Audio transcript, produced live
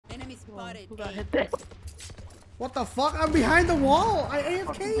Whoa, who got hit there? What the fuck? I'm behind the wall. I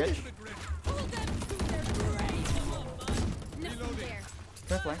AFK'd.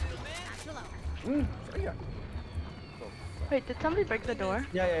 Wait, did somebody break the door?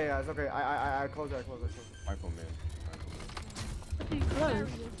 Yeah. It's okay. I closed it. My phone, man. What did you close?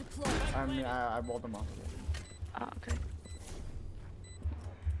 I walled them off. Oh, okay.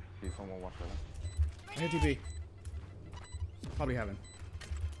 See someone watch that. I hit TP. Probably haven't.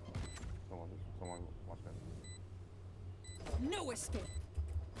 Someone watch that. No escape.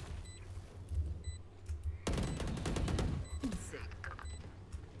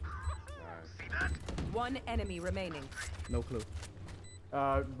 Nice. One enemy remaining. No clue.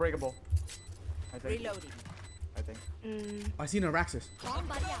 Breakable. I think. Reloading. I think. I seen a Raxus.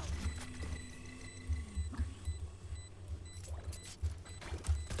 Somebody out.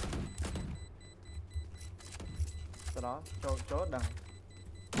 Sau đó chốt đằng.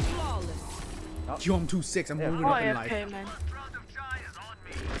 Flawless. Yo, I'm 2-6. I'm moving Oh, up in AFK, life. man.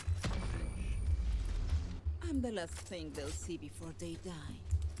 I'm the last thing they'll see before they die.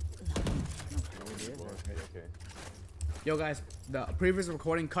 Okay. Yo, guys, the previous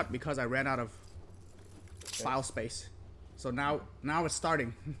recording cut because I ran out of file space. So now it's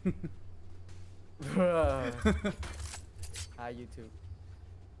starting. Hi YouTube.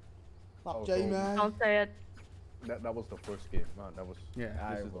 Oh, man. Don't say it. That was the first game. No, that was.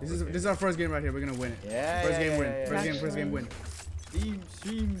 Yeah. This This is our first game right here. We're gonna win it. Yeah. First game win. Yeah. First game win.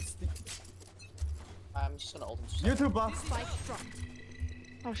 Stream. I'm just gonna ult into side. YouTube buff. Spike dropped.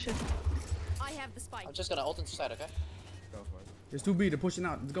 Oh shit. I have the spike. I'm just gonna ult into side, okay? Go for it. There's 2B. They're pushing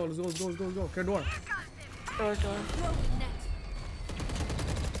out. Let's go. Clear door. Door. Throwing net.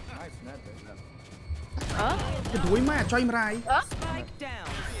 Nice net. Huh? Cái đuối mà cho em rai. Spike down.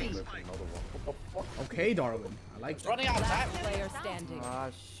 C. Another one. What the fuck? Okay, Darwin. I like It's that. running out of time. Player standing. Ah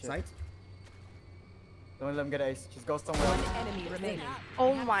shit. Sight. Don't let him get ace. Just go somewhere. One enemy remaining.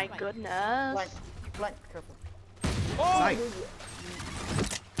 Oh my goodness. Flank. Careful. Sight.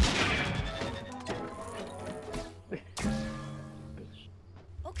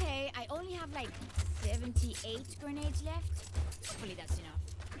 Okay, I only have like 78 grenades left. Hopefully that's enough.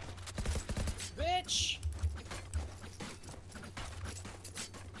 Bitch!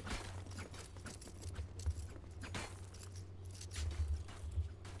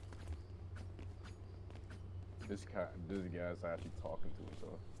 This guy's actually talking to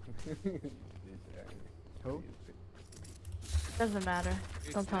himself. Who? Doesn't matter.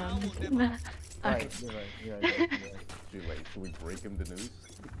 Don't tell him. Right. You're right. Dude, wait, should we break him the news?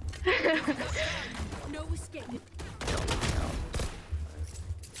 No escape.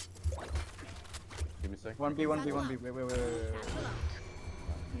 Give me a second. 1B. Wait.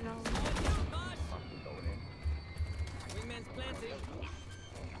 No. I'm going in. Wingman's planted.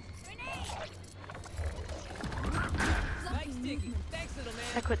 Thanks, little man.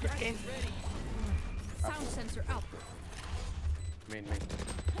 I quit this game. Sound sensor up. Main.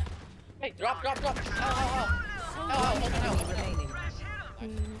 Hey, drop! Oh! Remaining.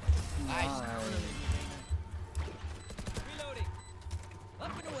 Nice. Reloading.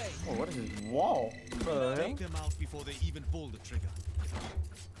 Up and away. Oh, what is this wall? Take them out before they even pull the trigger.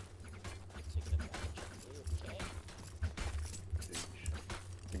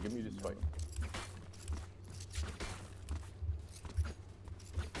 Give me this fight.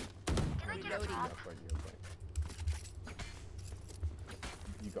 Reloading.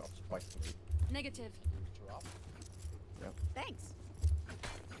 You got spiked me. Negative. Drop. Yep. Thanks.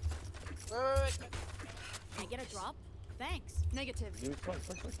 Wait. Can I get a drop? Thanks. Negative. Give me fight.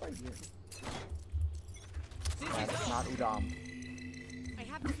 That's not Udam. I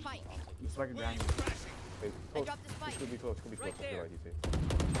have the spike. It's like a dragon. Hey, I close. dropped the spike. This could be close. Right there. You're right, you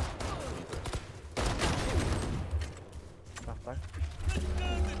Back.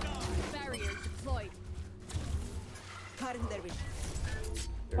 Barrier deployed. Cutting their vision.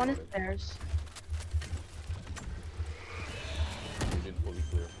 see. One is stairs. You didn't fully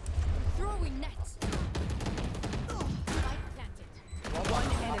clear. Throwing net. Spike planted. One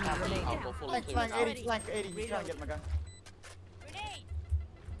enemy I'll remaining. go fully clear. Flank 80. He's trying to get my gun. Grenade.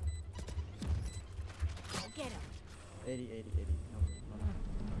 I'll get him. 80. No.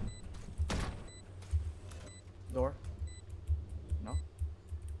 Door. No.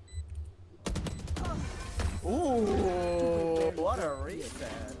 Ooh, what a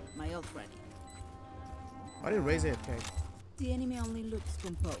reset. My ult ready. Why did Raze AFK? The enemy only looks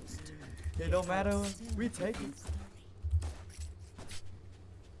composed. It don't matter. We take it.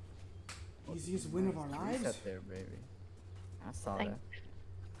 Easiest win of our lives. Reset there, baby. I saw Thank- that.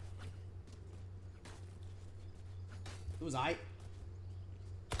 It was I.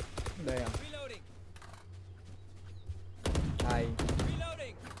 Damn. Reloading.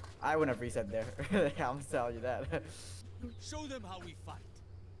 Reloading. I wouldn't have reset there. I'm telling you that. Show them how we fight.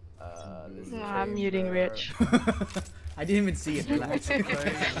 This is I'm muting chamber. Rich. I didn't even see it. Relax.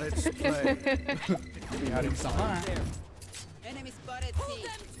 Let's play. We had him somewhere. Enemy spotted. C.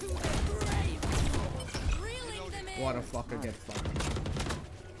 What a fucker get fucked.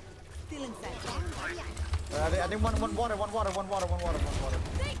 Still inside. I think one water.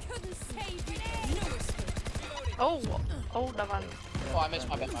 They couldn't save me. No escape. Oh, oh, that one. Oh, I missed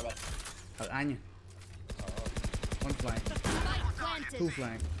my bet, my bad. Anya. One flank. Spike planted. Two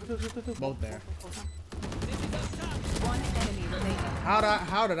flank. Both there. One enemy remaining.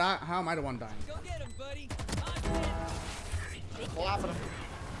 How am I the one dying? Go get him, buddy. Laugh at him.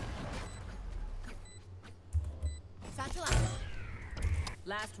 Satchel out.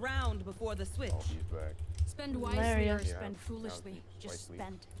 Last round before the switch. Oh, he's back. Spend wisely Hilarious. or Yeah, spend now foolishly. he's Just wisely.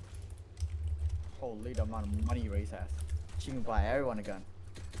 spend. Holy, the amount of money Race has. She can buy everyone a gun.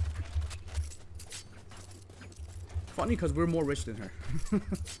 Funny because we're more rich than her. You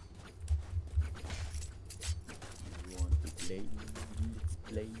want to play? Let's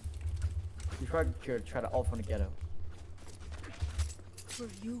play. You try to ult from the ghetto. For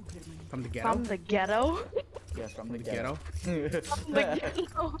you, Herman. From the ghetto. From the ghetto? Yes, from From the the ghetto. ghetto. From the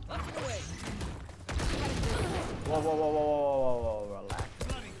ghetto. Whoa, relax.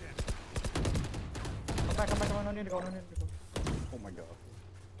 Come back, no need to go. Oh my god.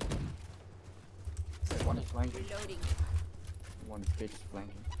 One is flanking. Reloading. One bitch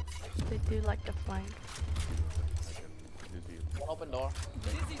flanking. They do like to flank. I can just heal. One open door.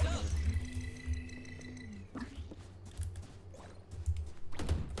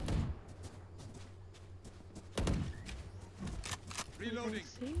 Reloading.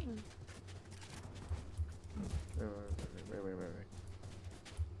 See? Wait.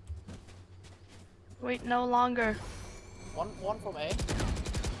 Wait, no longer. One from A.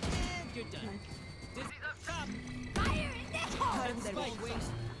 You're done. Fire in the hole. Cutting their vision.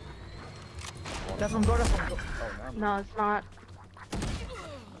 That's from go. Oh, no. No, it's not.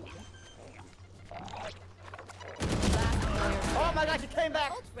 Oh my god, you came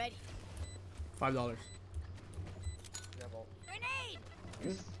back! Ult ready. $5.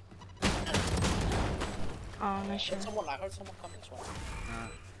 Grenade. Oh, no shit. I heard someone come this way. I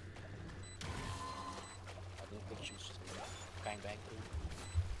didn't think she was just bang bang through.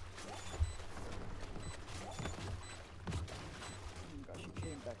 God, she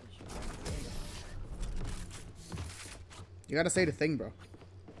came back and she You gotta say the thing, bro.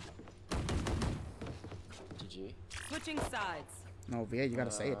 GG. Switching sides. No, VA, you gotta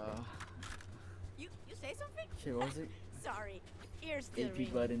say it, bro. You say something? Shit, what was it? Sorry. Ears still AP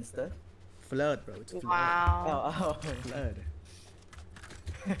ringing. blood and stuff? Flood, bro. It's flood. Wow. Oh. Flood.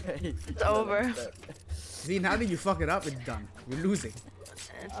 It's over. See, now that you fuck it up, it's done. We're losing.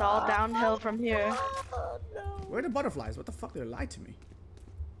 It's all downhill from here. Where are the butterflies? What the fuck? They lied to me.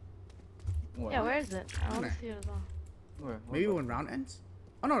 Yeah, where is it? I want Where? to see it as well. Where? Maybe when round ends?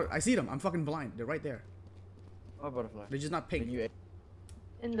 Oh no, I see them. I'm fucking blind. They're right there. What butterfly? They're just not Then pink. you ate.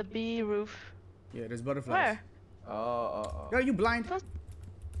 In the B roof. Yeah, there's butterflies. Where? Oh. Are you blind? Those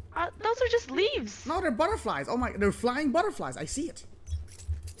are just leaves. No, they're butterflies. Oh my, they're flying butterflies. I see it.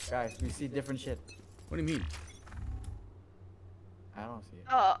 Guys, we see different shit. What do you mean? I don't see it.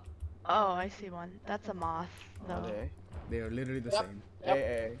 Oh, I see one. That's a moth, though. Okay. They are literally the Yep. same. Yep.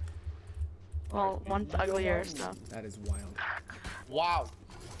 Hey. Well, one's uglier, so. That is wild. Wow.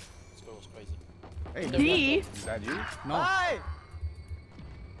 This girl was crazy. Hey, B? Is that you? no. Hi!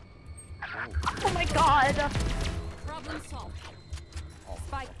 Oh my god. Problem solved.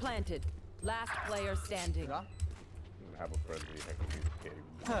 Spike planted. Last player standing. Huh? I have a friend who heck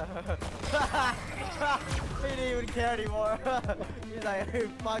He didn't even care anymore. He's like, hey,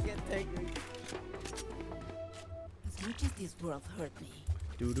 fucking take me. As much as this world hurt me,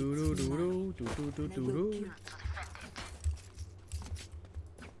 Do do do do do do do do do.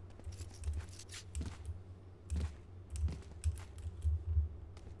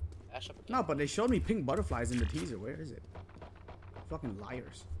 Ash up again. No, but they showed me pink butterflies in the teaser. Where is it? Fucking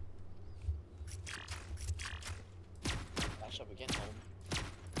liars. Ash up again, home.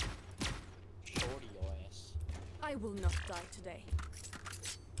 Shorty your ass. I will not die today.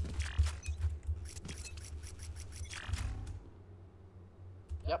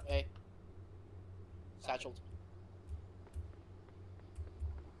 Yep, A. Satcheled.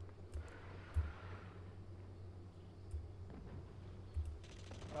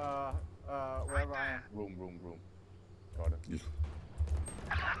 Wherever I am. Room. Got it.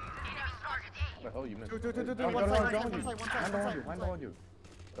 What the hell you missed? Two, One one side, on you. one side, one side, One one on side, you. one One on you.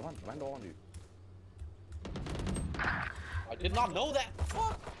 Come on, land on you. I did not know that.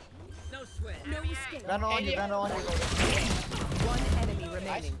 Fuck. No sweat. No escape. Vandal on you, Vandal on you. One enemy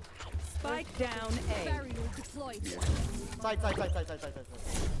remaining. Spike down A. Barrier deployed. Side. That's it.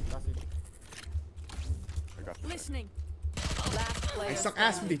 I got you. Listening. Last player. I suck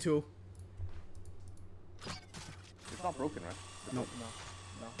ass 52. It's not broken, right? No.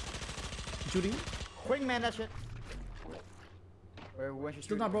 No. Shooting? Quick man, that shit. When she's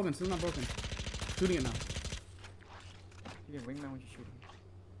Still not broken, still not broken. Shooting it now. You can wingman when she's shooting.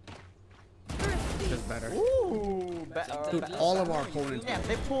 Just better. Ooh, Dude, all of our opponents. Yeah,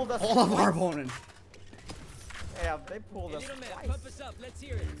 they pulled us. All of our opponents. Yeah, they pulled Hey, us. little man, Twice. pump us up. Let's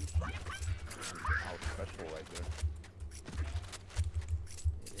hear it. Out special right there.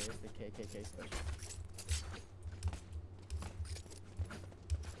 It is the KKK special.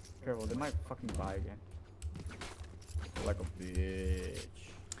 Careful, they might fucking buy again. Like a bitch.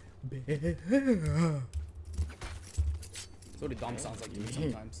 So the Dom sounds like you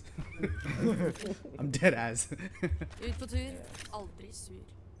sometimes. I'm dead ass. Ut på tur. Aldri sur.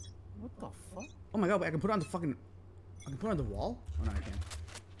 What the fuck? Oh my god, but I can put it on the fucking... I can put it on the wall? Oh no, I can't.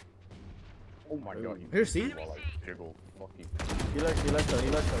 Oh my god. You Here, see? while I jiggle. Fucking. He lurks though.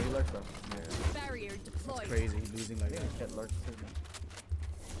 Yeah. Barrier deployed. Crazy, losing like that. Cat lurks too, man.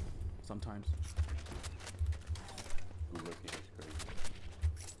 Sometimes. Good looking is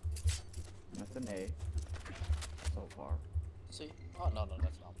crazy. That's an A. So far. See? Oh no,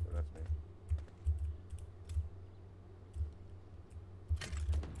 that's not. So that's me.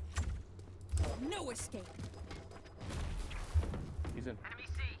 No escape. He's in.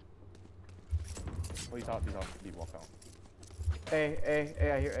 Oh, he's out. He walked out. A,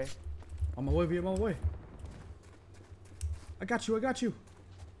 I hear A. On my way, V, I'm on my way. I got you.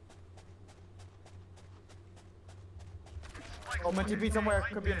 Oh, my TP somewhere.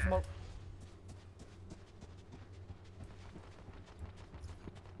 Could be in the smoke.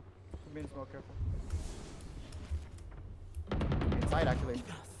 Could be in the smoke, careful. Inside, actually.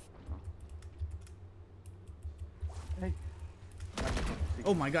 Hey.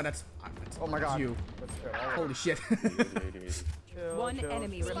 Oh my god, that's Oh my god. you. Let's go. Holy shit. 80. Chill, One chill,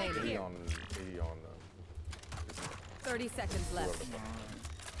 enemy chill. remaining. 80 on 80 on 30 seconds left.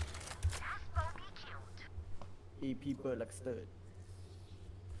 EP bird like stirred.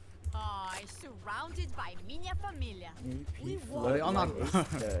 Ah, surrounded by minha família. EP Are they all not... like a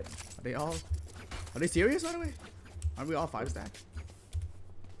stirred. Are they all... Are they serious, by the way? Are we all 5 stack?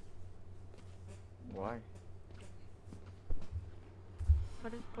 Why?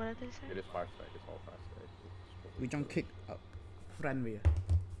 What did they say? It is 5 stack. It's all 5 stack. We don't kick a friend we.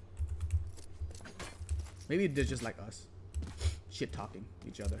 Maybe they're just like us. Shit talking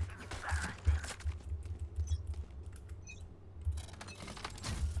each other.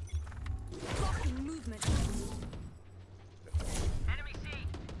 Blocking movement.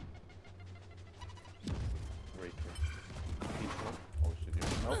 Great. Oh shit,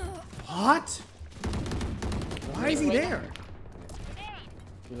 yeah. Nope. What? Why is he there?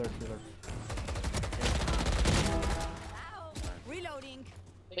 He lurks. Ow. Reloading.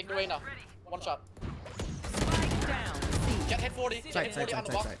 Take the Reyna. One shot. Spike down. C. Jet hit 40. Jet hit 40 on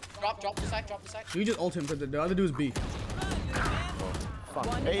the box. Drop the side. You just ult him because the other dude's B. Fuck.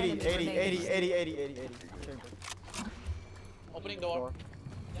 One 80. enemy Opening door.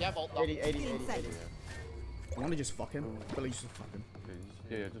 Yeah, vault down. 80. You wanna just fuck him? I feel like you should fuck him.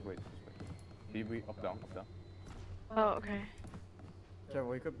 Yeah, just wait. B, up, down. Oh, okay.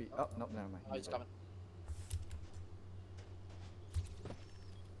 Careful, he could be. Oh, no, never mind. Oh, he's coming.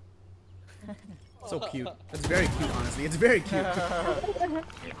 So cute. That's very cute, honestly. It's very cute. Good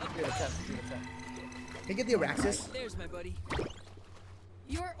attempt. Can you get the Araxis? There's my buddy.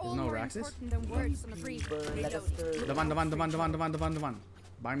 You're all no more Raxus? important than words on the free. Like a stirred. Davan.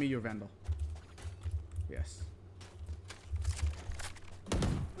 Buy me your Vandal. Yes.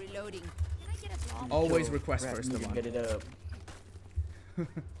 Reloading. Did I get a bomb? Always Chill. request Rat first, me to Davan. Get it up.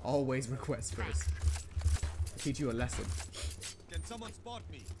 Always request first. Teach you a lesson. Can someone spot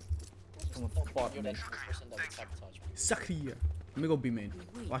me? Someone spot You're me. the person that would sabotage me. Suck here. Let me go B main.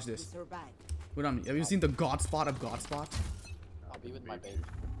 Watch this. Survive. Wait on me. Have you seen the God spot of God spot? I'll be with my baby.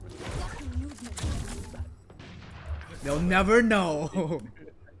 Blocking movement. They'll never know.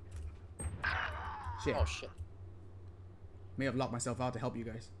 Shit. Oh shit. May have locked myself out to help you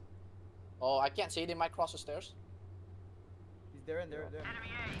guys. Oh, I can't see it. They might cross the stairs. He's there.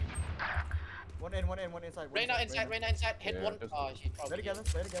 One inside. Reyna inside. Hit Yeah, one. just- He probably. Play together.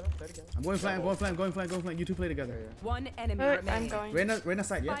 I'm going flank. You two play together. One enemy I'm remaining. going. Reyna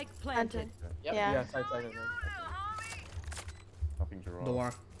side, yeah? Spike planted. Yep. Yeah. Side. Nothing They're all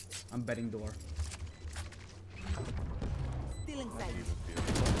Door. I'm betting door. Still not inside. even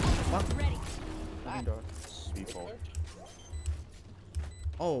field. Ready. Open door. Default.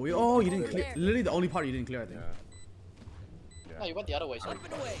 Oh, you didn't clear. Literally the only part you didn't clear, I think. Yeah. No, you went the other way, so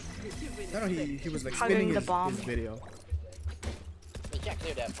Open away. No, he was like Hugging spinning the his, bomb. his video. you can't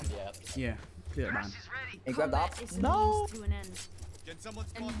clear that from the Yeah, clear it, man. Hey, grab that. Combat is No. means to an end. Can someone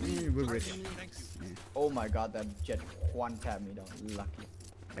And spot we me? We're rich. Thank you. Oh my god, that jet one tapped me down. Lucky.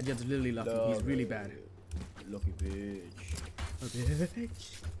 I just literally lucky. He's really bad. Lucky bitch. Okay.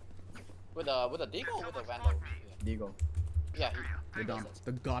 with a Deagle or with a Vandal? Deagle. Yeah, You're done.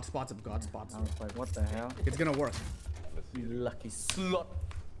 The god spots of god spots. I was like, what the hell? It's gonna work. Let's see. You lucky slut.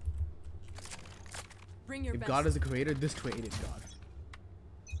 Bring your If best. God is the creator, this created God.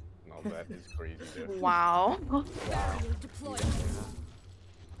 No, that is crazy. There. Wow. You'll deploy.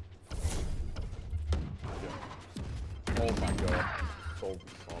 Oh my god. So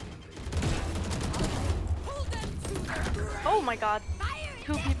Hold them to the ground. Oh my god.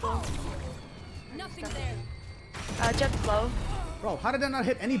 Two people. Nothing there. Jet's low. Bro, how did that not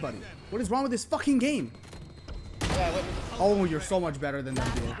hit anybody? What is wrong with this fucking game? yeah. Wait, Oh, you're so much better than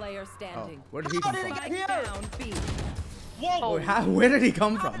them, dude. Player Oh, standing. where did he come from? Spike down B. Oh, where did he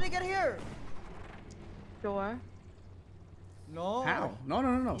come from? How did he get here? Door. No. How?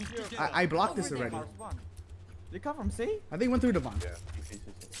 No. I blocked this already. Did he come from C? I think it went through the bomb. yeah.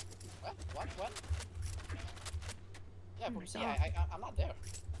 what? Yeah, from C. I'm not there.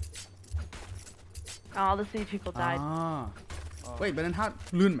 All the C people died. Ah. Wait, but then how?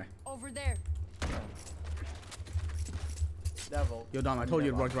 Loon me. Over there. Devil. Yo, Dom, I told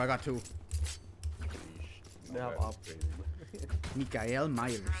you, Roger, I got two. They have That's up. crazy. Mikael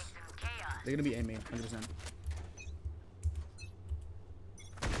Myers. They're gonna be A main, 100%.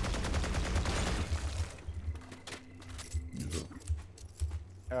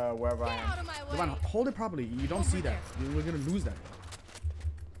 Wherever I Get am. out of my way. Come on, hold it properly. You don't see that. We're gonna lose that.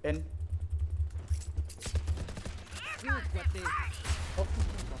 In. Good what they.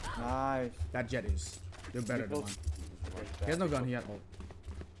 Nice. That jet is. You're better than one. He has no gun, he had ult.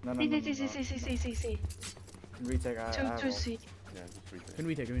 No. C. Retake. I have Two ult. C. Yeah, just retake. Can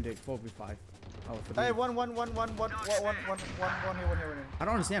we take? 4v5. Oh, for Hey, three. one here, one here. I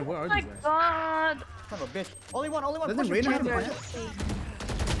don't understand. Where are Oh my these guys? god. Son of a bitch. Only one. Doesn't Push him, Reyna push have him, a push plan?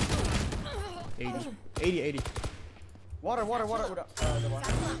 him. 80. Water. The one.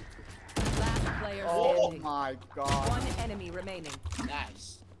 Last player Oh standing. my god. One enemy remaining.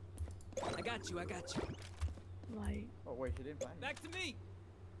 Nice. I got you. Like. Oh wait, she didn't find me. Back to me.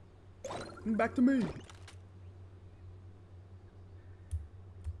 Back to me.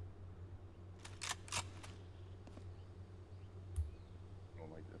 Oh,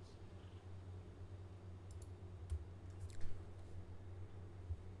 like this.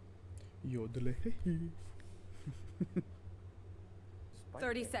 Yodele.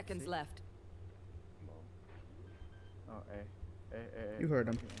 30 seconds left. No. Oh, eh. You heard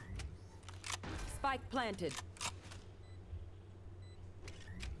him. Spike planted.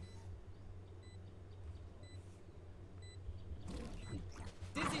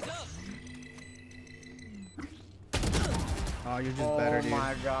 Dizzy's up. Oh, you're just Oh better, dude.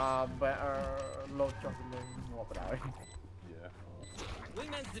 my god, better. Low chocolate. What would I? Yeah.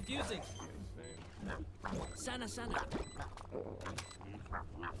 Wingman's defusing. Insane.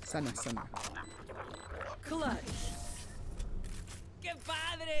 Sana. Sana. Clutch. Que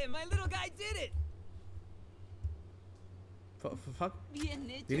padre! My little guy did it. Fuck? Bien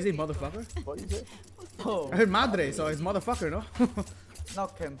Did he say motherfucker? What you say? Oh, I heard madre, so it's motherfucker, no? no,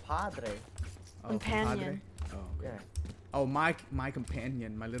 compadre. Oh, Companion. compadre? Oh, okay. Yeah. Oh, my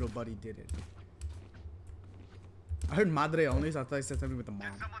companion, my little buddy did it. I heard madre only, so I thought he said something with the mom.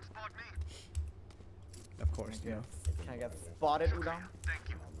 Of course, you know. Can I get spotted, Udon? No,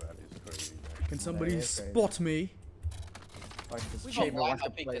 that is crazy. Man. Can somebody is crazy. spot me? Like this We chamber line wants to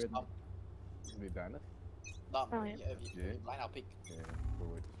out pick play this with me. bomb. They done it? Dom, Oh, yeah. yeah. Line out pick. Yeah. Go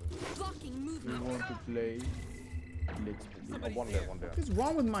wait. Blocking We movement. want to play. Let's play. Oh, one there, one there. What is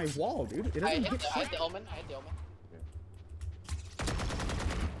wrong with my wall, dude? It I doesn't hit hit the, I shit. hit the omen.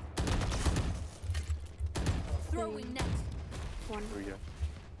 Throwing net. One. Three here.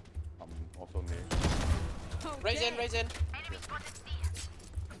 I'm also near. Raise in. Raise is in. Enemy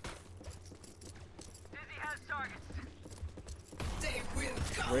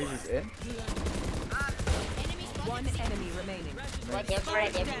spotted. One enemy remaining. Right there.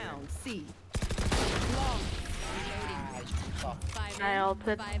 Spike down. C. Long. Nice. Oh, 5 I in,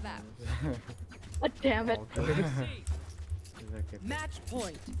 ulted. 5 out. God damn it. It's okay. Match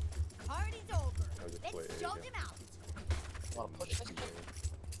point. Party's over. I'll just play Let's A show again. them out. Wanna push this?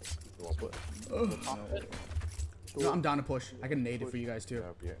 You want to put? No, I'm down to push. I can nade it for you guys too.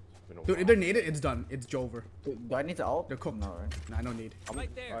 Yeah. We know Dude, if they're naded, it's done. It's Jover. Do I need to ult? They're cooked. No, right? Nah, I don't need.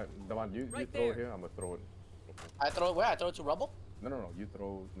 Right there. Alright, Daman, you Right throw it there. here. I'm gonna throw it. I throw it where? I throw it to rubble? No. You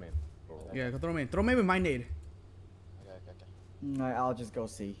throw main. Throw it. Yeah, throw me in. Throw me with my nade. Okay. No, I'll just go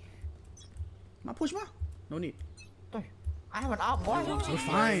see. Ma, push ma. No need. I have an ult, boy. We're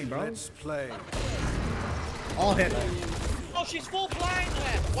fine, bro. Let's play. All hit. Oh, she's full blind,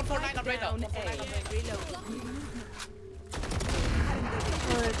 man. 149 on radar. 149 on radar.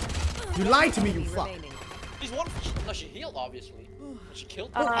 You lied to me, you fuck. She's one. No, she healed, obviously. She killed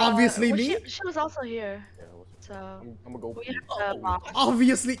me. Obviously well, me. She was also here. Yeah, what's So I'm gonna go. we have the bomb.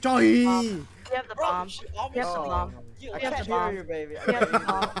 Obviously, Joy. We have the Bro, bomb. she We have the obviously bomb. healed. I We have can't the bomb. hear you, baby. We have the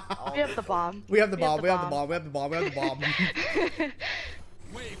bomb. We have the bomb. We have the We have bomb. the We have the bomb. bomb. We have the bomb. We have the bomb.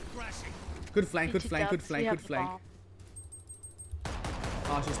 Wave crashing. Good flank. Good BT flank. Good dubs, flank. we have Good the flank. bomb.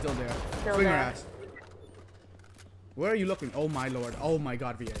 Oh, she's still there. Still Swing her there. ass. Where are you looking? Oh my lord. Oh my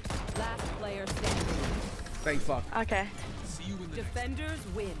god, VA. Last player standing. Thank fuck. Okay. See you in the Defenders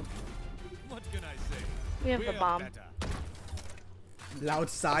win. What can I say? We have the We're bomb. better. Loud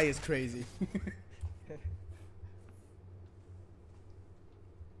sigh is crazy.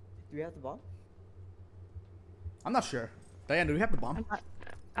 Do we have the bomb? I'm not sure. Diane, do we have the bomb?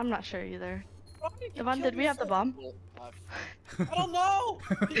 I'm not sure either. Bro, you can Yvonne, kill did me we have the full- bomb? I don't know.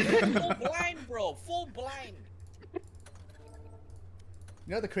 He's full blind, bro. Full blind. You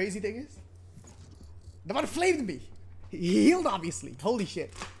know what the crazy thing is? The one flamed me. He healed, obviously. Holy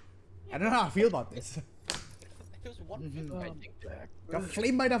shit. I don't know how I feel about this. It was 150, I think. Got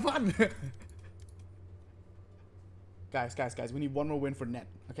flamed by the fun. guys, we need one more win for net,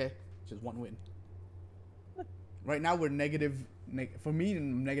 okay? Just one win. Right now we're negative, for me,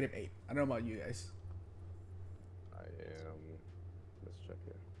 -8. I don't know about you guys. I am. Let's check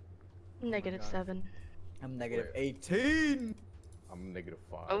here. -7. I'm -18. I'm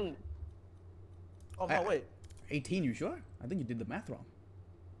 -5. Oh. Oh no, wait. 18, you sure? I think you did the math wrong.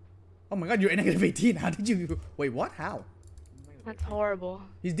 Oh my god, you're at -18. How did you, wait, what? How? That's horrible.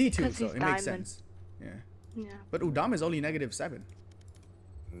 He's D2, 'Cause so he's it makes diamond. sense. Yeah. Yeah. But Udam is only -7.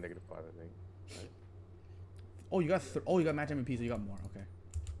 -5, I think. Right? Oh, you got match MVP, so you got more. Okay.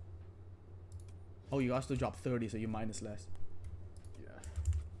 Oh, you also dropped 30, so you minus less. Yeah.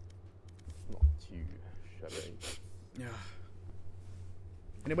 Not too shabby. Yeah.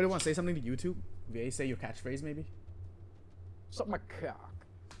 Anybody want to say something to YouTube? VA, say your catchphrase, maybe. Suck my cock.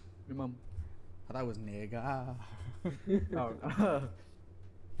 Remember? I thought it was nigga. Oh.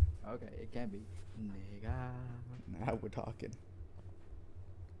 Okay, it can be. Nigga. Now we're talking.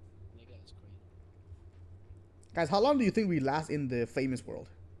 Nigga, it's great. Guys, how long do you think we last in the famous world?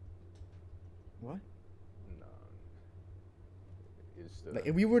 What? No. It's the. Like,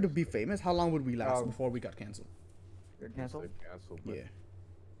 if we were to be famous, how long would we last Oh. before we got cancelled? You're it's canceled? the cancel, but Yeah.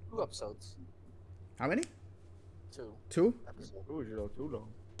 2 episodes. How many? 2 2? episodes. Ooh, you're too long.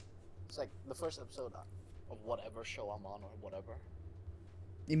 It's like the first episode of whatever show I'm on or whatever.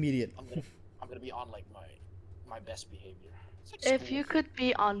 Immediate. I'm gonna be on like my best behavior. It's like If school. you could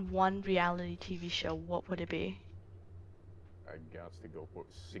be on one reality TV show, what would it be? I got to go for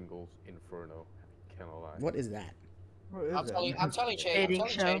singles inferno. Cannot lie. What is that? What is I'm that? telling Che. Dating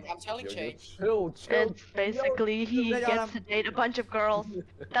show. I'm telling Yo, Che. chill. It's basically he gets to date a bunch of girls.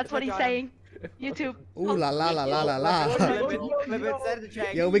 That's what he's saying. YouTube. Ooh la la la la la la.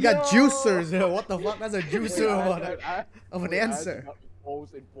 Yo, Yo, we got juicers. Yo, what the fuck? That's a juicer of an answer.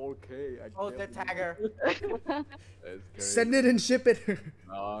 Post in 4K. Oh, the tagger. Send it and ship it.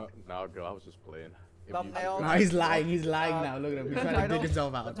 Nah, girl, I was just playing. If you- Thumbnail. Nah, he's lying. He's lying now. Look at him. He's trying to dig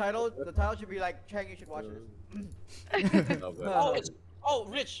himself The out. title should be like, Chang, you should watch this. No, but-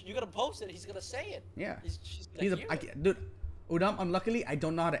 Rich, you're gonna post it. He's gonna say it. Yeah. She's gonna He's hear a, it. dude. Udam, unluckily, I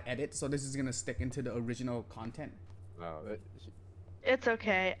don't know how to edit, so this is gonna stick into the original content. No, It's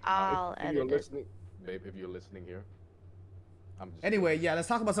okay. I'll if you're edit it. listening, babe, if you're listening here, I'm just. Anyway, yeah, let's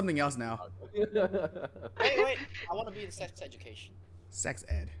talk about something else now. Wait, I want to be in sex education. Sex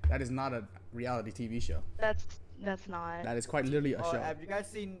ed. That is not a reality TV show. That's not. That is quite literally a Oh, show. have you guys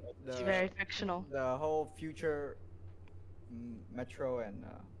seen It's very fictional. the whole future Metro and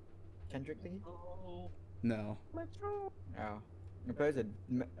Kendrick thingy? No. Yeah. Because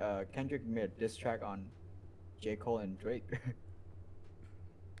Kendrick made a diss track on J. Cole and Drake.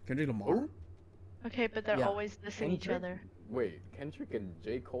 Kendrick Lamar? Okay, but they're Yeah. always dissing each Kendrick? other. Wait, Kendrick and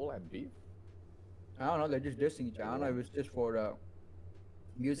J. Cole had beef? I don't know, they're just dissing each other. I don't know if it's just for the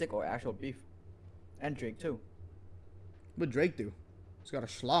music or actual beef. And Drake too. What Drake do? He's got a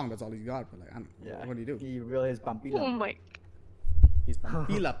schlong, that's all he's got. But like, I don't, Yeah. what do you do? He really is bumpy. Oh my. He's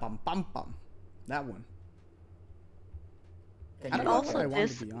Pampila Pam Pam Pam. That one. I don't know Also what I wanted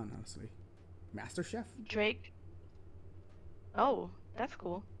this- to be on, honestly. Master Chef? Drake. Oh, that's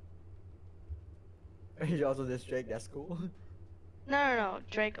cool. He also this Drake. That's cool. No.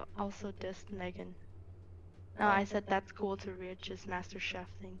 Drake also dissed Megan. No, I said that's cool to reach his Master Chef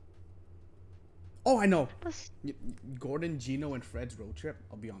thing. Oh, I know. What's- Gordon, Gino, and Fred's road trip.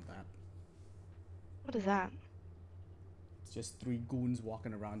 I'll be on that. What is that? It's just 3 goons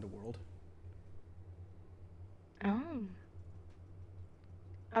walking around the world. Oh.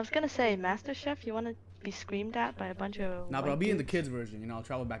 I was gonna say, Master Chef, you wanna be screamed at by a bunch of. Nah, but white I'll be in the dudes? kids version. You know, I'll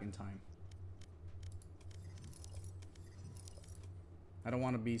travel back in time. I don't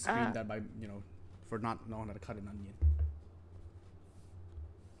want to be screamed at by, you know, for not knowing how to cut an onion.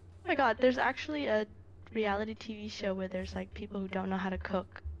 Oh my god, there's actually a reality TV show where there's like people who don't know how to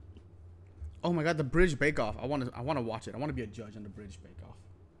cook. Oh my god, the British Bake Off. I want to watch it. I want to be a judge on the British Bake Off.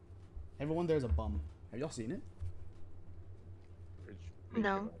 Everyone there's a bum. Have y'all seen it?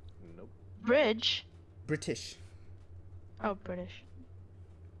 No. Nope. Bridge? British. Oh, British.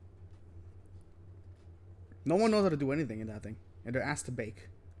 No one knows how to do anything in that thing, and they're asked to bake.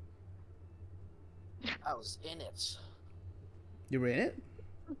 I was in it. You were in it?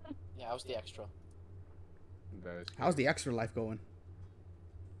 Yeah, I was the extra. That is How's the extra life going?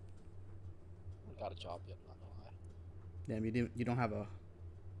 I got a job yet, not gonna lie. Damn, you don't have a.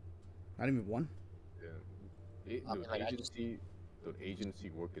 Not even one. Yeah. I mean, like, The agency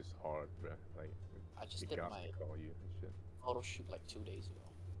work is hard, bruh. Like, I just the did guys my call you and shit. photo shoot like 2 days ago.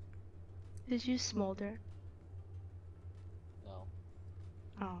 Did you smolder? No.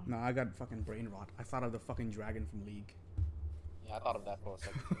 Oh. No, I got fucking brain rot. I thought of the fucking dragon from League. Yeah, I thought of that for a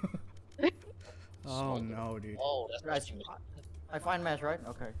second. Oh Smolder. no, dude. Oh, that's Right. what you mean. I find match, right?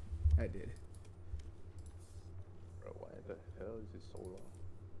 Okay. I did. Bro, why the hell is it so long?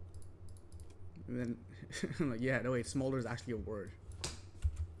 And then, I'm like, yeah, no wait, smolder is actually a word.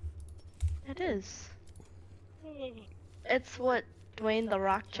 It is. It's what Dwayne The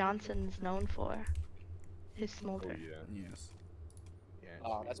Rock Johnson is known for. His Oh smolder. yeah. Yes.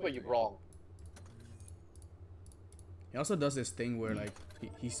 Yeah. That's where you're wrong. He also does this thing where like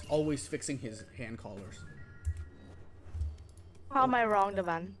he's always fixing his hand collars. How am I wrong,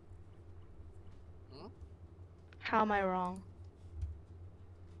 Devan? Hmm? How am I wrong?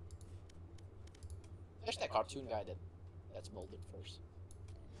 There's that cartoon guy that's molded first.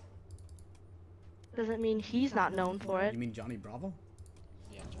 Doesn't mean he's not known for it. You mean Johnny Bravo?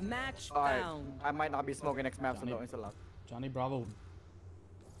 Yeah. Match Alright. found. I might not be smoking next map, so Johnny. don't insult out. Johnny Bravo.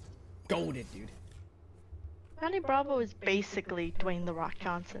 Goated, dude. Johnny Bravo is basically Dwayne The Rock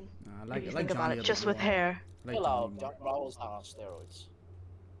Johnson. Nah, I If like, you I like think Johnny. about a it, just bit with more. hair I like Chill Johnny out. more. John Bravo's not on steroids.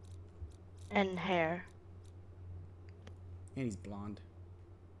 and hair. And he's blonde.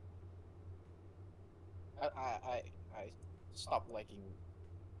 I stopped liking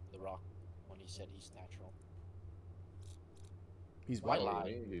The Rock when he said he's natural. He's Why white.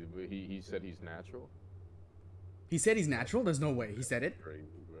 lie? He said he's natural. He said he's natural? There's no way. He said it?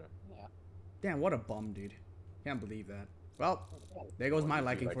 Crazy, bruh. Yeah. Damn, what a bum, dude. Can't believe that. Well, there goes my What, is he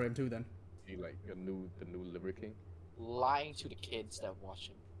liking like- for him too then. He like the new Liver King. Lying to the kids that watch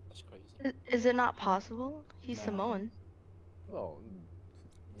him. That's crazy. Is it not possible? He's No. Samoan. Well,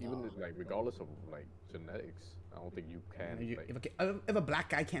 even No. like regardless of like genetics, I don't think you can. Like, If a black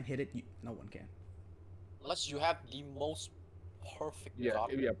guy can't hit it, no one can. Unless you have the most perfect yeah,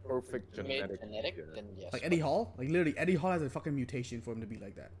 body, if you have perfect made genetic. yeah. then yes. Like Eddie Hall? Like literally, Eddie Hall has a fucking mutation for him to be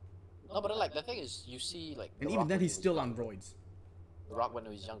like that. No, but like the thing is, you see like. And The even Rock then, when he he's was still young. on roids. The Rock when he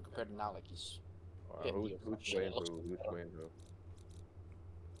was young compared to now, like he's. 50 Who's or some shit, playing it looks bro? Who's better. playing bro?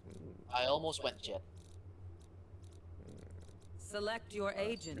 I almost went Jet. Select your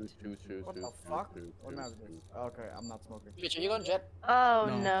agent. Choose. What the fuck? What map is this? Okay, I'm not smoking. Bitch, are you going Jet? Oh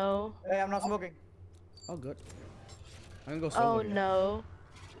No. no. Hey, I'm not smoking. Oh, good. I'm gonna go solo. Oh here. no.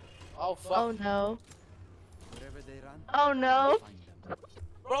 Oh fuck. Oh no. Wherever they run, Oh no. find them.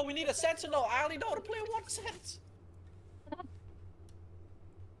 Bro, we need a sentinel. I only know how to play 1 cent.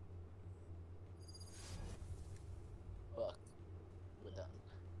 Fuck. We're done.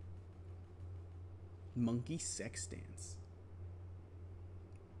 Monkey sex dance.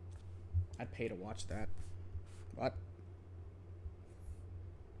 I'd pay to watch that. What?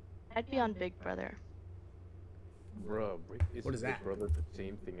 I'd be on Big Brother. Bruh, isn't What is Big that? Brother the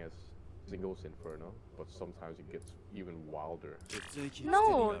same thing as Singles Inferno, but sometimes it gets even wilder.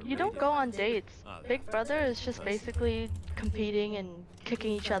 No, you don't go on dates. Big Brother is just basically competing and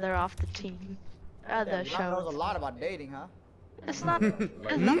kicking each other off the team. Damn, The Rock knows a show. lot about dating, huh? It's not. Like,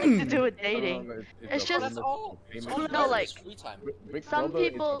 It's nothing to do with dating. It's a just- famous- That's all. famous It's all No, about like- is free time. Big some Brother is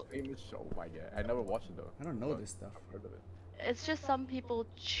a people- famous show. Oh my god, I never watched it though. I don't know but this stuff. I've heard of it. It's just some people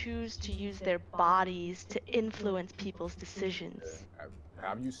choose to use their bodies to influence people's decisions.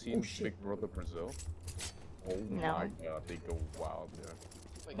 Have you seen shit. Big Brother Brazil? Oh No. my god, they go wild there.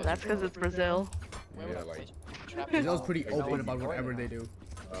 Wait, Well, that's because it's Brazil. Where would Yeah, I like- place my trap? Brazil's pretty There's no open one about joining whatever now. they do.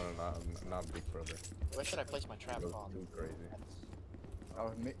 Not Big Brother. Where should I place my trap Goes on? too crazy.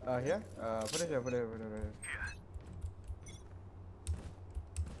 Oh, here? Put it here, put it here, put it here.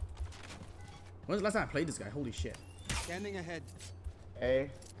 When's the last time I played this guy? Holy shit. Scanning ahead. A.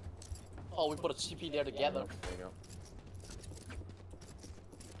 Oh, we put a CP there together. There you go.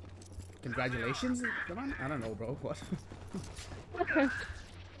 Congratulations, Devon? I don't know, bro. What?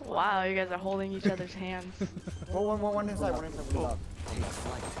 Wow, you guys are holding each other's hands. One inside, one inside, one out.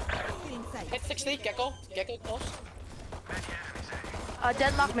 Hit 60, Gecko. Gecko close.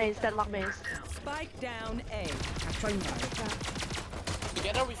 Deadlock maze, deadlock maze. Spike down A. I'm trying to.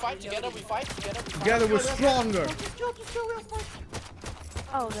 Together we fight, together we fight, together we fight. Together we're stronger.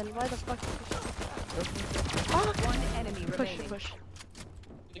 Oh, then why the fuck? One enemy Push, remaining. push.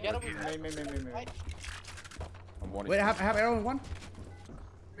 Together we fight. Me. Fight. I'm wanting Wait, I have arrow in one?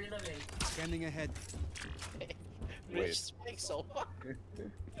 Scanning ahead. Rich spike so far.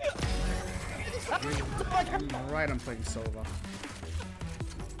 Right, I'm playing Sova.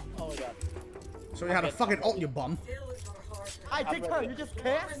 Oh my god. Show you how to fucking ult, you bum. I did her, you just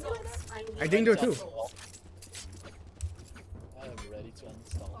can't? I didn't do it too. I am ready to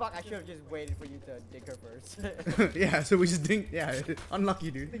uninstall. Fuck, I should have just waited for you to dig her first. Yeah, so we just ding. Yeah,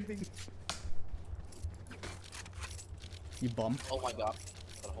 unlucky, dude. Ding, ding. You bum. Oh my god.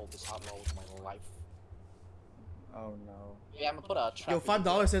 Gotta hold this hot low with my life. Oh no. Yeah, I'm gonna put a trap. Yo,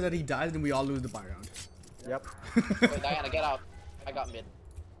 $5 says that he dies, then we all lose the buy round. Yep. Wait, Diana, get out. I got mid.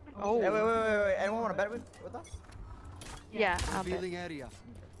 Oh. Hey, wait. Anyone want to bet with us? Yeah, I'll bet. Revealing area.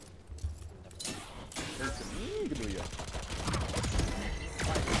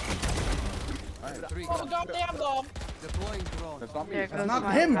 Three Oh gone. goddamn bomb! Deploying drone. That's not me. There That's goes not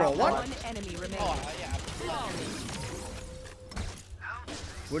my him, bro. round. What? One enemy remaining. Oh, yeah.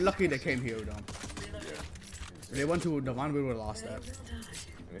 We're lucky they came here, though. If they went to Devon, we would have lost that.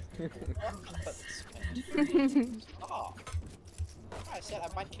 Oh. I said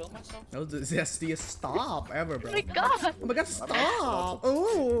I might kill myself. That was the zestiest stop ever, bro. Oh my god! Oh my god, stop!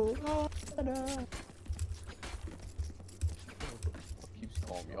 Oh! Keeps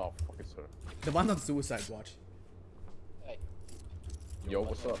calling me. Oh, fuck it, sir. Devon's on suicide watch. Hey. Yo,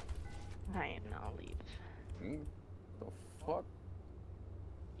 what's up? I am now leave. The fuck?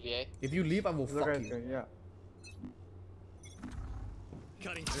 Yeah. If you leave, I will fuck you. Yeah.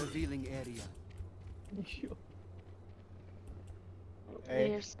 Revealing area. Hey.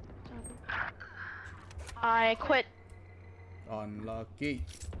 There's- I quit. Unlucky.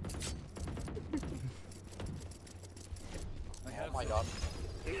 I Oh have my god.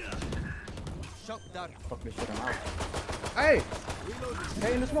 shock dart. Fuck this shit, I'm out. Hey!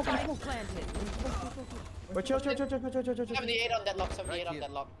 Hey, in the smoke, in the Spike smoke. planted. But chill. 78 on deadlock, 78 on here.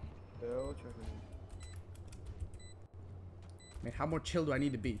 deadlock. Chill. Man, how more chill do I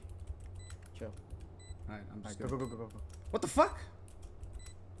need to be? Chill. Alright, I'm just Go. good. What the fuck?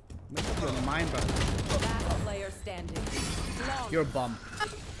 Make up your mind, bro. Last player standing. You're a bum.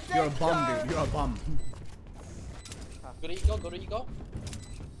 You're a bum, dude. You're a bum. Go to ego, go to ego.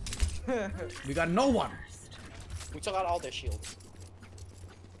 We got no one. We took out all their shields.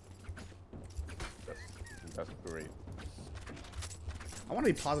 That's great. I want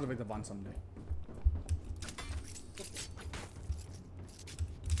to be positive with Devon someday.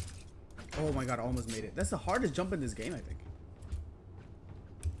 Oh my god, I almost made it. That's the hardest jump in this game, I think.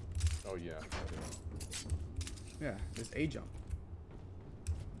 Oh yeah. Yeah, this A jump.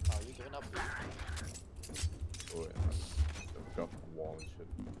 Oh, you giving up? Oh yeah. I've got wall and shit.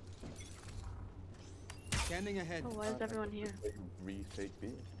 Scanning ahead. Oh, why is everyone here? Retake B.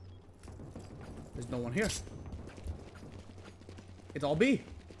 There's no one here. It's all B.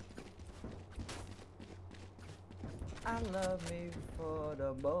 I love me for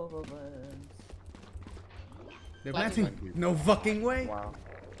the both of us. They're Planting. planting. No fucking way. Wow.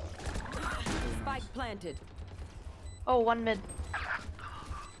 Spike planted. Oh, one mid.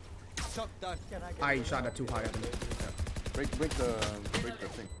 Shock dart. I shot that too high, I think. Break the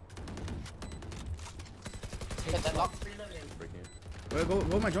thing. Hit deadlock. Breaking it. Wait,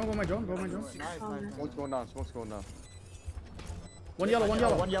 go my drone. Nice. Smoke's going down. Smoke's going down. One yellow. One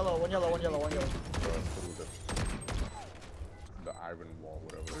yellow. Through the iron wall,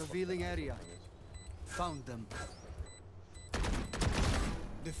 whatever. Revealing area. Found them.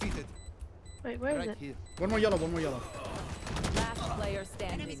 Defeated. Wait, where is Right it? here. One more yellow, one more yellow. Last player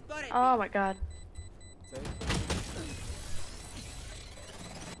standing. Oh my god.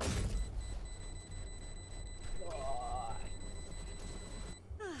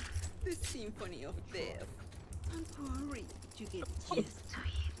 The symphony of death. I'm hurry to get used to it.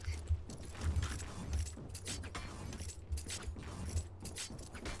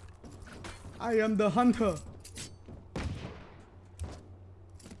 I am the hunter.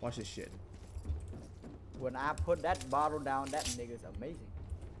 Watch this shit. When I put that bottle down, that nigga's amazing.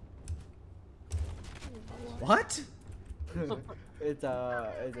 What? It's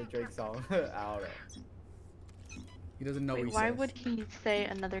a Drake song. I don't know. He doesn't know Wait, what he why says. would he say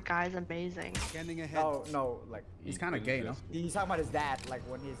another guy's amazing? Scanning ahead. No, no, like He's kind of gay, no? he's talking about his dad. Like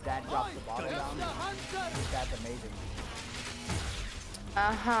when his dad drops the bottle down, his dad's amazing.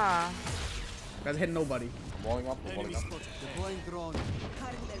 Uh-huh. Guys hit nobody. Walling up, Enemy walling up. spotted. Deploying drone.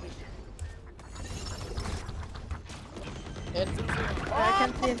 Cutting their vision. I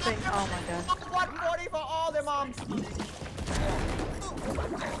can't see anything. Oh my god. 140 for all the moms.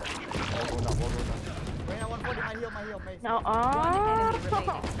 Wait, 140, my heal, mate. No,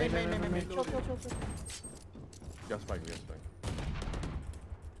 Main. Chill. Just fine, just fine.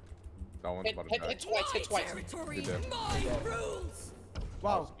 That one's Hit, about to hit, die. hit twice, hit twice. You're dead.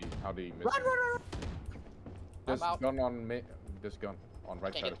 Wow. How do you miss Run. it? There's I'm out. gun on me. This gun on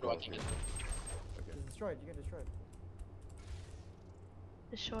right Can't side get as through, well. I can't here. get Okay. It's destroyed. You get destroyed.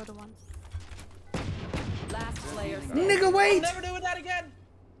 the shorter one. Last player standing. Nigga, I'm wait! never doing that again.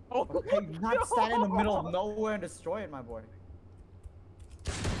 Oh, hey, not stand in the middle of nowhere and destroy it, my boy.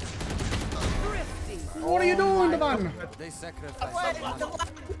 Thrifty. What are you doing, Devon? They sacrificed someone.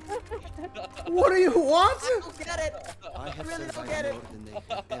 What are you? What? Get it. I have Really survived forget it. more than they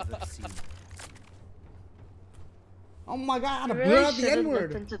have ever seen. Oh my god, You I blur really out the shouldn't N-word.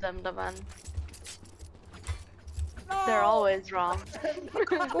 listen to them, Davan. They're always wrong.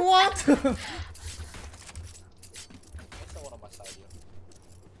 What? What's the one on my side here?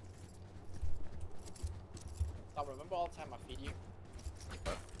 Now remember all the time I feed you?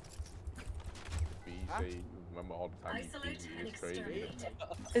 Be say, remember all the time you feed me is crazy.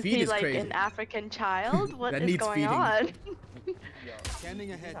 Is Feed he is like crazy. an African child? What That is needs going feeding. on?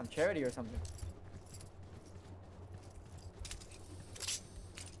 Scanning ahead. Some charity or something.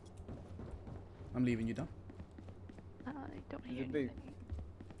 I'm leaving you, done. I don't Is hear it big? anything.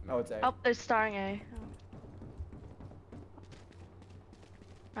 Oh, it's A. Oh, they're starring A. Oh.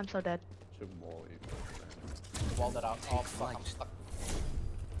 I'm so dead. Should wall you. Wall that out. Oh fuck, I'm stuck.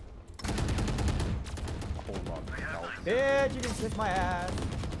 Hold on. Bitch, you can kiss my ass.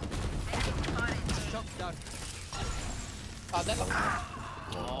 Shock dart. That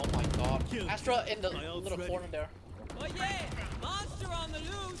oh my god. Astra in the little corner there. Oh yeah! Monster on the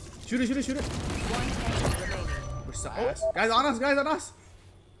loose! Shoot it. One enemy remaining. We're so ass. Guys on us, guys on us.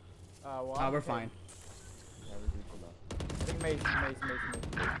 Well, Ah, we're okay. fine. Yeah, we do for that. I think Mace.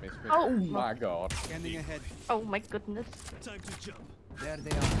 Miss. Oh. My god. Scanning ahead. Oh my goodness. Time to jump. There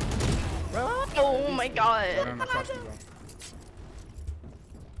they are. Oh my I god. don't know, trust me,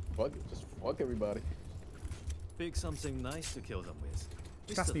 bro. Fuck it. Just fuck everybody. Pick something nice to kill them with.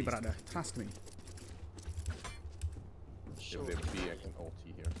 Trust me, brother. Trust me. If they be, I can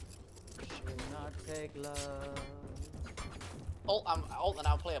ulti here. Should not take love. Ult, I'm ult and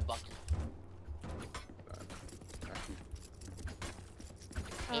I'll play a buck.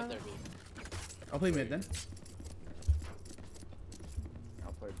 Actually, If there be. I'll play mid then.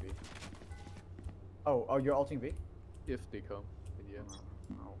 I'll play B. Oh, you're ulting B? if they come, then yeah.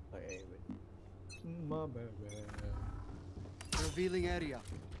 I'll play A with. My baby. Revealing area.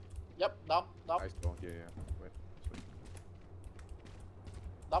 Yep, dump. Nice dog. Yeah. Wait. Sweet.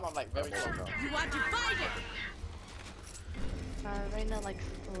 I'm like very close. You want to fight it? Reina like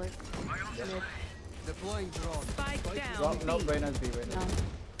split. Mid. Deploying drone. Spike Well, down. no, Reyna's B, Reyna's No. B.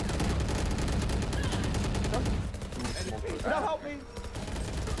 No, help me!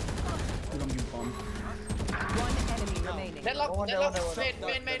 We're gonna be bomb. One enemy remaining. Deadlock, One there, deadlock. one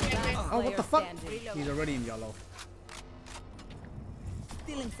there, Main. Oh, what the fuck? Standing. He's already in yellow.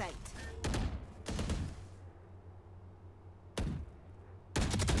 Still in sight.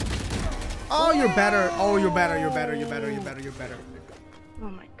 Oh, you're better. Oh, you're better. Oh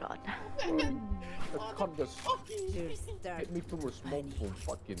my god. The cunt just You're starting. hit me through a smoke from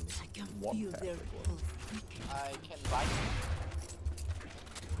fucking I can one feel tap. their pulse. I can buy.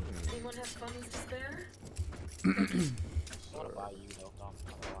 Anyone have funnies to spare? I wanna buy you though, Dom.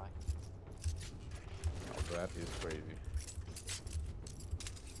 Not gonna lie. Oh, that is crazy.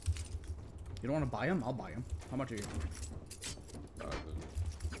 You don't want to buy him? I'll buy him. How much are you?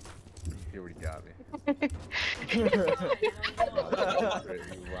 He already got me.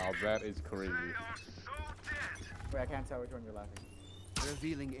 Wow, that is crazy. Wait, I can't tell which one you're laughing.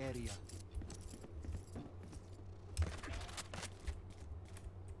 Revealing area.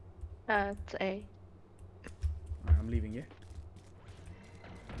 It's A. I'm leaving you.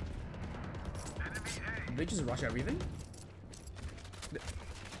 Did they just rush everything?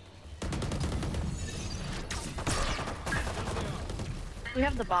 We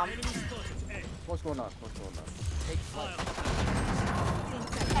have the bomb. What's going on? What's going on? Take flight.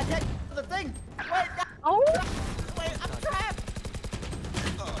 I hit the thing! Wait! Oh! Wait, I'm trapped!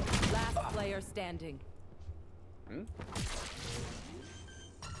 Last player standing. Hmm?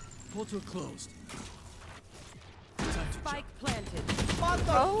 Portal closed. Spike planted.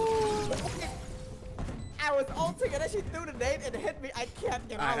 Oh! I was ulting and then she threw the nade and hit me. I can't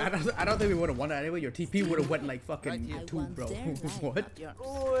get out. I don't think we would have won that anyway. Your TP would have went like fucking Right 2, bro. What?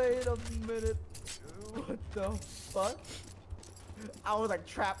 Wait a minute. What the fuck? I was like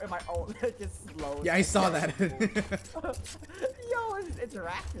trapped in my own. It just slowed. Yeah, I saw that. Yo, it's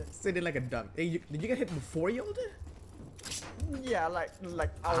interactive. Sitting like a duck. Hey, did you get hit before you ulted? Yeah, like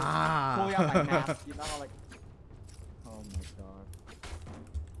I was pulling out my mask. You know how like. Oh my god.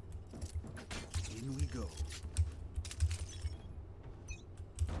 In we go.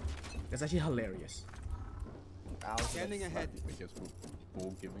 That's actually hilarious. Scanning ahead. I guess we're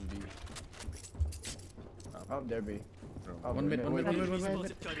bull giving B. Oh, there be. Oh, One mid, one mid, one mid, one mid.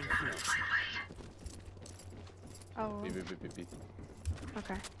 Spotted cutting through. Oh. B, B, B, B, B.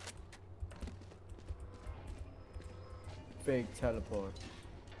 Okay. Big teleport.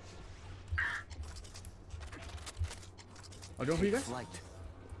 I'll jump for you guys. Flight.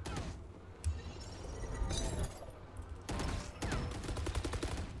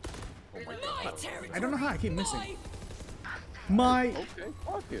 Oh my god. I don't know how I keep missing. My. Okay,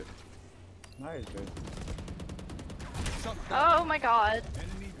 fuck it. Nice, good. Shot down. Oh my god.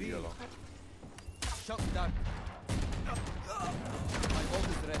 Enemy B. Yellow. Shot down. My ult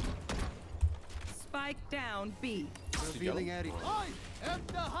is ready. Spike down B. Revealing area. I am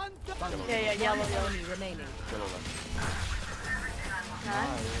the hunter. Yeah, yellow. Enemy remaining. Yellow left.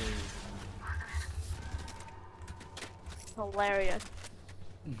 Nice. Hilarious.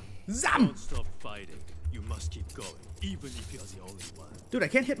 Zam! Don't stop fighting. You must keep going, even if you're the only one. Dude, I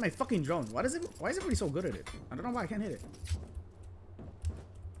can't hit my fucking drone. Why is everybody so good at it? I don't know why I can't hit it.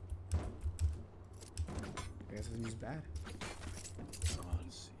 I guess it's just bad.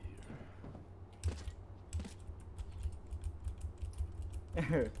 Let's see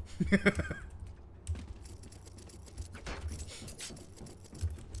here.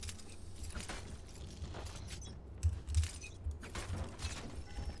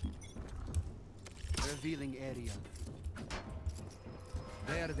 Revealing area.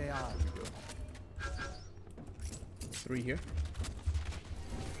 There they are. 3 here.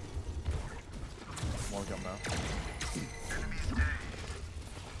 One jump now.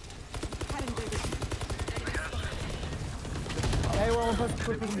 Hey, one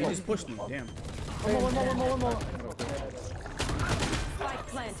He just pushed me. Damn. more. Spike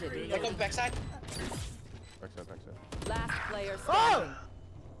planted. Like on the backside. Backside, backside. Last player standing.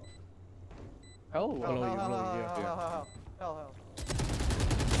 Hell, Hell.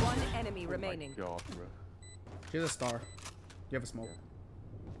 One enemy remaining. Oh my god, bro. Here's a star. You have a smoke.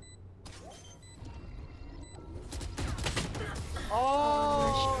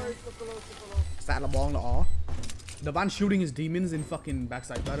 Oh, Sat along the all. The man shooting his demons in fucking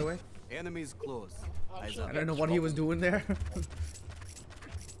backside, by the way. Enemies close. Eyes I up. don't know what he was doing there.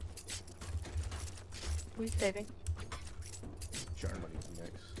 Who's saving? Sure. Somebody's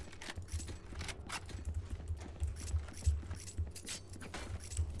next.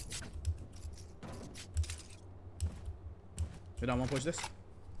 You don't want to push this?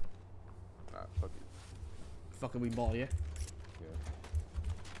 Nah, fuck it. Fucking we ball, yeah? Yeah.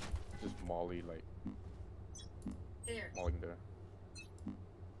 Just Molly, like. Molly there.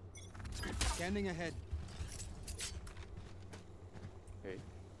 Scanning ahead. Hey.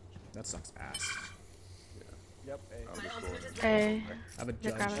 That sucks ass. Yep. I'm just going. Hey. I have a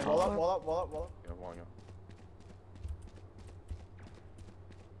They're judge. grabbing Wall all up. Yeah, long out.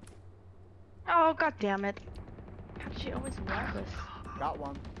 Oh, god damn it. God, she always wireless. Got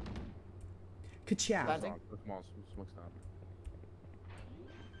one. Ka-chow. Planting. Come on, smoke's down.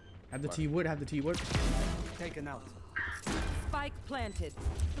 Have the T-wood, have the T-wood. Taken out. Spike planted.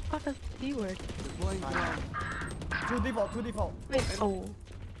 What the fuck is the T word? Deploying drone. Two default. Wait, oh.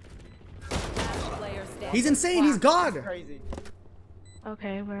 Last player standing. He's insane, he's God! Crazy.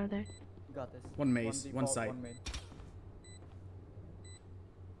 Okay, where are they? You got this. One maze, one default, site. main.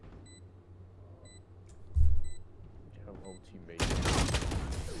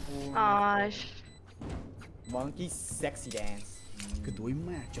 Gosh. Monkey sexy dance. กระโดย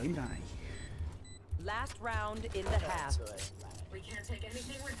มากจอยนาย Last round in the half. We can't take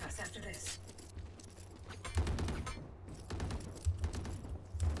anything with us after this.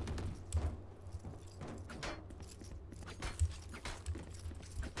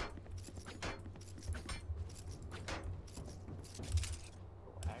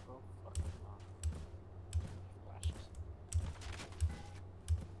 Aggro, fucking flashes.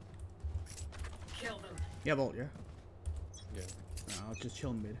 Kill them. Yeah, Bolt, yeah. Yeah. I'll just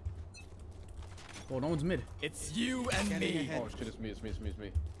chill mid. Oh, no one's mid. It's you and me. Oh shit, it's me, it's me, it's me, it's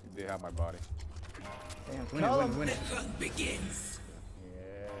me. They have my body. Damn, Win it, win it, win it. The hunt begins.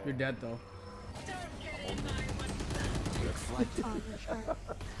 Yeah. You're dead though. Don't get in my one. Oh, that's right.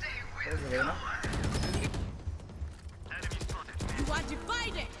 Where's Elena? You want to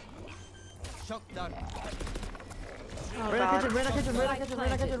fight it? Shock done. Oh, Rena God. kitchen, Rena kitchen, Rena kitchen,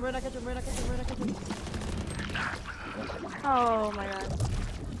 Rena kitchen, Rena kitchen, Rena kitchen, Rena kitchen. Oh my God.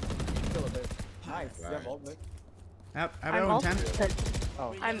 Kill a bit. Nice. You have ult, Vic. Have I'm everyone 10? ulted.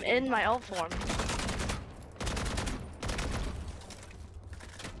 Oh. I'm in my ult form.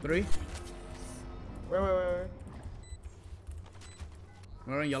 3. Wait.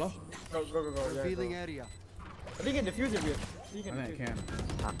 We're in yellow. Go. Yeah, Revealing go. area. I think you can defuse it, Vic. You I can think I defuse it. can.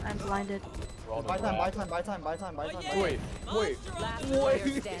 Oh, I'm blinded. Buy time. Wait. Last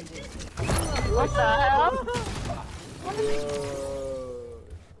player standing. What the hell?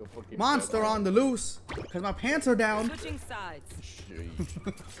 Monster on the loose. Cause my pants are down. Switching sides.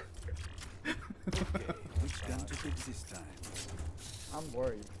 Which gun to pick this time? I'm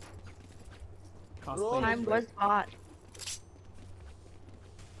worried. Time was bought.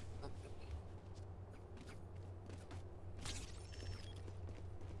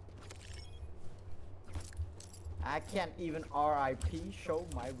 I can't even RIP show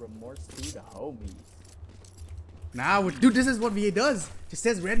my remorse to the homies. Nah, dude, this is what VA does. Just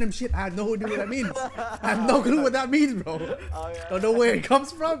says random shit. I have no idea what that means. I have no clue what that means, bro. Oh, yeah. Don't know where it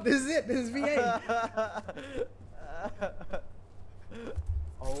comes from. This is it. This is VA.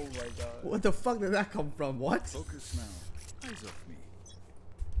 Oh my god. What the fuck did that come from? What? Focus now. Eyes off me.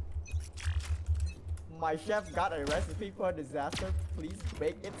 My chef got a recipe for a disaster. Please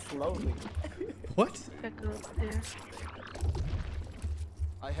bake it slowly. What? Could go there.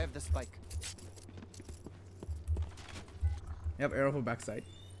 I have the spike. Yep, arrow for backside.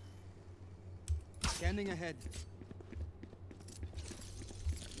 Scanning ahead.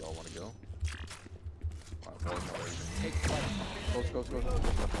 Y'all wanna go? Take flight. Go.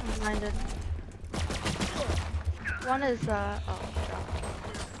 I'm blinded. One is oh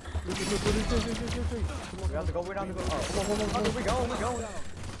We have to go, we have to go. Oh, we go.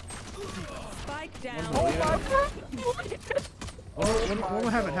 Spike down. Oh my god. One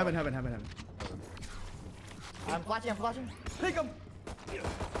more heaven. I'm flashing. Pick him.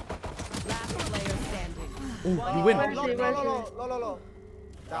 Last player standing. Oh, we win. Where's he? Low.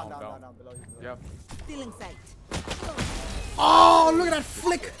 Down, Down. below you. Yep. Still in sight. Oh, look at that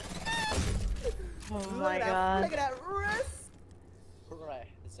flick. Oh my God. Look at that wrist. Right,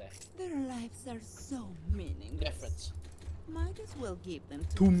 it's a Their lives are so meaningless. difference. Might as well give them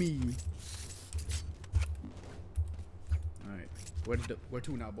To me. All right, where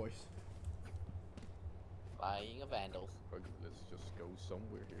to now, boys? Buying a vandal. Let's just go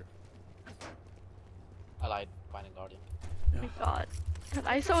somewhere here. I lied. Binding guardian. Oh my God. That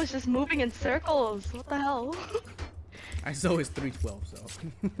ISO is just moving in circles. What the hell? I saw his 312, so.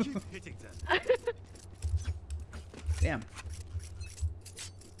 Keep hitting them. Damn.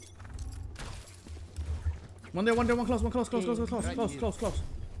 One there, one close. Right here.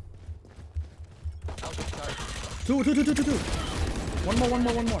 Two. One more.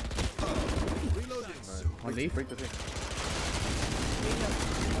 Reloading. One leave. Break the thing.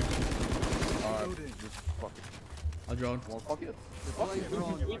 Just fuck it. I'll drone. Well, fuck it. Deploying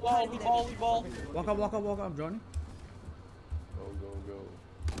drone. We ball. Walk up. I'm droning. Go.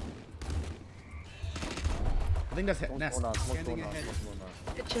 I think that's Smoke's nest. going down. Smoke's Scanning going down. ahead. Smoke's going down.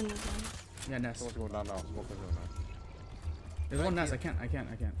 Kitchen is Yeah, nest. Smoke's going down now. Smoke's going down. There's one nest. I can't.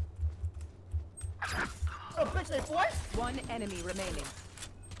 Oh, bitch, they boy. One enemy remaining.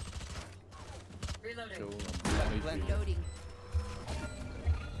 Reloading. Chill. Loading.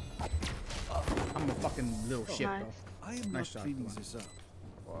 I'm a fucking little shit, bro. nice. I am Nice not shot, cleaning come on. this up.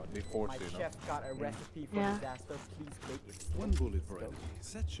 Wow, they forced My it. chef got a recipe for Yeah. disaster. Please bake it One slowly. bullet for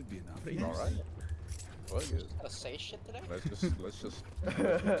enemies. That should be enough. Pretty All nice. right. Well, good. Gotta say shit today. Let's just.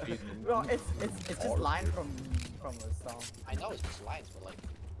 Well, it's just lines from a song. I know it's just lines, but like,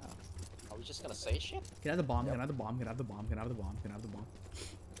 are we just gonna say shit? Get out of the bomb. Yep. Get out of the bomb.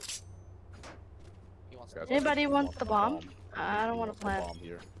 Guys, Anybody wants the bomb? bomb. I don't want to Wants the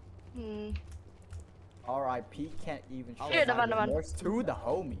plant. bomb here. R.I.P. can't even show Here, the one, remorse to the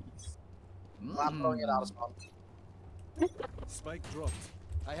homies. I'm throwing it out of spawn. Spike dropped.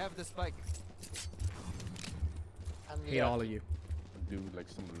 I have the spike. And Hate all of you. Do like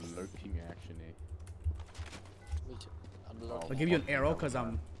some lurking action, eh? Me too. I'm Oh, lurking. I'll give you an arrow because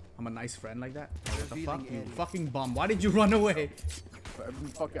I'm a nice friend like that. Oh, what the fuck? Revealing You area. fucking bum. Why did you run away? I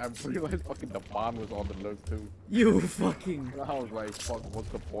realized fucking the bomb was on the lurk too. You fucking. I was like, fuck, what's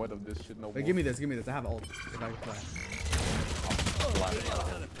the point of this shit no more? Wait, give me this. Give me this. I have ult. If I can play.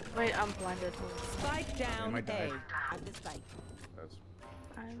 Wait, I'm blinded. Spike down might die. A. At the spike. That's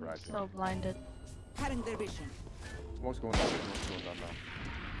I'm tragic. so blinded. Cutting their vision. What's going on? What's going on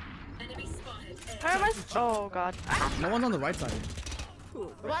now? Enemy spotted. Where am I? Oh god. No one's on the right side.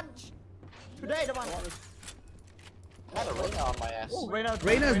 Run! Today, the one. I had a Reyna on my ass. Oh, Reyna.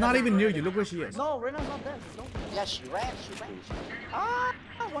 Reyna is not even near you. Look where she is. No, Reyna's not there. Don't. Yeah, she ran. She ran. Ah,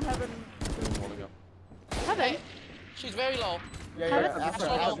 one heaven. Heaven? She's very low. Yeah, Heaven? yeah. After,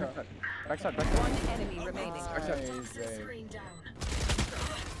 Backside, after. Backside. One enemy remaining. Screen down.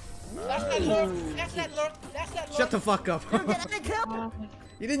 That's that lurk. That's that lurk. That's that lurk. Shut the fuck up.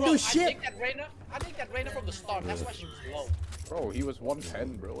 You didn't do shit. I think that Reyna from the start. That's why she was low. Bro, he was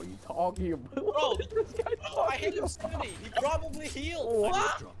 110, bro. What are you talking about? Bro, I hit him 70. He probably healed.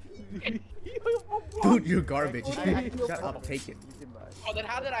 Dude, you're garbage. I Shut up. Take it. Oh, then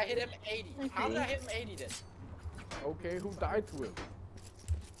how did I hit him 80? How did I hit him 80 then? Okay, who died to him?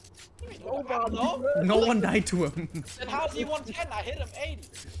 Nobody. No? No one died to him. Then how's he 110? I hit him 80.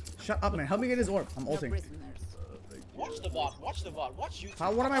 Shut up, man. Help me get his orb. I'm No ulting. prisoners. Watch the VOD. Watch the VOD. Watch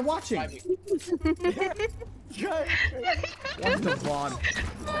YouTube. What am I watching? Driving. What's the VOD?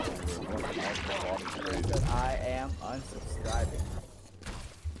 I am unsubscribing.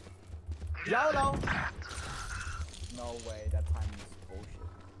 YOLO! No way, that time is bullshit.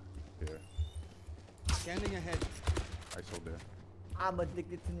 Here, Scanning ahead. I saw there. I'm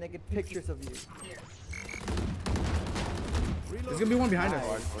addicted to naked pictures of you. There's gonna be one behind us.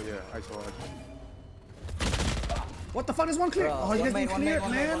 Oh yeah, I saw it. What the fuck is one clear? Oh, you guys didn't clear it,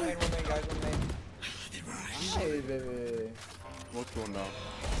 man. One main, guys, one main. Hey, baby. What's going on?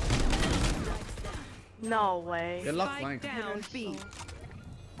 No way. Good luck Spike flying. down B.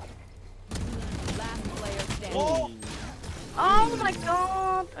 Last player standing. Oh! Oh my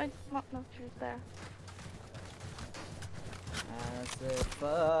god. I did not know she was there. I said,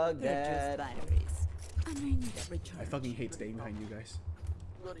 fuck They're just that. batteries. And I need a recharge. I fucking hate staying behind you guys.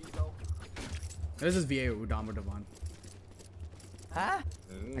 What do you know? This is VA or Udam or Devon. Huh?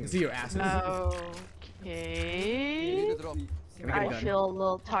 I can see your asses. Okay. Drop. Can we get I it done? feel a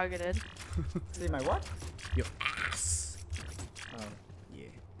little targeted. See my what? Your ass. Oh. Yeah.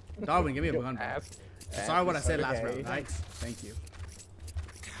 Darwin, give me a gun. bro. Ass. Sorry what I said last Okay. round, right? Thank you.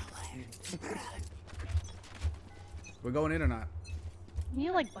 We're going in or not? Can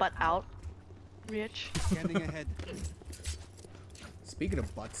you like butt out, Rich? Scanning ahead. Speaking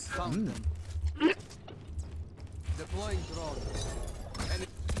of butts. Found them. Deploying drone.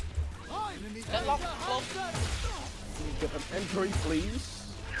 Enemy. Deadlock, close. Can you get an entry, please?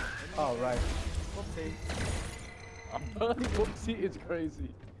 Oh, right. Whoopsie. Whoopsie, it's crazy.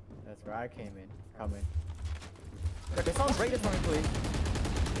 That's where I came in. Come in. Okay, someone break this for me, please.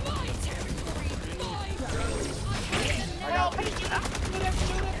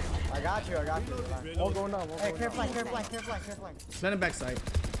 I got you. All going on. Hey, care flank. Planning backside.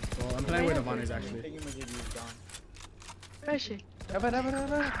 Well, I'm playing where Devon is actually. Thingamajiggy is gone. Where is she? Evan. Oh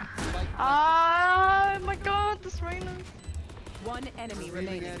my god, this Reyna. One enemy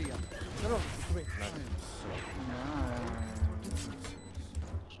Revealing remaining. area.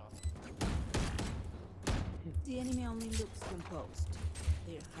 The enemy only looks composed.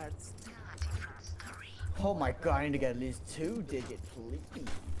 Their hearts. Oh my god, I need to get at least 2 digits, please.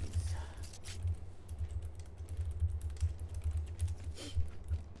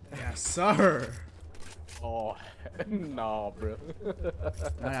 Yes, sir. Oh, nah, bro.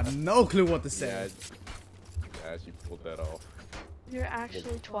 I have no clue what to Yeah, say. yeah, she pulled that off. You're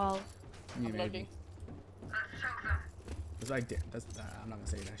actually 12. You I'm maybe. looking. That's like, that's, I'm not gonna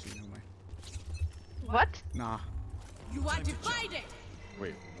say it actually, never mind. What? Nah. You are divided!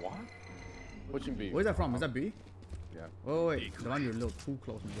 Wait, what? Pushing B. Where's that from? Is that B? Yeah. Oh wait, Devon, you're a little too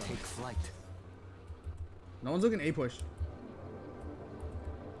close. My brother. Take flight. No one's looking A push.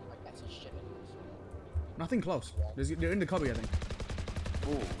 Like, that's a shit. Nothing close. They're in the cubby, I think.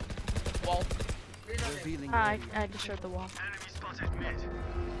 Ooh. Well, Revealing I area. destroyed the wall.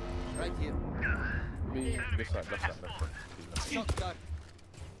 Right here. B, this side. Shot dark.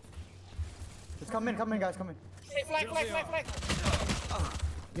 Just come in, guys, come in. Hey, flag.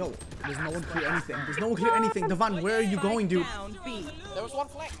 Yo, there's no one clear anything. There's no one clear anything. Devon, where are you going, dude? There was one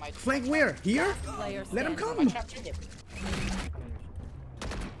flag. My Flank where? Here? Let him come. trap triggered.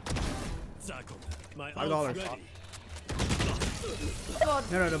 My $5. ready.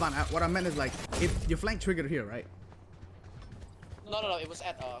 No, Devon. What I meant is like, if your flank triggered here, right? No. It was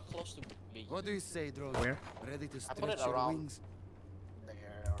at close to me. What do you say, Drogo? Where? Ready to I put it stretch your around wings?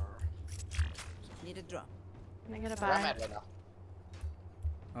 there. Need a drop. Can I get a Where I'm buy? at right now.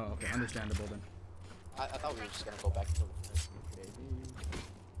 Oh, okay. Understandable then. I thought we were just gonna go back to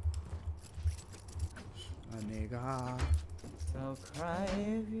A nigga. So cry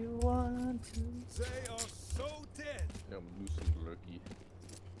if you want to. They are so dead. I'm losing Lurky.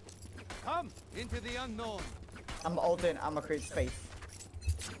 Come into the unknown. I'm ulting, I'm gonna create space.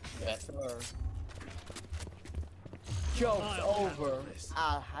 Bet. Sir. Joke's over.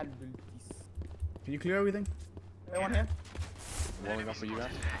 Alhamdulillah. Can you clear everything? Anyone here? Rolling up for you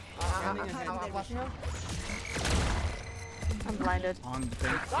guys. I'm flashing out. I'm blinded. On the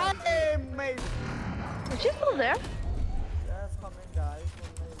thing. Hey, mate. Is she still there? That's coming, guys.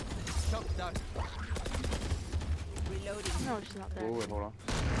 Shock dart. Reloading. No, she's not there. Oh, wait, hold on.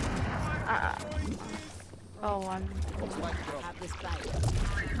 Oh, I'm. Have this back.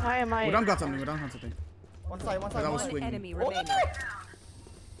 Why am I? We don't got something. We don't got something. One side, That was One swinging. enemy remaining. No.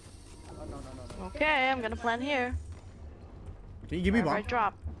 Okay, I'm gonna plan here. Can you give me Wherever bomb? I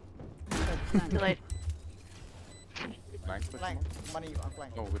drop. Too late. Flank? Flank. Money on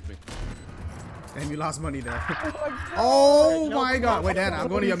flank. Oh, with me. Damn, you lost money there. Oh my god. Wait, Dan, I'm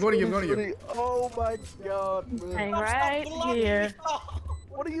going to you. Oh my god, Hang right here.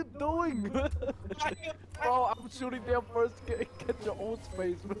 What are you doing? Bro, I'm shooting them first. Get your own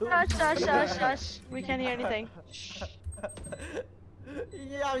space, man. Shush. We can't hear anything.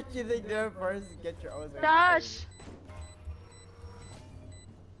 Yeah, I'm shooting there first. Get your own space. Shush.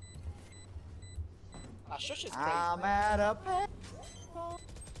 Shush is crazy. I'm at a pet.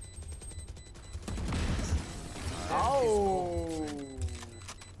 Oh!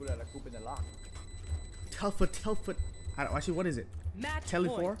 Put that coup in the lock. Telfoot. Actually, what is it?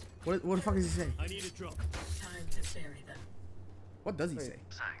 Tele4? What the fuck does he say? I need a drop. Time to bury them. What does he say?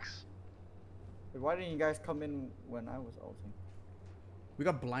 Wait, why didn't you guys come in when I was ulting? We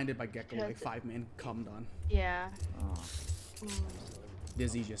got blinded by Gecko, like 5 men cummed on. Yeah. Oh.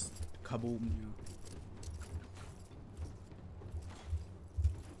 Dizzy just kaboom, you know.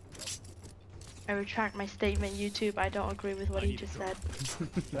 I retract my statement, YouTube. I don't agree with what he just said.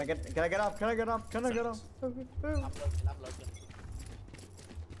 Can I get up? I'm looking.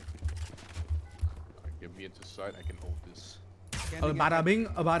 Get me into sight. I can hold this. A bada bing,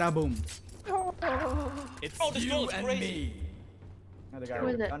 a bada boom. It's Oh, this girl you is and crazy. me. Now the guy Who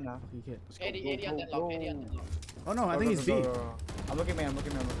with is the it? gun now. 80 on that lock. 80 on that lock. Oh no, I think he's B. I'm looking man.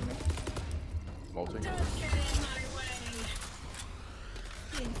 Molting. Don't get in my way.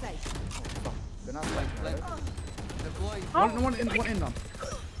 Inside. They're not like One end on.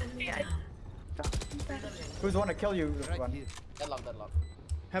 Who's the one to kill you? Run. Deadlock.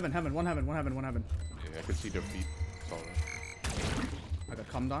 Heaven, one heaven. Yeah, I can see their feet. It's alright. I got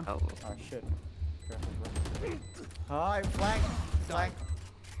cummed on. Oh. Oh shit. Hi, flank.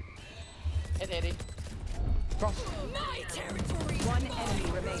 Hit 80. My territory. One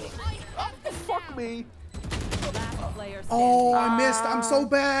enemy remaining. Fuck me. Last player standing. Oh, I missed. I'm so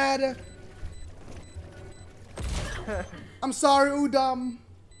bad. I'm sorry, Udam.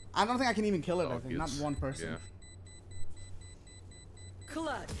 I don't think I can even kill it. I think not one person. Yeah.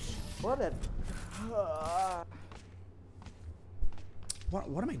 Clutch. What a...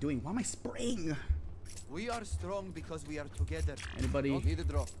 What am I doing? Why am I spraying? We are strong because we are together. Anybody Don't need a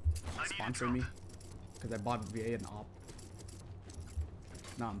drop. sponsor me? Because I bought VA and op.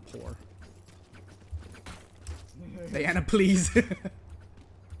 Now I'm poor. Diana, please.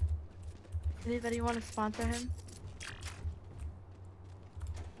 Anybody want to sponsor him?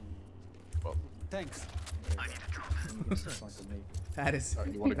 Well, Thanks. That is.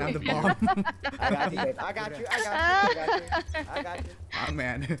 you wanna Grab go? the bomb. I got you. Oh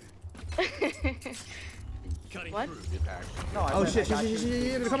man. Cutting What? through. it actually. No, I Oh said shit, I got you.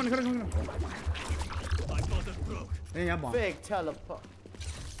 shit. Come on. I got it broke. Yeah, bomb. Big teleport.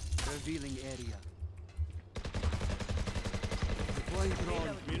 Revealing area. Deploy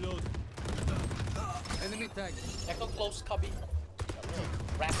drone. Reload. Enemy tag. Echo close, cubby.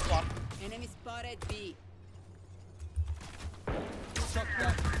 Rat squad. Enemy spotted B. Shock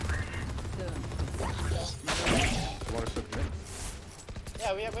dart. You want to submit?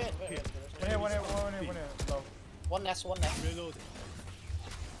 Yeah, we have it. One here. Low. One nest. Reloading.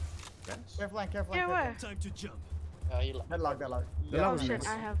 Yes. Careful. Yeah, where? Time to jump. He Deadlock. Oh shit,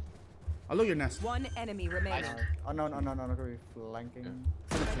 I have. I'll look your nest. One enemy remaining. Oh no, we're flanking.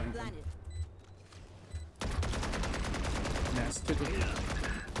 Planet. Nest. Tickle.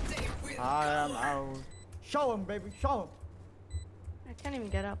 I am out. Show him, baby, show him. I can't even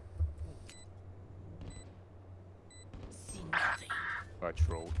get up. I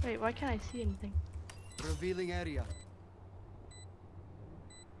trolled. Wait, why can't I see anything? Revealing area.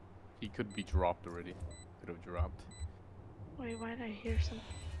 He could be dropped already. Could have dropped. Wait, why did I hear something?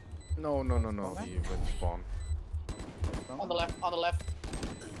 No. He went spawn. on the left.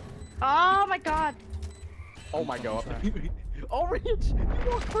 Oh my god! Oh my god. Orange! You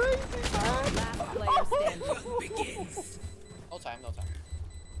go crazy, man! Last player standing. Begins. No time.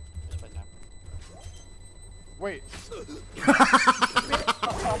 Just play time. Wait.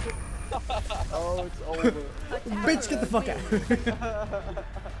 Oh, it's over. Bitch, get the fuck out.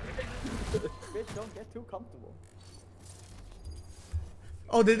 Bitch, don't get too comfortable.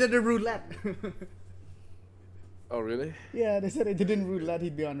 Oh, they did a roulette. Oh, really? Yeah, they said they didn't roulette.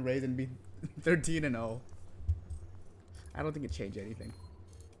 He'd be on raise and be 13-0. I don't think it changed anything.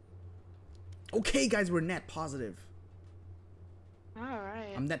 Okay, guys, we're net positive.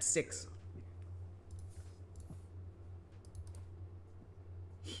 Alright. I'm net 6.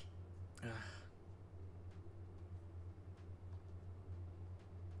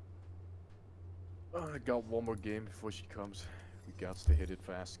 I got one more game before she comes. We got to hit it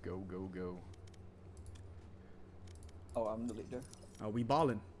fast. Go. Oh, I'm the leader. Are we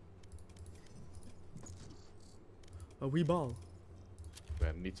balling? Are we ball?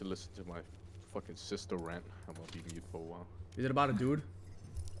 Man, need to listen to my fucking sister rant. I'm gonna be mute for a while. Is it about a dude?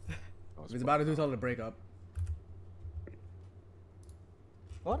 If it's about a dude, tell her to break up.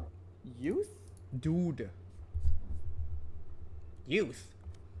 What? Youth? Dude. Youth.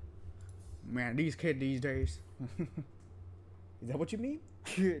 Man, these kids these days. Is that what you mean?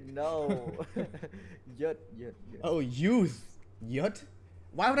 No. Yut. Oh, youth. Yut?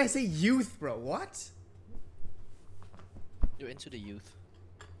 Why would I say youth, bro? What? You're into the youth.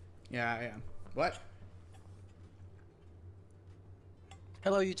 Yeah, I am. What?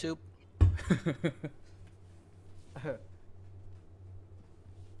 Hello, YouTube.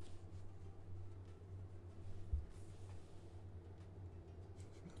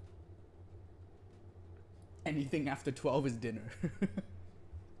 Anything after 12 is dinner.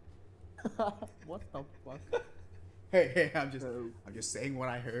 What the fuck? Hey, I'm just saying what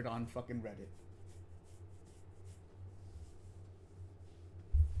I heard on fucking Reddit.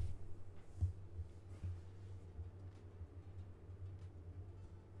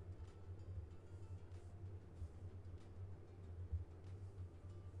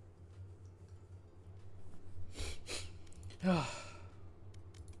 I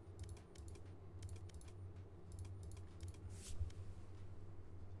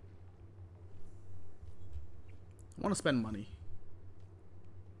want to spend money.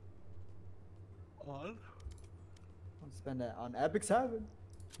 On? I'll spend that on Epic 7.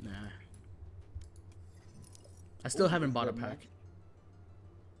 Nah. I still haven't bought a pack.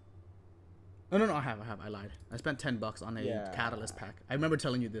 No, I have. I lied. I spent $10 on a Catalyst pack. I remember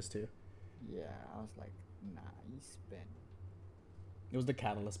telling you this too. Yeah, I was like, nah, you spend. It was the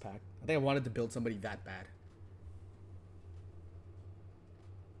Catalyst pack. I think I wanted to build somebody that bad.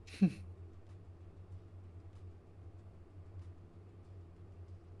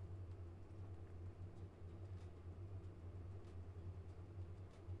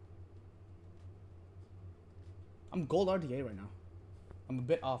 I'm gold RDA right now. I'm a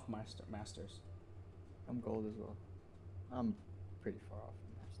bit off masters. I'm gold as well. I'm pretty far off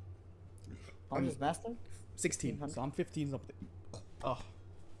from master. How much is master? 16. So I'm 15 up there. Oh.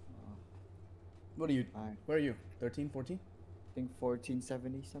 What are you? Where are you? 13, 14? I think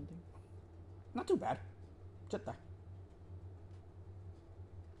 1470 something. Not too bad. Check that.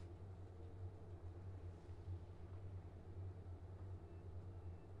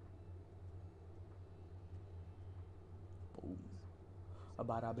 Boom. A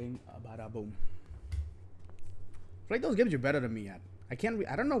bada bing, a bada boom. I feel like those games you're better than me at. I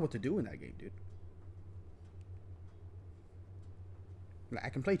don't know what to do in that game, dude. Like, I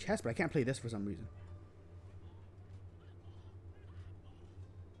can play chess, but I can't play this for some reason.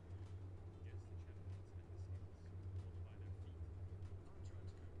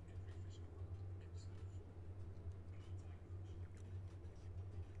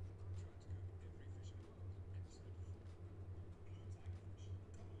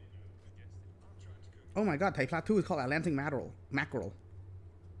 Oh my god, Type 2 is called Atlantic mackerel.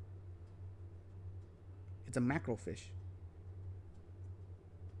 It's a mackerel fish.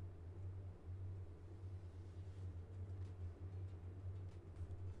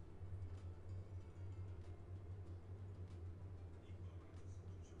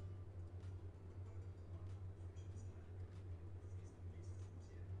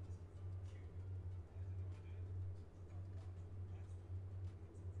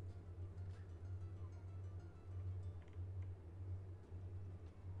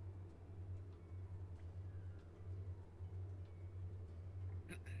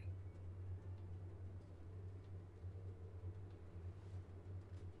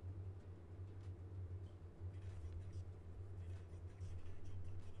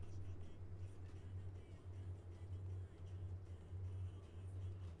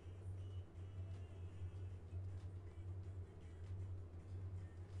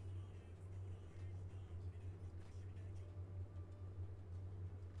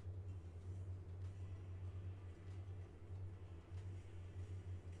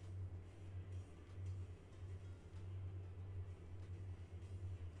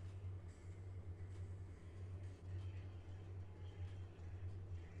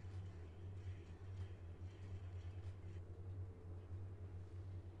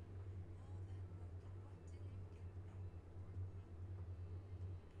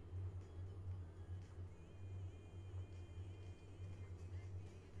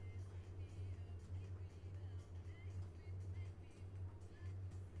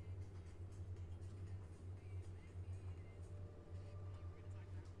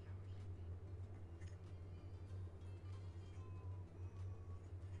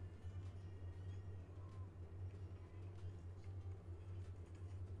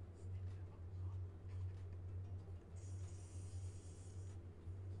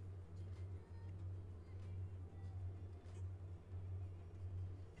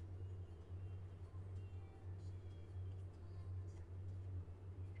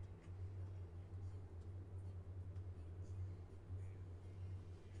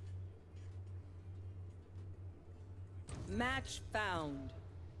 Match found.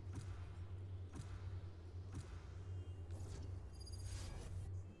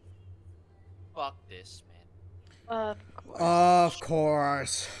 Fuck this, man. Of course. Of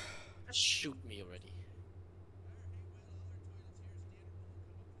course. Just shoot me already.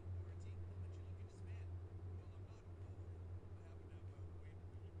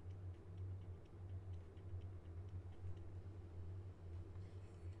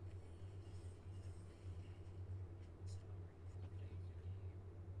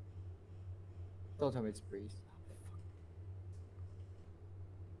 Don't tell me it's Breeze.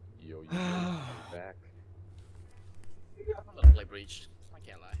 Yo, you back. I'm gonna play Breach. I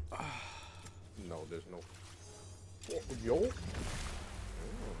can't lie. No, there's no. Yo.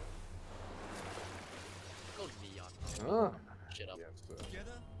 Go Neon. Ah. Shit up. Yes,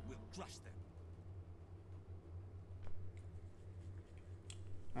 Together, we'll crush them.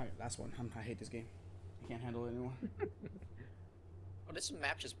 Alright, last one. I hate this game. I can't handle it anymore. Oh, this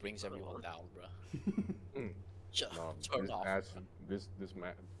map just brings everyone down, bro. Just No, turn off. this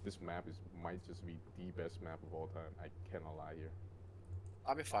map might just be the best map of all time. I cannot lie here.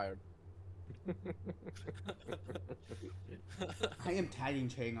 I'll be fired. I am tagging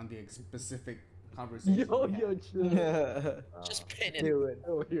Chang on the specific conversation. Yo, we had. yo, chill. Just pin it. Do it.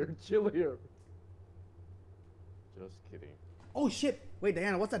 Chill here, chill here. Just kidding. Oh shit! Wait,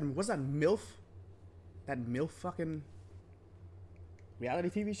 Diana, what's that? What's that MILF? That MILF fucking reality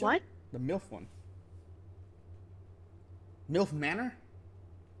TV show? What? The MILF one. MILF Manor?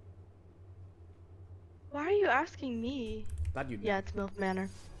 Why are you asking me? Thought you knew. Yeah, it's MILF Manor.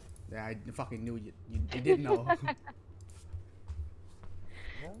 Yeah, I fucking knew you. You did know.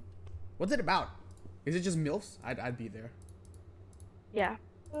 What's it about? Is it just MILFs? I'd be there. Yeah.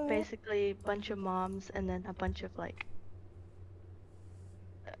 Basically, a bunch of moms and then a bunch of like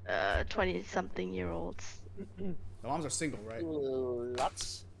 20-something-year-olds The moms are single, right?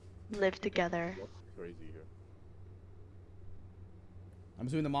 Lots. live together. What's crazy here? I'm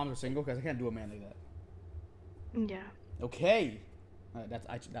assuming the moms are single because I can't do a man like that. Yeah. Okay.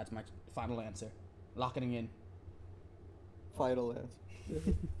 That's my final answer. Locking in. Final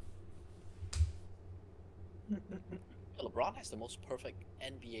answer. LeBron has the most perfect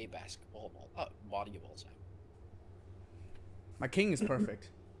NBA basketball body of all time. My king is perfect.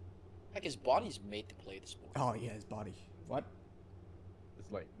 Like his body's made to play the sport. Oh yeah, his body. What?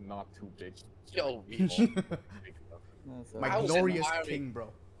 It's like not too big. Yo, Big enough. My I was glorious admiring- king, bro.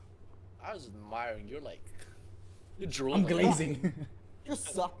 I was admiring. You're drooling. I'm glazing. You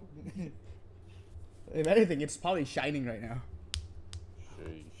suck. If anything, it's probably shining right now.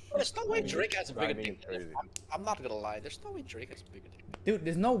 Sheesh. There's no way Drake has a bigger Grinding dick. is crazy. I'm not gonna lie. There's no way Drake has a bigger dick. Dude,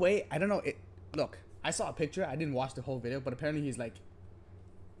 there's no way. I don't know. Look, I saw a picture. I didn't watch the whole video, but apparently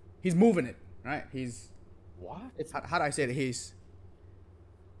he's moving it, right? What? How do I say it? He's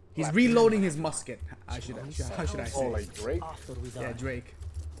reloading his musket. How should I say? Oh, it? like Drake? Yeah, Drake.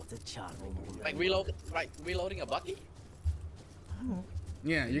 Like reloading a Bucky?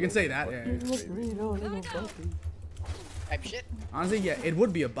 Yeah, you can say that. Yeah. Type shit. Honestly, yeah, it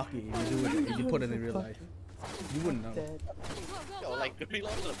would be a Bucky if you do it. If you put it in real life, you wouldn't know. Yo, like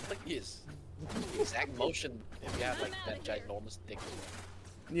reloading a Bucky is the exact motion if you have like that ginormous dick.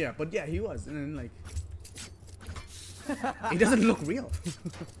 Yeah, but yeah, he was, and then like, he doesn't look real.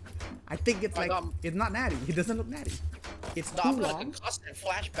 I think it's like it's not natty. He doesn't look natty. It's No, too I'm gonna long. concuss and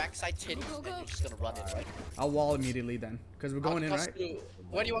flash backside titties, and you're just gonna run it, right? I'll wall immediately then, cause we're going in, right?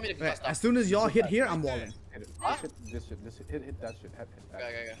 Where do you want me to Right, concuss? as soon as y'all hit here, I'm walling. Hit it. Huh? This shit. Hit that shit. Hit that.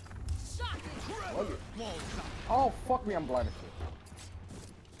 Okay. Oh, fuck me, I'm blind as shit.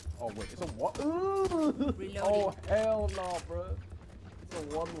 Oh, wait, it's a what? Oh, hell no, bro. It's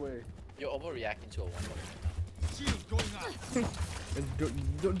a one-way. You're overreacting to a one-way. Shield going up.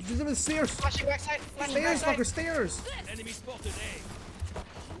 Just the stairs. Flashing backside. Flashing Stairs, backside. fucker, stairs. Enemy spotted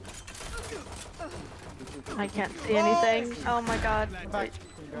A. I can't see anything. Oh my god. Wait.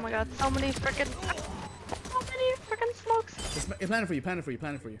 Oh my god. So many frickin' smokes. It's planning for you, planning for you,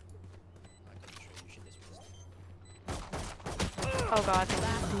 planning for you. Oh god.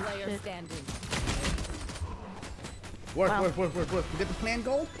 Last player Shit. standing. Work, Wow. work. You get the plan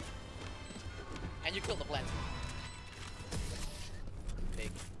goal? And you killed the plant. Big.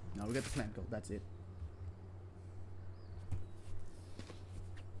 No, we got the plan goal. That's it.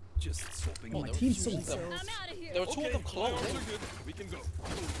 Just swapping. Oh, my there were team's two so of them. bad. I'm out of here. There were two of them close. All good. We can go.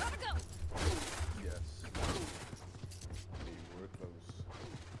 Gotta go. Yes. They were close.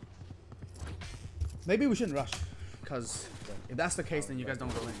 Maybe we shouldn't rush, because if that's the case, then you guys don't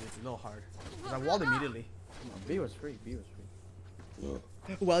go in. It's a little hard. 'Cause I walled immediately. B was free. B was free.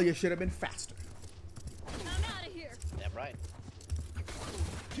 Well, you should have been faster. I'm out of here. here. Damn right.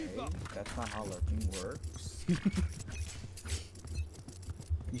 Okay, that's not how lurking works.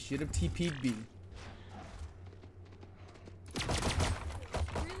 You should have TP'd B.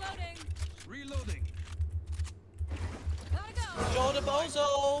 Reloading. Reloading. Gotta go. Joe the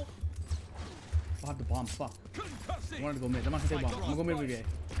bozo. I'll have the bomb. Fuck. I wanted to go mid. I'm not gonna take bomb. I'm gonna go mid with A.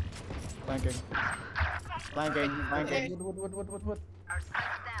 Flanking. Flanking. What?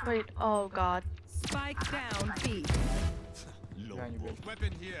 Wait, oh god. Spike down B. Behind you, bitch.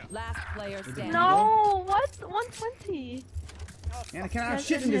 Weapon here. Last player standing. No, what? 120. Man, I can't have Yes,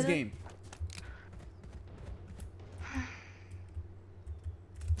 shit I in this did it. game.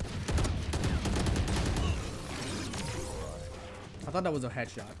 I thought that was a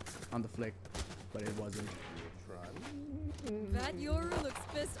headshot on the flick, but it wasn't. That Yoru looks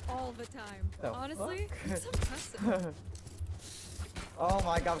pissed all the time. The Honestly, fuck? it's impressive. Oh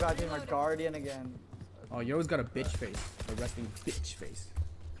my god, I've got my guardian again. Oh, Yo's got a bitch face. A resting bitch face.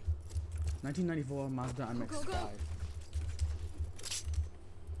 1994 Mazda MX-5.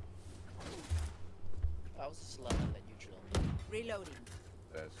 I was just loving that you drilled me. Reloading.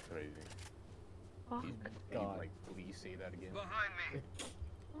 That's crazy. Fuck. God. Like, please say that again.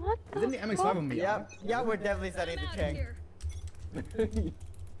 What the Isn't the MX-5 on me? Yeah, we're definitely setting I'm the out chain. here.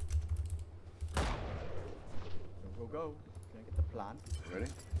 Go. Can I get the plan? Ready?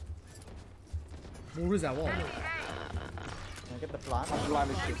 Where is that wall? Can I get the plan? I'm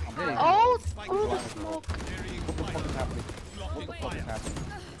blind as shit. I'm blind. Oh, oh, the smoke. What the fuck is happening? What the fuck is happening?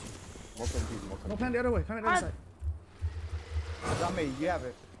 More confused, more No, confused. plan the other way. Plan the other side. It's on me, you have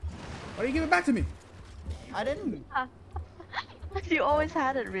it. Why do you give it back to me? I didn't. You always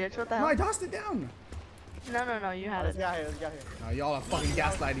had it, Rich. What the No, I hell? tossed it down. No, you had Let's it. get here. No, y'all are fucking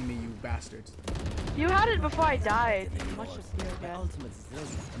gaslighting me, you bastards. You had it before I died. Much as you again.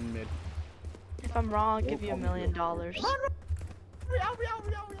 In mid. If I'm wrong, I'll give you $1 million.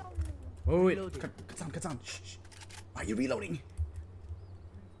 Oh, wait. Cut down. Shh. Why are you reloading?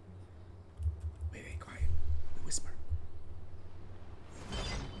 Wait, quiet. We whisper.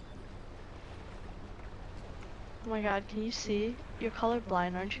 Oh my god, can you see? You're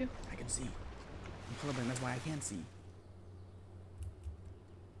colorblind, aren't you? I can see. I'm colorblind, that's why I can't see.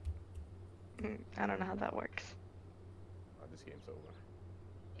 I don't know how that works. Oh, this game's over.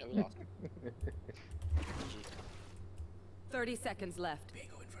 Yeah, we lost. 30 seconds left. Being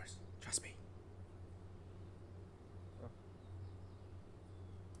going first. Trust me.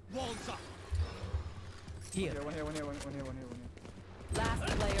 Walls up. One here. Last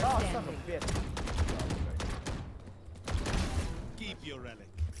player Oh, son standing. of a bitch. Keep your relic.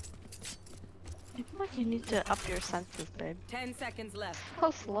 I feel like you need to up your senses, babe. 10 seconds left. How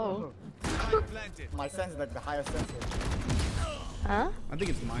slow. Spike planted. My sense is like the highest sense. Huh? I think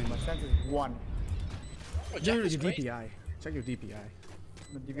it's mine. My sense is 1. Oh, Check Jack your is crazy. DPI. Check your DPI.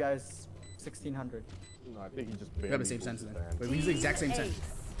 I'm gonna give you guys 1600. No, I think he just We have the same sense then. Wait, we use the exact same sense.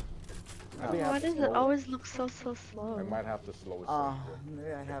 I think I Why have to does it slow always look so I slow? might have to slow it.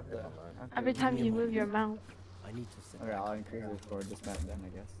 Maybe I have the. Every time you move your mouth. Okay, I'll increase it for this map then, I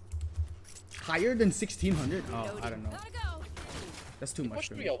guess. Higher than 1600? Oh, I don't know. Gotta go. That's too much Push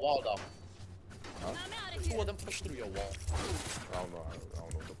for through me. your wall, though. I'm out of Two here. of them push through your wall. I don't know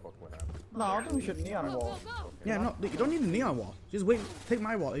what the fuck went happened. No, I think we should neon Go, wall. go, go. Yeah, no, you don't need a neon wall. Just wait, take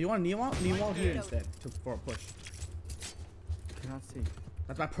my wall. You want a neon wall? Neon wall here instead for a push. Cannot see.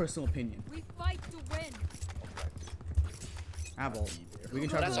 That's my personal opinion. We fight to win. I have ult. We can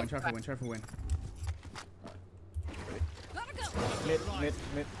try for win. Gotta go.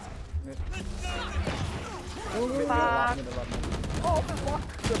 Mid. Fuck. Oh, fuck.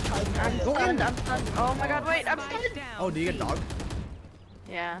 I'm stunned. Oh my god, wait, I'm Spike stunned. down Oh, do you get B. dog?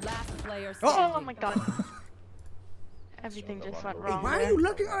 Yeah. Last player standing. Oh my god. Everything just went wrong. Why are there. you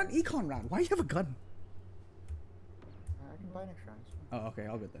lurking on an econ round? Why do you have a gun? I can buy next round. Oh, okay,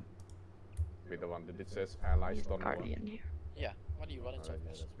 all good then. Wait, the one that it says ally stun one. Guardian here. Yeah, why do you run in Alright,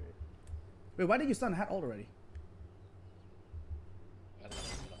 yeah, circles? that's me. Wait, why did you stun? I had ult already. I don't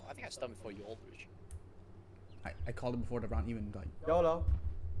know. I think I stunned before you ult bridge. I called it before the round even like. YOLO.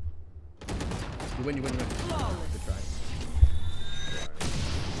 You win. Good try.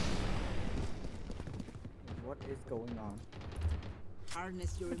 What is going on?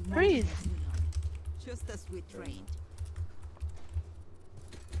 Harness your Freeze. emotions, Leon. Just as we trained.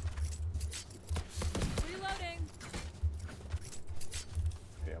 Reloading.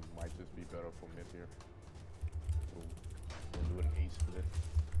 Yeah, might just be better for mid here. We'll do an ace for this.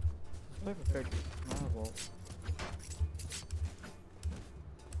 Play for 30. Wall.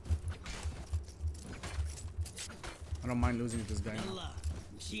 I don't mind losing to this guy.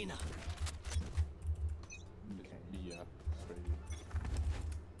 Machina. Okay.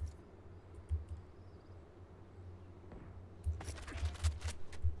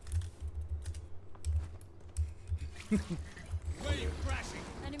 Where are you crashing?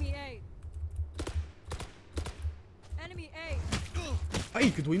 Enemy A. Enemy A. Hey,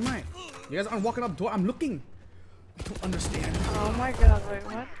 good doing mine. You guys aren't walking up door. I'm looking. I don't understand. Oh my god, wait,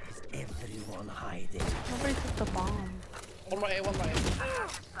 what? Everyone hiding. Nobody took the bomb. One more A, one more A.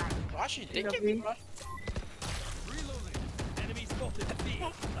 Gosh, you did get me, bro. Reloading. Enemy spotted. B.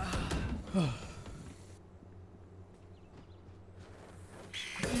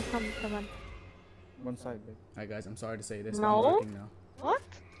 Come on. One side, babe. Alright guys, I'm sorry to say this. No? I'm working now. What?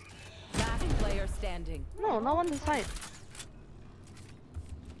 Last player standing. No, not on the side.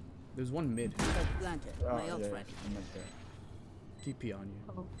 There's one mid. Planted. Oh, My ult yeah, ready. I'm right there. TP on you.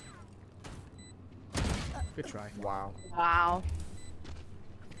 Oh. Good try. Wow. Wow.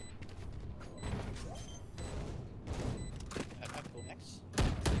 Go X.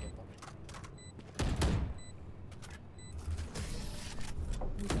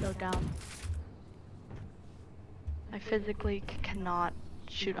 I'm so down. I physically cannot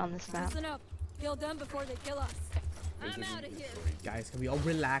shoot on this map. Listen up. Kill them before they kill us. I'm out of here. Guys, can we all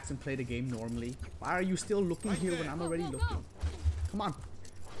relax and play the game normally? Why are you still looking here when I'm already looking? Come on.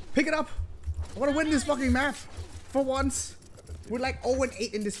 Pick it up. I want to win this fucking map. For once. We're like 0 and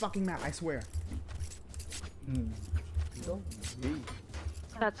 8 in this fucking map, I swear.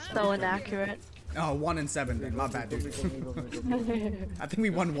 That's so inaccurate. Oh, 1 and 7 then. My bad, dude. I think we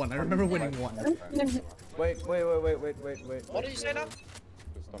won 1. I remember winning 1. Wait. What did you say now?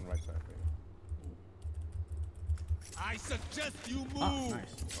 Just on right side. I suggest you move. Oh,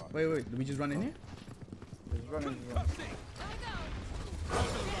 nice. Wait. Did we just run in here? Just run. Gotta go.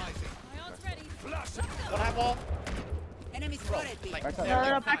 My ult's ready. What happened? Enemy spotted. B. Backside.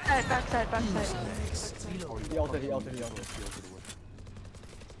 No, backside. He ulted. I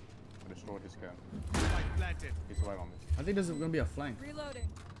destroyed his camp. Spike planted. He's right on me. I think this is gonna be a flank. Reloading.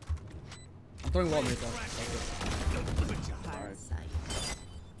 I'm throwing wall mates Hard side.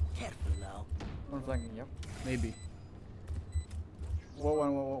 Careful now. One flanking, yep. Maybe.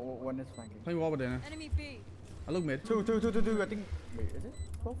 One is flanking. Playing wall with dinner. Enemy B. I look mid. Two, I think. Wait, is it?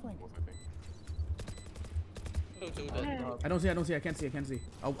 Both flanking. Both, I think. I don't see. I can't see.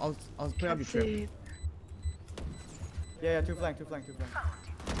 I'll play up your trip. Yeah, two flank.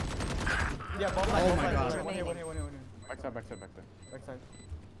 Yeah, both flank. Oh my god. One here. Backside. Backside.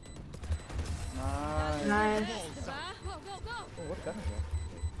 Nice. Nice. Go. Oh, what gun is that?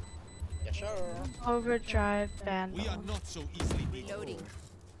 Yeah, sure. Overdrive band. We are not so easily beaten. Reloading.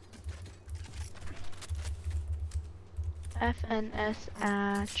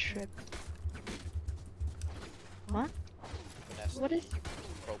 FNS trip. What? What is?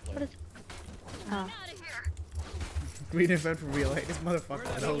 What is? Oh. Out of here. Green event for real. Hey, this motherfucker.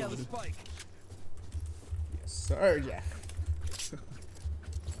 I don't know. Spike. Yes, sir, Jack.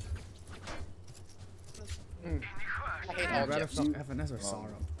 I hate I'd all rather jets. fuck FNS or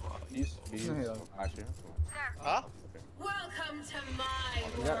Sorrow. He's actually. Huh? Welcome to my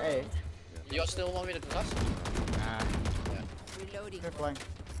Is that A? You still want me to discuss? Nah. Reloading. They're flank. I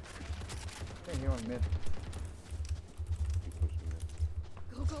think he on mid. He pushed me.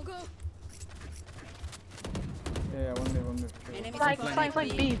 Go. Yeah, one mid. Enemy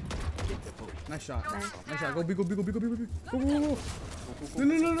Flank B. Nice shot. Nice. Nice shot. Go. Go. No.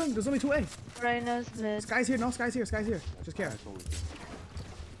 There's only 2A. Rhino's mid. Sky's here. No, Sky's here. Just care.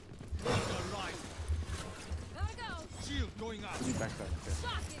 Right. Gotta go. Shield going up. He's backside. Okay.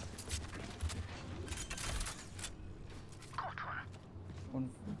 Shot it. One.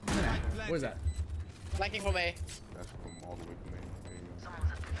 Where's that? Flanking from A. That's from all the way from me. There you go.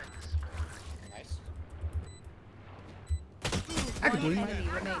 Nice. I can do Enemy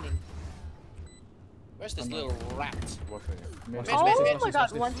remaining. Where's this little rat? What's it? Mid. Mid, Oh mid, my mid.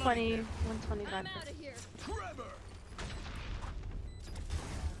 god, 120, 125. I'm out of here. Trevor.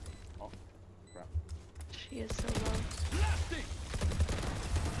 Oh, crap. She is so low. Blasting.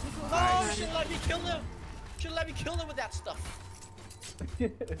 No, should let me kill him. Should let me kill him with that stuff.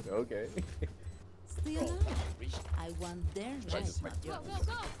 Okay. Still no. I want their rights, not yours.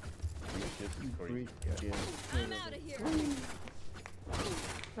 Go. I'm out of here.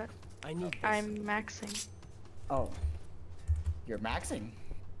 But I need this. I'm maxing. Oh. You're maxing?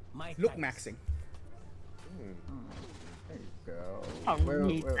 My Look thanks. maxing. There you go. I don't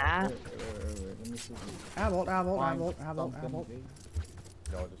need that. Wait. Let me see. I vault. Something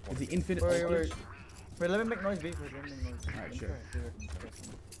No, just It's the infinite Wait, ultimate. Wait, let me make noise, B. Alright, sure.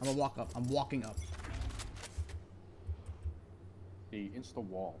 I'm gonna walk up. I'm walking up. the insta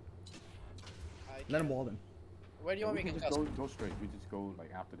wall. Let him wall then. Where do you want me to just go straight. We just go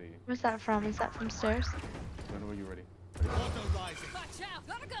like after they. Where's that from? Is that from stairs? Whenever you're ready. Auto rising. Watch out.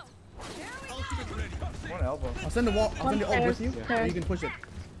 Gotta go. Here we Ultimate ready. One elbow. I'll send the wall. I'll send the ult with you, so you can push it.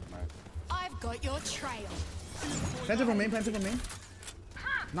 I've got your trail. Planted from main. Planted from main.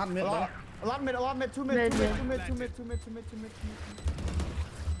 Not mid though. A lot mid. Two mid.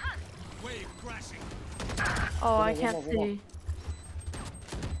 Wave crashing. Oh, I can't see.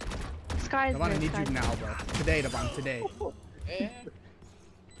 Sky's Davan, I there, need you Sky's now, bro. Today, Davan, today. Yeah.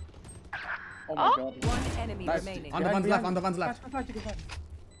 Oh my god. One enemy remaining. On Davan's left.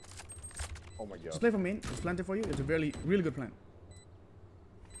 Oh my god. Just play for main. It's planted for you. It's a really good plan.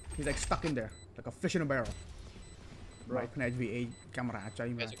 He's like stuck in there, like a fish in a barrel. Right, can HVA camera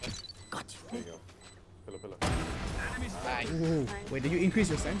चाहिए मैं. Got you. There you go. Pillar. Nice. Ooh. Wait, did you increase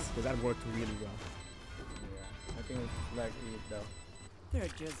your sense? Because that worked really well. Yeah, I think it's like it though. They're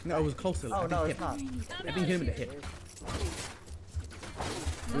just. No, it was close to. Oh no, it's not. I think hit him with a hit.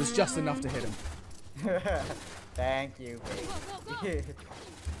 It was just enough to hit him. Thank you.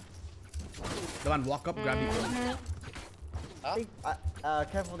 The one walk up, grab the Huh?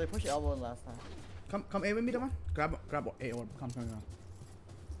 Careful, they pushed elbow in last time. Come A with me, the one. Grab A or come.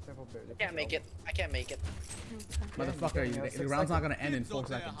 Careful, I can't make it. I can't make it. Motherfucker, the round's not gonna end in 4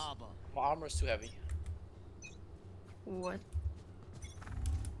 seconds. My armor's too heavy. What?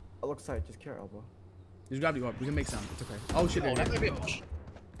 It looks like just care elbow. Just grab the orb. We can make sound. It's okay. Oh shit. Oh, that might be a push.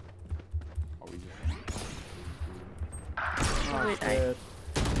 Oh, we just. Oh, Wait,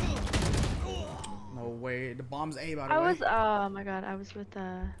 No way. The bomb's A, by the way. I was, oh my god, I was with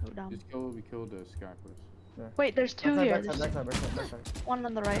Udam. We killed the sky first. Yeah. Wait, there's two here. There's Backside. one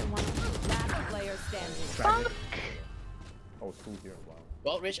on the right and one on the Last player standing. fuck. Oh, 2 here. Wow.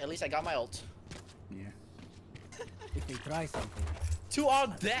 Well, Rich, at least I got my ult. Yeah. If they try something. To our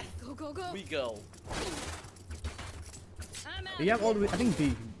death, Go. we go. I'm out. You have all the way, I think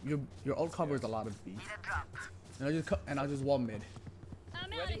B. Your ult covers a lot of B. And I'll just wall mid. I'm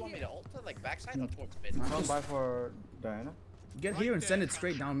Where out do you of want me here. to ult? Like backside or towards mid? Don't buy for Diana. Get here and send it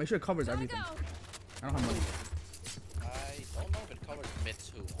straight down. Make sure it covers everything. I don't have money. I don't know if it covers mid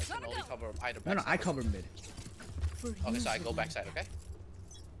too. I can only cover either backside. No, I cover mid. Okay, so I go backside, okay?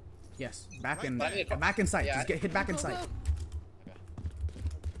 Yes, back in But I need to- back inside. Yeah, Just get hit back inside. I'm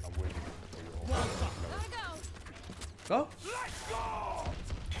waiting for your ult. Go.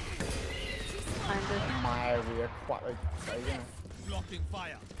 My we are quite like Blocking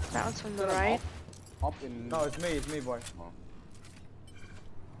fire. That one's from the right. Up in. No, it's me, boy. Oh.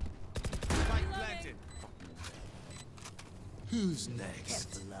 Spike planted. Who's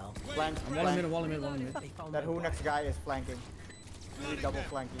next? Flank. Wall mid. That who next guy is flanking. Maybe double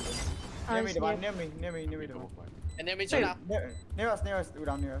flank even. Near me, near me. And then we turn out. Near us,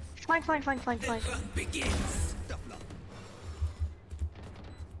 Udam, near us. Flank. Begins.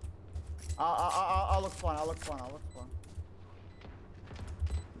 I'll look spawn.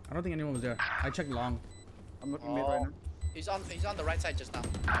 I don't think anyone was there. I checked long. I'm looking mid right now. He's on the right side just now.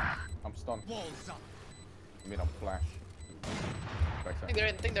 I'm stunned. Walls up. I mean, I'm flash. I Backside.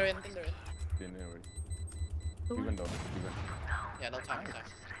 think they're in. Been there already. Even though. Yeah, no time.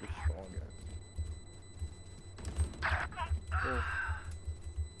 Good spawn, guys.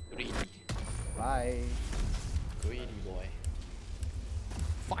 Greedy. Bye. Greedy boy.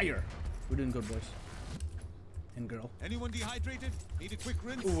 Fire. We're doing good, boys. And girl. Anyone dehydrated? Need a quick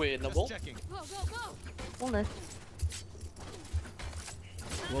rinse? Winnable. Just checking. Go. Fullness.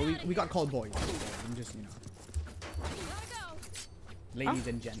 Well, we got called boys. So I'm just, Gotta go. ladies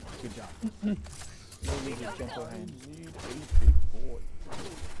and gents. Good job. Ladies and gentle hands.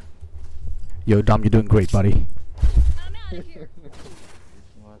 Yo, Dom, you're doing great, buddy. I'm out of here.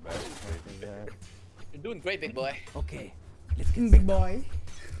 What is that? You're doing great, big boy. Okay. Big boy.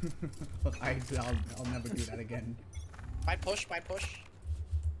 I'll never do that again. Might push.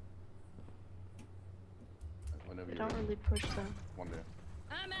 Whenever They you're don't really push them. one there.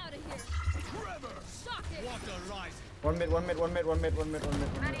 I'm out of here. Trevor. Shock it. Water rising. One mid.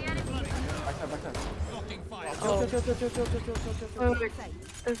 Backside. Blocking fire. Oh. Chill. Wait.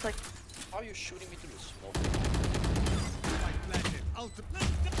 There's like, How are you shooting me through the smoke? Spike planted. Ultimate.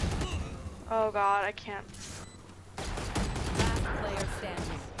 oh god, I can't. Last player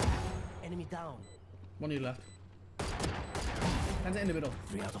standing. Enemy down. One of you left. Hands in the middle.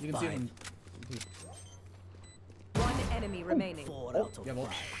 3 out of You can see 5. him. One enemy remaining. 4 out of Yeah, well.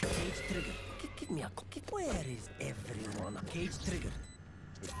 5. Cage trigger. Give me a cookie. Where is everyone? Cage trigger.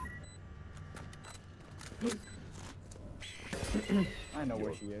 I know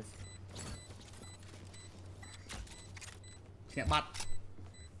where she is. Yeah, but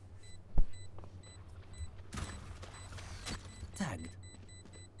Tagged.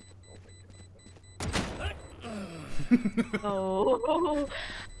 Oh.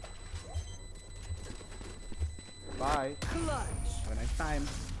 Bye. Have a nice time.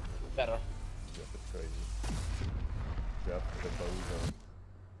 Better. Jeff is crazy. Jeff the bozo.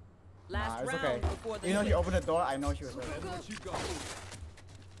 Nah, it's okay. You know, she opened the door. I know she was there.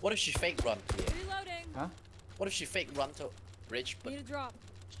 What if she fake run here? Reloading. Huh? What if she fake run to bridge, but Need a drop.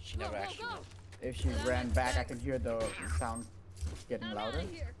 she never actually went? If she ran back, I can hear the sound getting louder.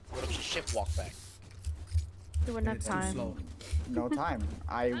 What if she shift walk back? We wouldn't have It's too time. slow. No time.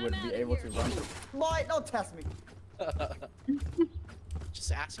 I would be able to run. Lloyd, don't test me.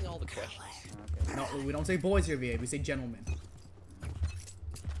 Just asking all the questions. Okay. No, we don't say boys here, VA. We say gentlemen.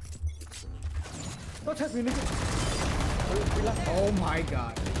 Don't test me, nigga. Oh my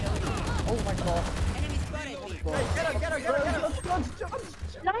god. Oh my god. Enemy spotted. Hey, get her, get her, get her, get her.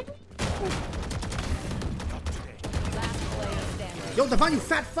 Last player standing. Yo, Devon, you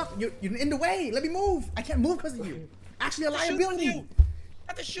fat fuck. You're in the way. Let me move. I can't move because of you. Actually, a liability. I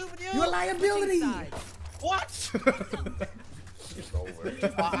have to shoot with you. You're a liability. What? It's over.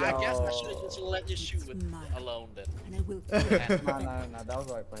 I guess I should have just let you shoot with alone then. And I will. No, that was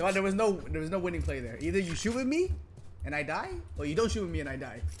the right play. Come on, there was no winning play there. Either you shoot with me, and I die, or you don't shoot with me and I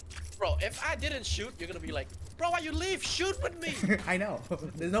die. Bro, if I didn't shoot, you're gonna be like, bro, why you leave? Shoot with me. I know.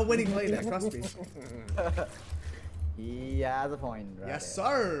 There's no winning play there. Trust me. He has a point, right? Yes,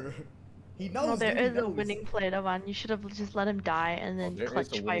 sir. He knows. No, there dude, he is a knows. winning play, Devon. You should have just let him die and then There is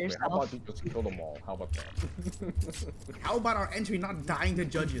clutch a by winning play. How yourself. about you just kill them all? How about that? How about our entry not dying to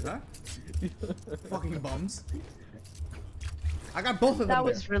judges, huh? Fucking bums. I got both of them That there.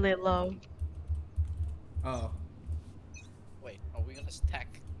 was really low. Oh, Wait, are we gonna stack?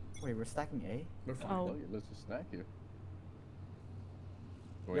 Wait, we're stacking A? we're fine. Oh. Let's just snack you.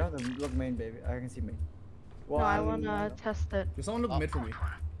 Yeah, then look main, baby. I can see main. No, I wanna test it. Can someone look mid for me?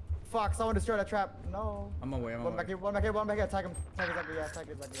 Fuck, someone destroyed that trap. No. I'm away. I'm One back away. here, one back here, one back here. Attack him. Attack exactly, yeah. Attack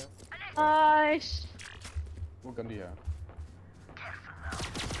exactly, yeah. Nice. What gun do you have?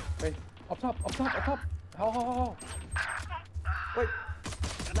 Hey, up top, up top, up top. How? Wait.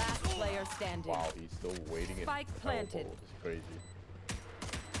 Last player standing. Wow, he's still waiting in Spike planted. elbow. It's crazy.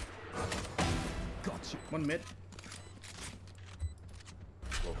 Got you. One mid.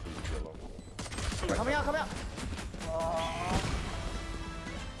 Low key, yellow. Coming out, coming out.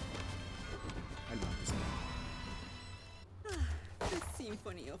 I love this man. The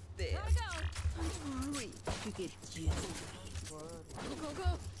symphony of death. Gotta Don't worry, you get juice. go. Go.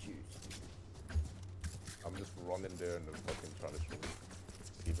 I'm just running there and then fucking trying to shoot.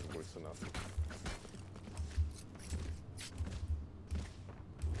 See if it works enough.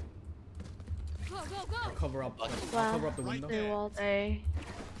 Go. I'll cover up. I'll Wow. cover up the window. They walled A.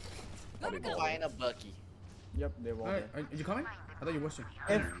 Find a Bucky. Yep, they won't. Alright, are you coming? I thought you were watching. If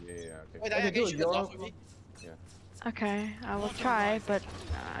Yeah, okay. Wait, Okay, I do can it, shoot you're- off of me. Yeah. Okay, I will try, but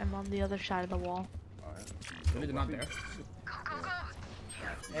I'm on the other side of the wall. Alright. Really, they're not there.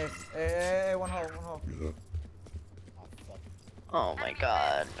 Hey, one hole, one hole. Oh, fuck. Oh my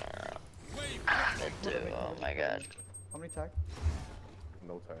god. Oh my god. How many tag?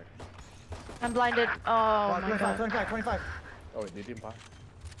 No tag. I'm blinded. Oh my 25, god. 25, 25. Oh, they didn't buy.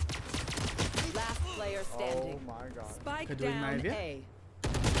 Last player Oh standing. my god. Spike Could do it in my down idea. A.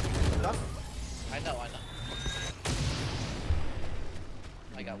 I know.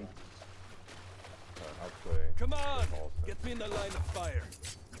 I got one. I'll play. Come on! Awesome. Get me in the line of fire.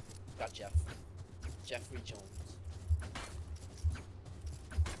 Got Jeff. Jeffrey Jones.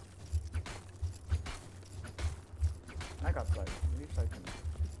 I got sight. Leave sight to me.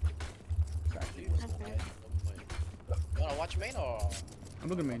 Actually, was Okay. You wanna watch main or? I'm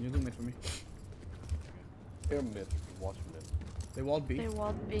looking main. You're looking mid for me. Here mid. Watch mid. They walled B. They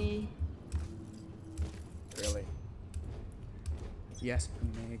walled B. Really? Yes,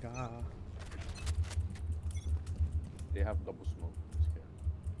 Omega. They have double smoke. Scared.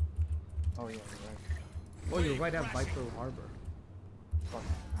 Oh yeah, you're right. Oh, you're right at Viper Harbor. Fuck,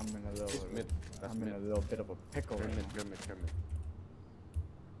 I'm in a It's little. mid. That's I'm mid. in a little bit of a pickle. Here Right mid. now. Here mid. Here mid.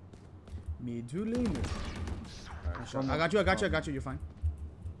 Me too, Luna. Alright. I got you. You're fine.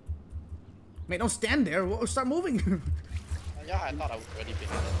 Mate, don't stand there. Start moving. Yeah, I thought I would already been in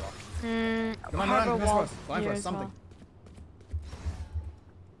that rock. Come on, Harbor run. Let's wall rush. Line for here us, as something. well.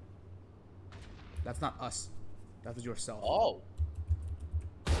 That's not us. That was yourself. Oh.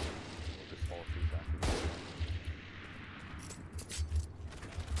 This whole feedback.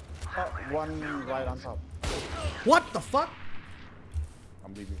 One right on top. What the fuck?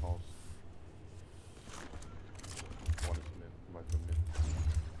 I'm leaving halls. One is mid. Might be mid.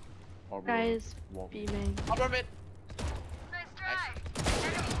 Harbor, Guys, walk. B main. Harbor mid.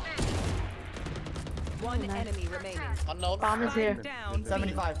 One Nice. enemy remaining. Unknown. Bomb is here. Spike down.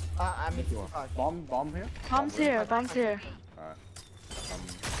 75. I mean 65. Bomb here? Bomb's here. Bomb's here. Alright.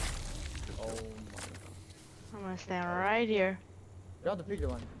 Oh my. I'm gonna stand right here. You have to pick the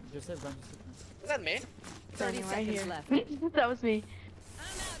one. Just save one. Is that me? 30 Standing right seconds here. left. That was me.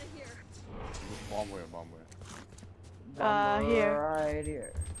 Bomb where? Here. Right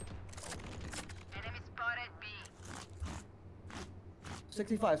here.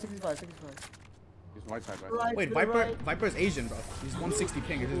 65. He's right side, right? Wait, Viper's Asian, bro. He's 160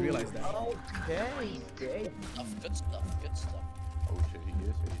 ping. I just realized that. Okay. Good stuff. Oh shit, he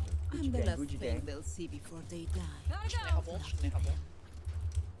is Asian. I'm the gang, last Gucci thing gang. they'll see before they die. Schneehable.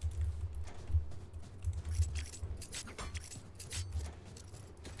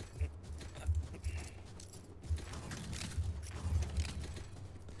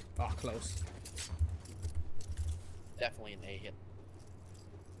 Oh, close. Definitely an A hit.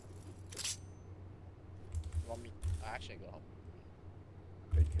 Want me? I actually go home.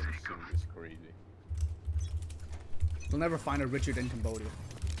 They can sing this crazy. We'll never find a Richard in Cambodia.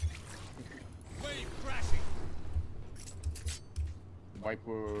 Wave crashing.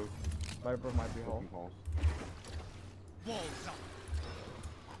 Viper might be home. Halls. Walls up.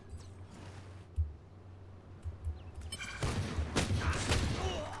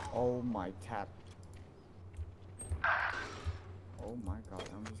 Oh my tap. Oh my god,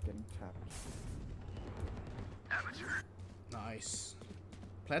 I'm just getting tapped. Nice.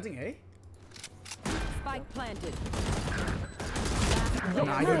 Planting A? Spike planted.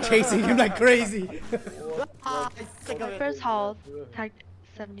 Nah, you're chasing him like crazy. My first haul tagged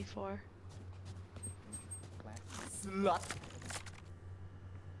 74. Slut.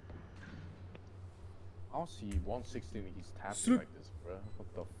 I don't see 160 and he's tapping Sloop. like this, bro. What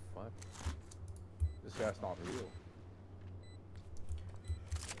the fuck? This guy's not real.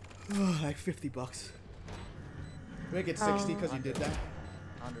 Like 50 bucks. Make it 60 because you did that.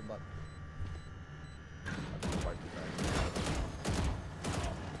 100 bucks.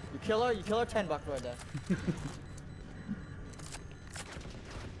 You kill her 10 bucks right there.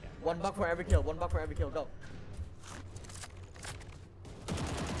 $1 for every kill, go.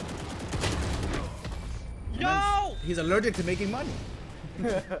 Yo! He's allergic to making money.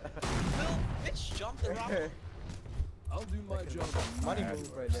 Little bitch jumped around. I'll do my job. Money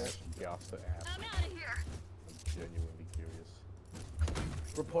move right there. Gas to ass. I'm out of here. I'm genuinely curious.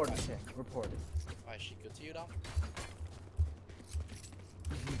 Report it, okay. Report it. Why is she good to you now?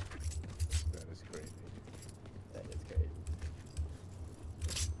 That is crazy. That is crazy.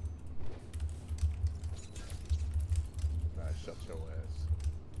 Nah, shut your ass.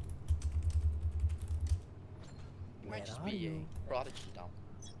 Might just be a prodigy now.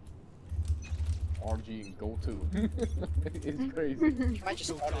 RG and go to. It's crazy. He might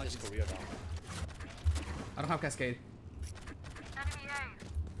just start his career now. I don't have Cascade.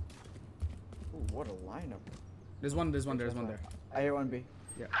 Ooh, what a lineup. There's one there. I hear 1B.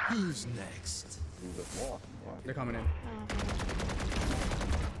 Yeah. Who's next? More. They're coming in.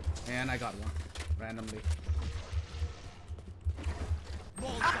 And I got one. Randomly.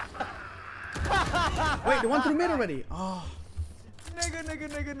 Wait, the one through mid already. Oh.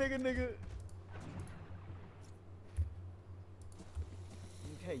 Nigga.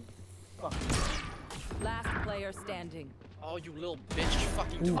 Okay, fuck. Last player standing. Oh, you little bitch.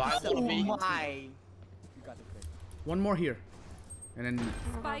 Fucking divide Oh me. my. You got the pick. One more here. And then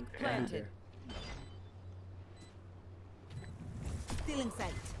Spike planted. Still in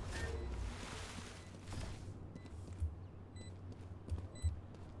sight.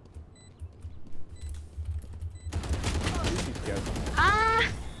 Ah!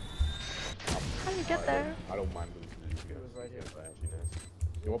 How do you get there? I don't mind losing these guys. Right here.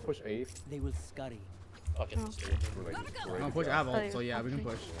 You want to push A? They will scurry. Fuck it. let's do it. We're like, I'm gonna push Avol, so yeah, we can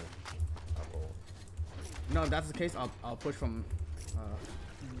push. No, if that's the case, I'll push from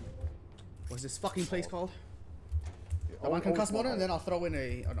what's this fucking place called? The one concuss motor, and then I'll throw in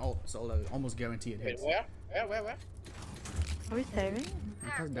an ult, so I'll almost guarantee it Wait, hits. where? Are we saving?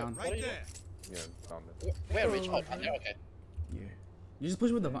 Concuss down. Right there. Yeah, down there. Where, Rich? Oh, there, okay. Yeah. You just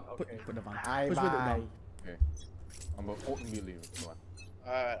push with the van. Put the van. I Push with the buy. van. Okay. I'm about 14 million. Come on.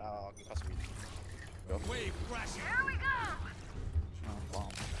 Alright, concuss me. Go. Wave crashing. Oh,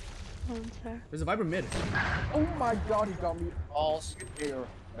 bomb. One's there. There's a Viper mid. Oh my god, he got me. Balls. Air.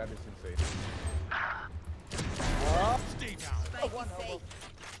 That is insane. Stay down.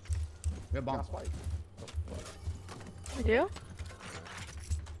 We have bomb. That's why. We do?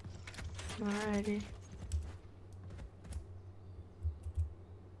 Alrighty.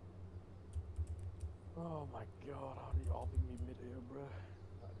 Oh my god, how do you all be me mid-air, bruh?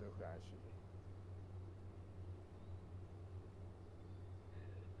 I do actually.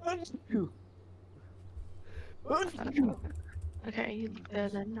 Okay, you look there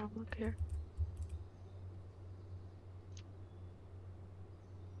then. I'll look here.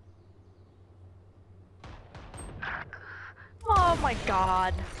 Oh my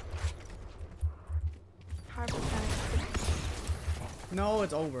god. Harbor Pack. No,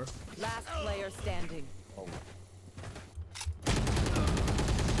 it's over. Last player standing. Oh.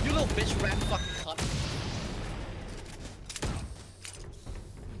 You little bitch rat fucking cunt.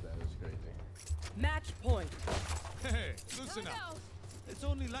 That is crazy. Match point. Hey, loosen up. It's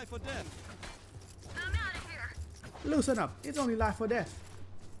only life or death. I'm out of here. Loosen up. It's only life or death.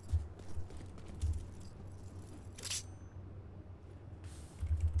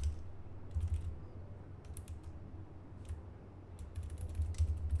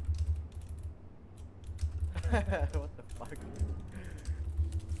 What the fuck?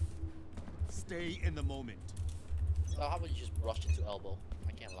 Stay in the moment. So how about you just rush into elbow?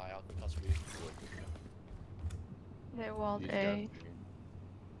 I can't lie, I'll cuss for you. They walled A.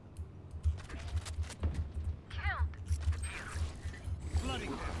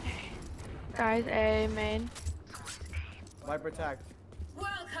 Flooding them. Guys, A main. Viper attacked.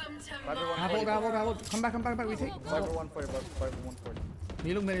 Welcome to Viper one Have for you. hold. Come back. We take. Viper one for you. Viper one for you.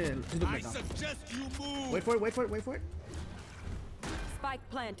 You look mid. You look I mid now. suggest you move. Wait for it. Spike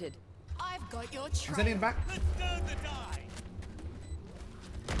planted. I've got your I'm trail. sending it back. Let's turn the die.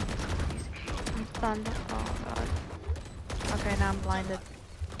 I'm stunned. Oh god. Okay, now I'm blinded.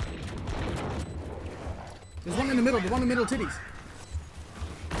 There's one in the middle. Titties.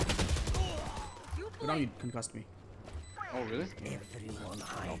 But now you concussed me. Oh, really?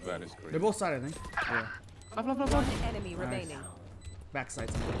 Oh, that is crazy. They're both side, I think. Yeah. One enemy remaining.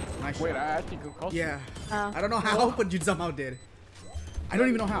 Backside. Nice Wait, shot. I actually concussed Yeah. Oh. I don't know how, but you somehow did. I don't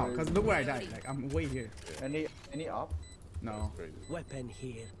even know how, because look where I died. Like, I'm way here. Any up? No. Crazy. Weapon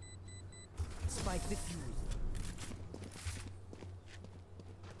here. Spike diffused.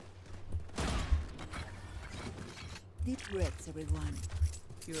 Deep breaths, everyone.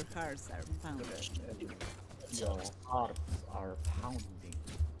 Your hearts are pounding. Your hearts are pounding.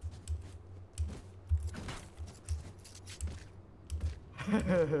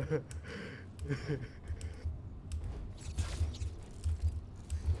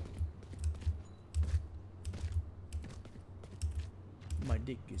 My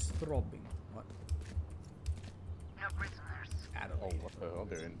dick is throbbing. What? Oh, what the hell?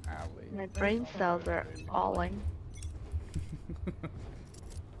 They're in alley. My brain cells are falling.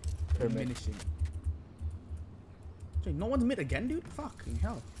 Diminishing. Jay, no one's mid again, dude? Fucking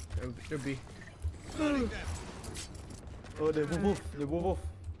hell. There'll be. Oh, they woof. Little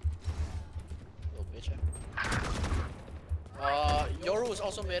bitch. Yoru is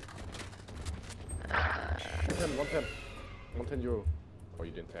also mid. 110 euro. Oh,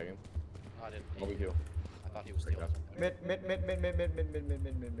 you didn't tag him? No, I didn't. Oh, we heal. I thought he was still. Mid.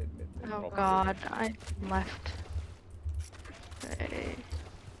 Oh god, I left. Hey.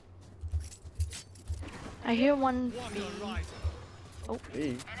 I hear one. Oh.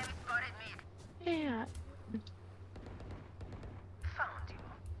 Hey. Yeah.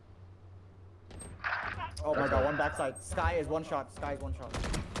 Oh my god, one backside. Sky is one shot. One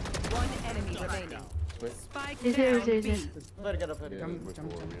enemy remaining. Spike Is here, down is B. here. Let it get up here. Jump.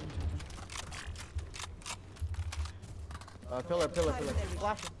 Pillar.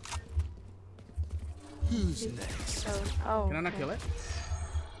 Flash. Who's next? Oh. Can I not kill it?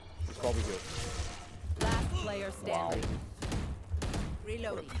 It's probably good. Last player standing.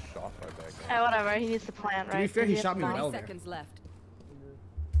 Reloading. Shot right back. Hey, whatever. He needs to plant, right? To be fair, he has shot me with 5 L there. Seconds left.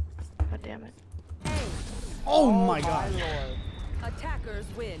 God damn it. Oh my god. Attackers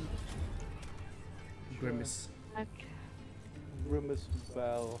win. Grimace. Okay. Grimace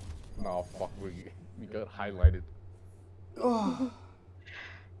fell. No, fuck, we got highlighted. Oh.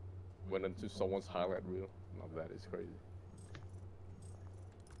 Went into someone's highlight reel. Now that is crazy.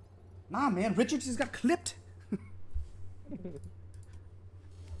 Nah, man. Richards just got clipped.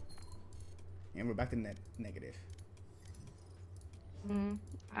 And we're back to negative.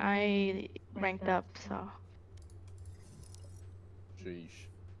 I ranked up, so. Sheesh.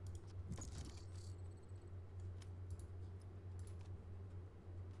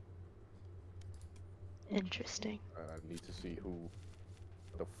 Interesting. I need to see who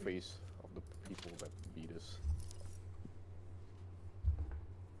the face of the people that beat us.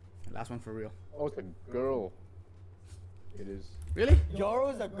 Last one for real. Oh, it's a girl. It is. Really?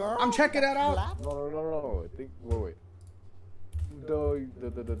 Yoru's a girl? I'm checking that out. No. I think. Wait. The.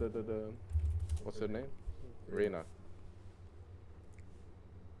 What's her name? Reina.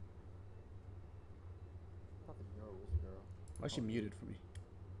 Why is she muted for me?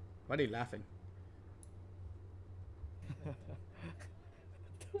 Why are they laughing?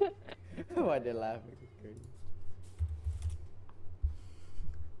 Why they laughing? It's crazy.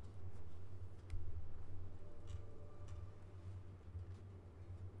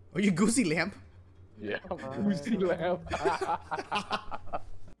 Are you Goosey Lamp? Yeah, Goosey Lamp. That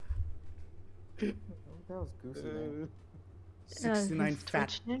was Goosey Lamp. 69 his fat.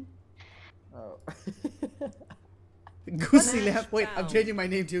 Twitch name? Oh. Goosey Lamp. Wait, I'm changing my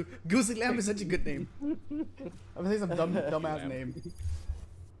name to Goosey Lamp is such a good name. I'm gonna say some dumbass name.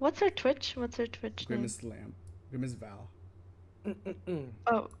 What's her Twitch? What's her Twitch name? Grimace Lamp. Grimace Val.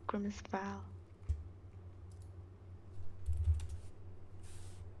 Oh, Grimace Val.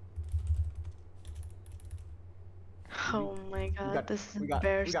 Oh my god, this is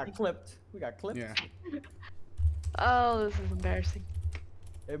embarrassing. We got clipped. We got clipped. Yeah. Oh, this is embarrassing.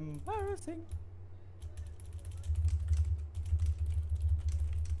 Embarrassing.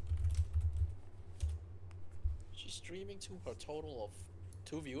 She's streaming to her total of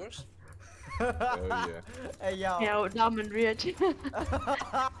 2 viewers. Oh yeah. Hey yo. Yeah, Dom and Rich.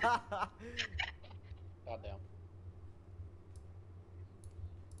 Goddamn.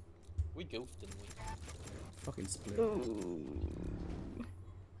 We goofed, didn't we? Fucking split. Enough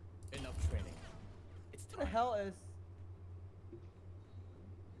training. It's what the hell is?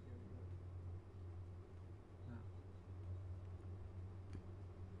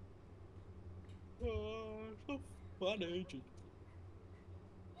 So fun, agent.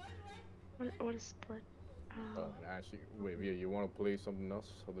 What is split? Actually, wait, you want to play something else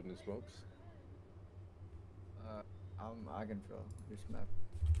other than smokes? I can feel this map.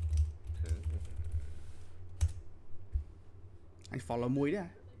 I follow Muay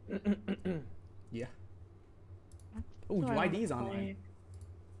there. Yeah. Oh, YD's online.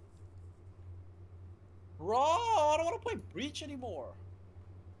 Bro, I don't want to play Breach anymore.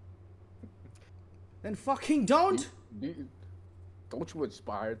 Then fucking don't! Don't you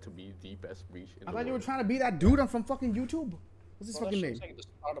aspire to be the best Breach in I the thought you were world? trying to be that dude from fucking YouTube. What's his Bro, fucking that name? shit's like the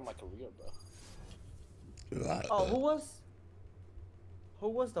start of my career, bro. Oh, who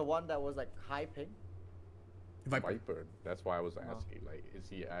was the one that was like high ping? Viper. That's why I was asking. Like, is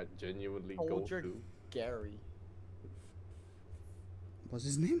he genuinely go Soldier to? Gary. What's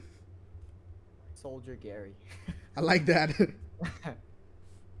his name? Soldier Gary. I like that.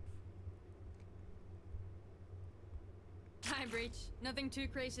 Hi, Breach. Nothing too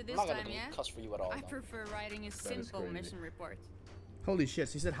crazy this I'm not time, gonna yeah? cuss for you at all. I no. prefer writing a simple crazy. mission report. Holy shit,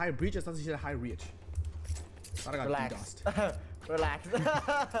 she said high breach, I thought she said high reach. Thought I got Relax. DDoSed. Relax.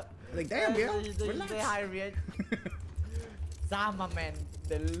 Like, damn, girl. You Relax. say hi, Rich. Sama, man.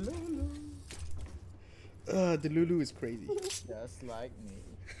 The Lulu. The Lulu is crazy. Just like me.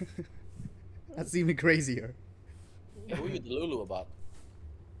 That's even crazier. Who are you Delulu about?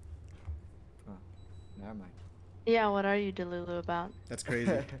 Oh, never mind. Yeah, what are you Delulu about? That's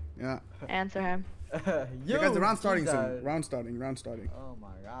crazy. Yeah. Answer him. You guys, the round starting Jesus. soon. Round starting. Oh my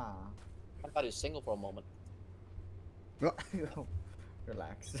god. I thought he was single for a moment.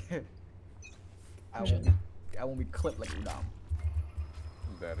 Relax. I won't be clipped like you, Dom.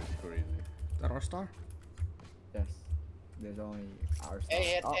 That is crazy. Is that our star? Yes. There's only our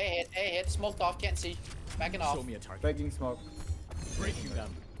stuff. Hey, hit. Smoked off, can't see. Backing off. Show me a target. Begging smoke. Breaking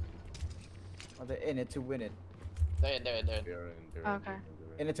them. Are they in it to win it? They're in. They're Okay.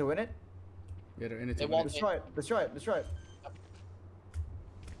 In it to win it? Yeah, they're in it They to won't win it. Destroy it. Destroy it. Destroy it.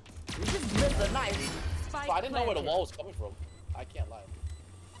 You just missed the knife. So I didn't know where the wall was coming from. I can't lie.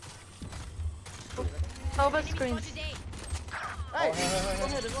 Sova screens. Hey! Go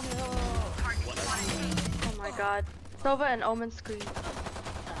ahead. Oh my god. Sova and Omen screen.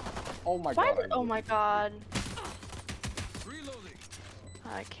 Oh my Why god. did, oh my god.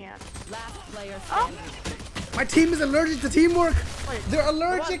 I can't. Last player Oh! standing. My team is allergic to teamwork! Wait, They're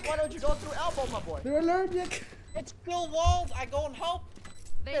allergic! Why don't you go through elbow, my boy? They're allergic! It's still walled. I go and help.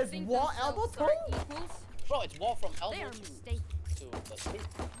 They There's think wall themselves elbow are too? equals. Bro, it's wall from elbow They are to mistaken. the street.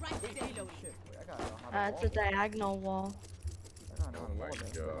 Shit, wait, I gotta know how to It's a diagonal wall. I gotta know how Oh to my wall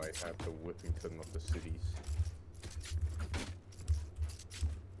this. god, I have the Whippington of the cities.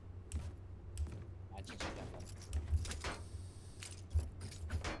 I just got one.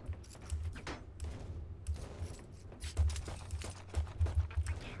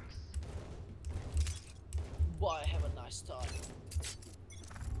 Boy, have a nice start.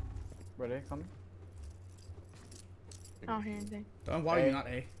 Where they coming? I don't hear anything. Don't worry, A. you're not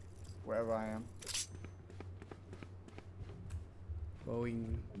A. Wherever I am.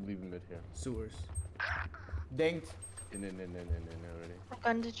 Going Leave him mid here. sewers. Dinked. In already. What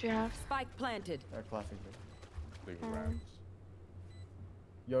gun did you have? Spike planted. They're classically. Big Mm. rams.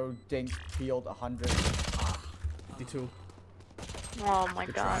 Yo, Dink healed 100. Me too. Oh my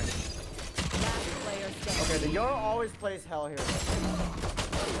Good god. try. Okay, the Euro always plays hell here.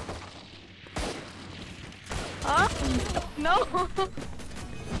 Huh? No!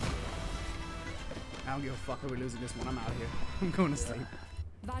 I don't give a fuck if we're losing this one. I'm out of here. I'm going to sleep.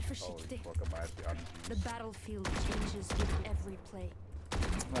 Var Holy försiktig. fuck, I'm actually out of The juice. battlefield changes with every play.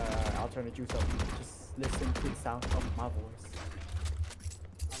 I'll turn the juice up. Just listen to the sound of my voice.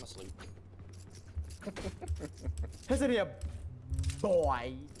 I'm asleep. Isn't he a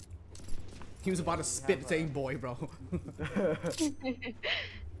boy? He was about to spit saying boy, bro.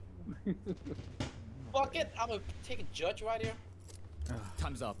 Fuck it, I'm gonna take a judge right here.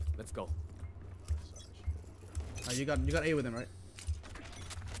 Time's up. Let's go. You got A with him, right?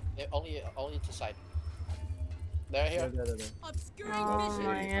 Yeah, only to side. They're here. Oh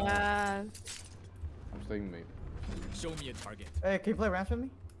my god. I'm staying mid. Show me a target. Hey, can you play Rams with me?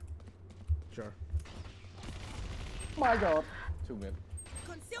 Sure. My god. 2 mid.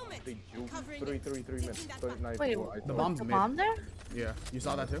 Concealment. Big juke. Covering 3 mid. 39. Wait, The bomb's the mid. bomb there? Yeah, you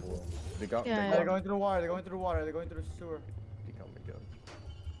saw that too? They got. Yeah, They're going through the water. They're going through the water. They're going through the sewer. They got me gun.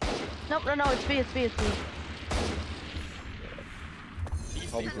 Nope, no, it's B, it's B, it's B.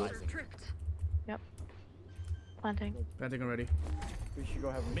 Destabilizing. Yep. Planting. Planting already. We should go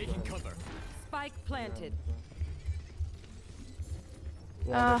have a Making cover. Spike planted.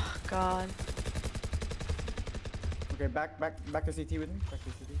 Oh god. Okay, back to CT with me. Back to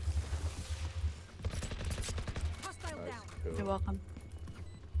CT. Hostile Nice. down. Cool. You're welcome.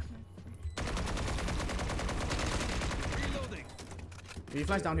 Reloading. He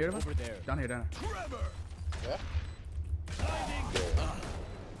flies down here, man. Over there. Down here, down here. Yeah?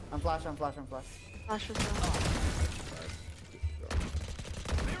 I'm flash. Flash was down.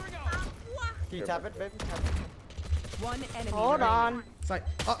 Can you tap it, baby? Tap it. One enemy. Hold remaining. on. Side.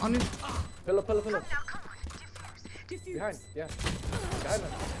 On you. Pillar. Behind. Yeah. Behind us.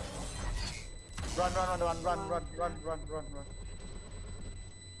 Run.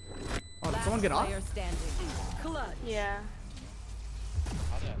 Oh, did someone get off? Player standing. Clutch. Yeah.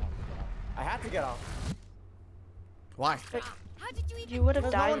 How did I not get out? I had to get off. Why? How did you even? You would have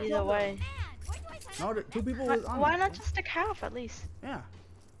There's no died one either killed way. Why do I sound No, the 2 people Why, was on. why it. not just stick half at least? Yeah.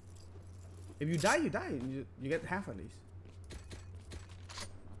 If you die, you die. You get half at least.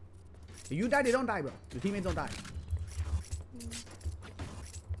 If you die, they don't die, bro. Your teammates don't die.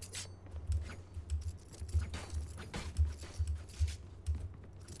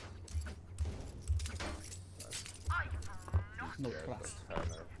 No trust.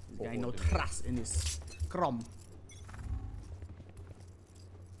 There ain't no trust in this crom.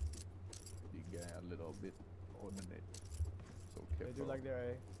 You get a little bit ordinate. So They careful. do like their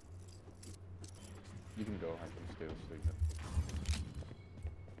A. You can go. I can still sleep.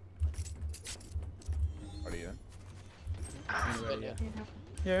 Are they in? Anyway,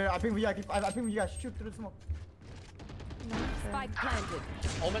 yeah. Yeah, I think we guys shoot through the smoke. Spike planted.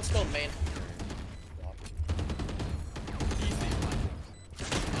 Omen's still main.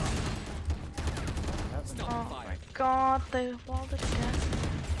 Oh my god, they walled it again.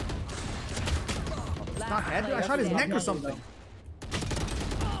 It's not head, dude. I shot his neck or something.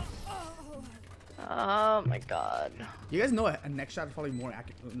 Oh my god. You guys know a neck shot is probably more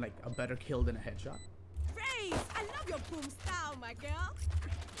accurate, like a better kill than a headshot. Raze, I love your boom style, my girl.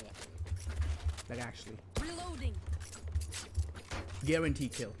 Like actually, Reloading.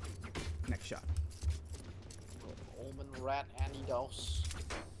 guaranteed kill. Next shot. Omen, rat, antidotes.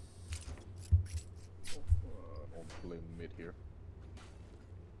 I'll play mid here.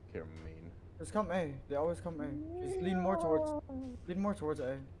 Care main. Just come A. They always come A. Just lean more towards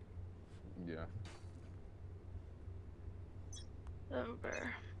A. Yeah.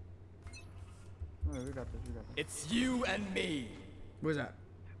 Number. Oh, we got this. It's you and me. Where's that?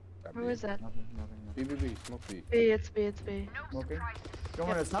 Who is that? Nothing. B. Smoke B. B, it's B, it's B. Okay. You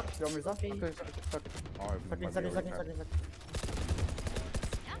want me to stop? You want me to stop? B. Okay, suck it. Oh, Sucking.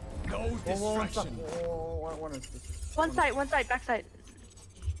 No One stop. distraction. One is this. One side, back side.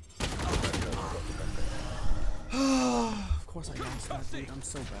 Of course I lost that, dude. I'm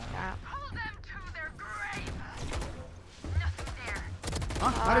so bad. Yeah. Huh?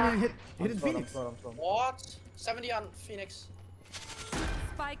 How did he hit his Phoenix? I'm slow. What? 70 on Phoenix.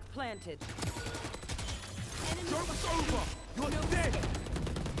 Spike planted. Joke's over. You're dead.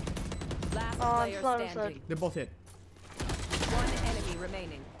 Last Oh, I'm player slow, I'm slow. standing. They both hit. One enemy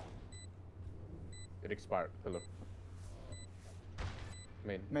remaining. It expired. Pillar.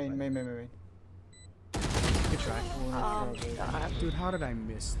 Main. Main. Good try. Oh god. Dude, how did I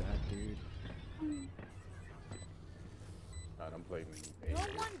miss that, dude? And I'm playing No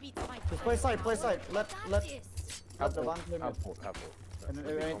one beats my Just play side, play side. Let Have the both, van play mid. have both, have both. And then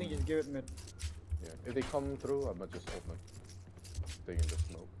if anything, just give it mid. Yeah, if they come through, I might just open. Stay in the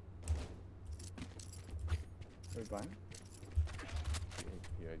smoke. Are we buying?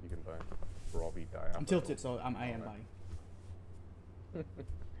 Yeah, you can buy. Robbie die. I'm tilted, so I am buying.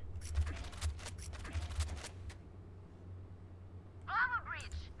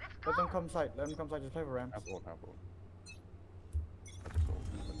 Let them come side. Let them come side. Just play for ramps. Have both, have both.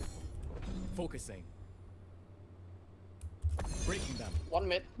 Focusing. Breaking them. One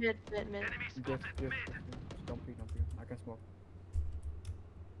mid. Mid. Just don't peek. I can smoke.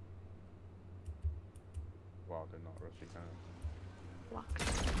 Wow, they're not rushing down. Blocked.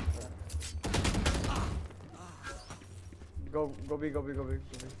 Go B.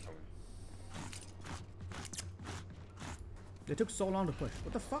 They took so long to push.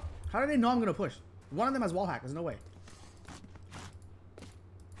 What the fuck? How do they know I'm gonna push? One of them has wall hack. There's no way.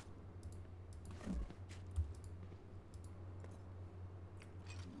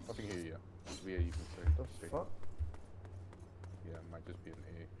 Nothing here, yeah. Yeah, you can say. What the fuck? Yeah, it might just be an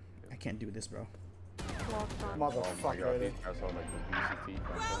A. Yeah. I can't do this, bro. Blocked on. Oh my god, Motherfucker. I saw like the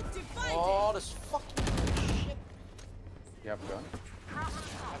BCT. Oh, this fucking shit. You have a gun? I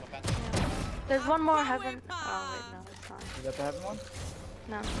have a phantom. There's one more heaven. Oh wait, no, it's not. Is that the heaven one?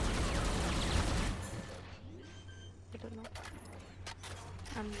 No. I don't know.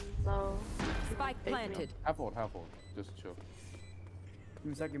 I'm low. Spike Big planted. Have hold. Just chill. Give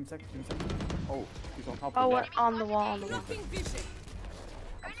me a sec. Oh, he's on top Oh, of what? that. On the wall. I'm slow.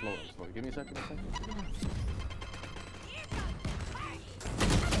 Give me a second.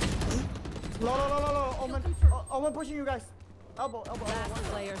 Low. Omen pushing you guys. Elbow. Last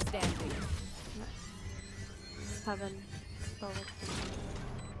player standing. Heaven. Forward.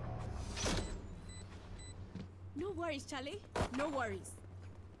 No worries, Charlie. No worries.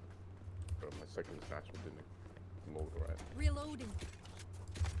 Bro, my second snatch didn't load right. Reloading.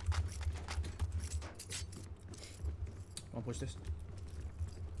 Wanna push this?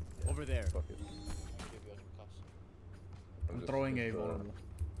 Over there. Fuck it. I'm throwing a vulnerable.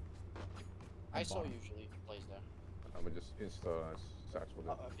 I saw usually plays there. I'm gonna just insta satch with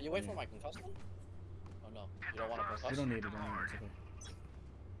it. Can you wait for my concuss one? Oh no, you don't want to concuss? You don't need it anymore, it's okay.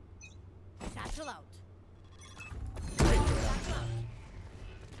 Satchel out.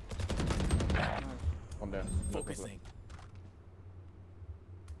 One there. Focusing.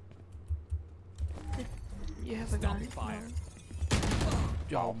 You have a gun. Fire.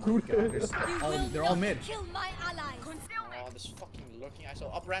 Oh my god, they're all mid. Kill my allies. Oh, this fucking lurking. I saw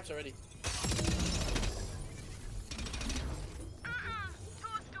up ramps already.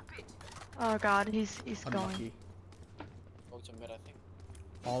 Oh god, he's going. Unlucky. Go to mid, I think.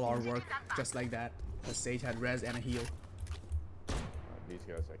 All our work, just like that. The Sage had res and a heal. These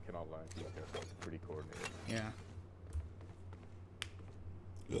guys, I cannot lie. These guys are pretty coordinated. Yeah.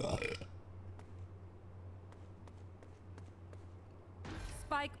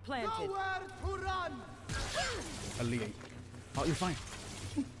 Spike planted. to run. Ali. Oh, you're fine.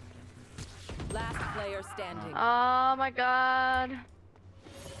 Last player standing. Oh my god.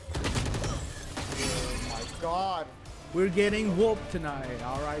 Oh my god. We're getting whooped tonight.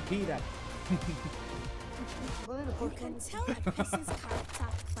 R.I.P. that. You can tell a person's character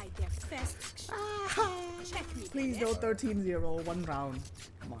by their first action. Check me. Please no 13-0, one round.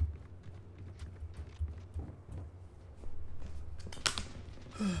 Come on.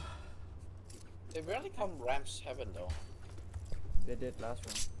 They rarely come ramps heaven though. They did last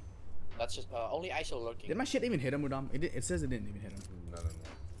round. That's just only ISO lurking. Did my shit even hit him, Udam? It says it didn't even hit him. No.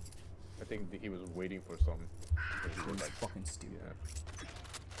 I think he was waiting for something. He was like fucking stupid. Yeah.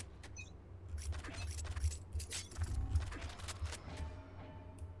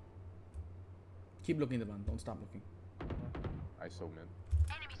 Keep looking, Devan. Don't stop looking. ISO mid.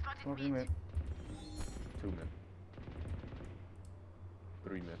 Smoking mid. 2 mid.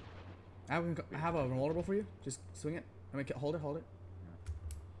 3 mid. I have a vulnerable for you. Just swing it. I mean, hold it. Nothing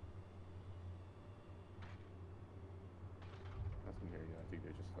here yet. I think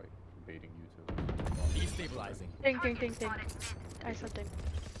they're just like baiting you to. Destabilizing. Ding. I saw ding.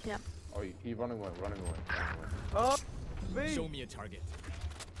 Yeah. Oh, he running away. Oh, B. Show me a target.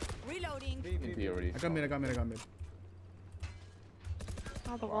 Reloading. In theory. I got mid.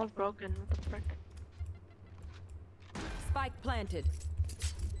 Oh, the wall's broken. What the frick? Spike planted.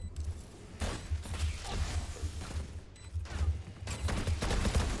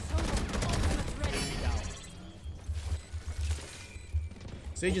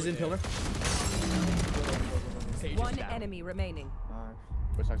 Sage is in pillar. Sage One is down. enemy remaining.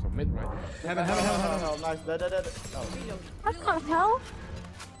 Nice. First ISO mid, right? Heaven. Oh, nice. Dead. Oh. What the hell?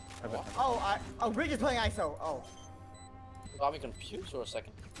 Heaven. Oh, Bridge is playing ISO. Oh. Got me confused for a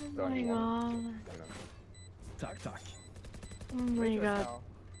second. Oh my god. Tack. Oh my god.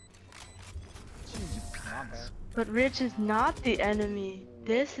 Not bad. But Rich is not the enemy.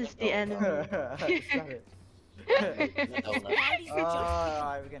 This is the enemy. Alright,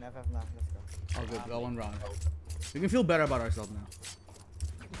 we can FF now. Let's go. All good. Go one round. We can feel better about ourselves now.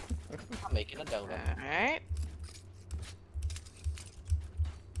 I'm making a donut. Alright.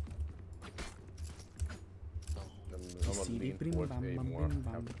 I'm gonna lean towards A more.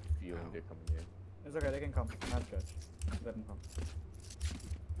 I have a feeling they're coming in. It's okay, they can come. Not judge. Let them come.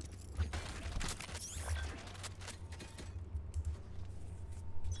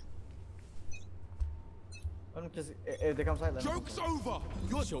 Let them just, if they come side, let them Joke's over!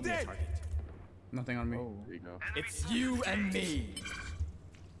 You're Show me a dead! target. Nothing on me. Oh. There you go. It's you and me.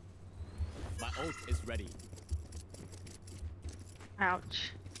 My ult is ready.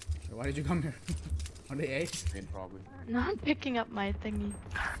 Ouch. Why did you come here? Are they A? In probably. Not picking up my thingy.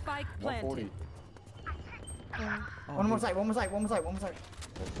 Spike 140. planted. Oh, One more dude. side.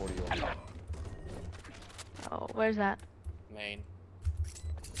 140 over. Oh, where's that? Main.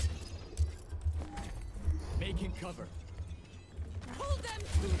 Making cover. Pull them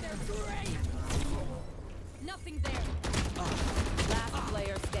to their grave. Nothing there. Last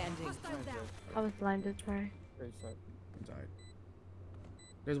player standing. Hostile down. I was blinded, sorry. Great side. Side.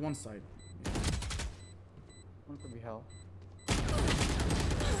 There's one side. One could be hell.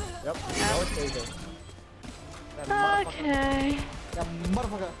 Yep. Now it's Asia. That motherfucker. Okay. That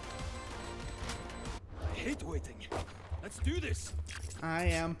motherfucker. I hate waiting. Let's do this. I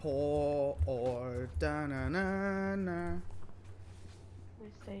am poor or da na na na. We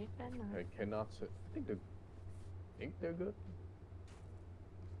safe and I cannot say. I think they're good.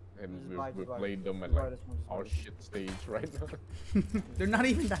 And we played them at like our shit stage right now. They're not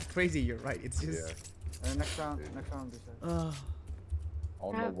even that crazy. You're right. It's just. Yeah. Next round, we said. I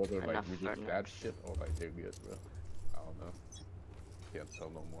don't know whether like enough we for just bad shit or like they're good, bro. I don't know. Can't tell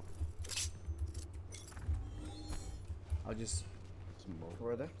no more. I'll just. Smoke.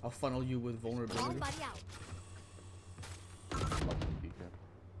 Where are they? I'll funnel you with vulnerability. Somebody out. Fucking peek at.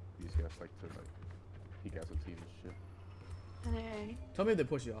 These guys like to like peek as a team and shit. Hey. Tell me if they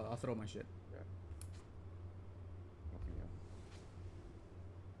push you. I'll throw my shit. Yeah. Nothing else.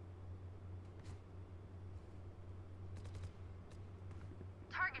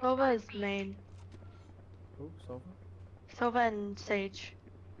 Sova is main. Who? Sova? Sova and Sage.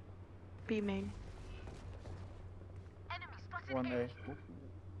 B main. One A.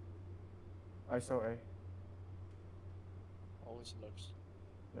 I saw A. Always lurks.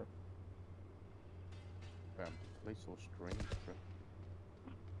 Yep. Damn, play so strange, bro.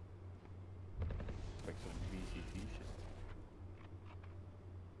 Like some VCT shit.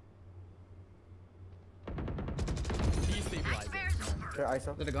 Destabilizing. Okay, I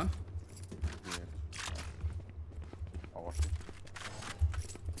saw. Is that a gun? Yeah. Oh,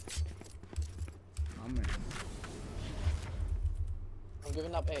 Oh man. I'm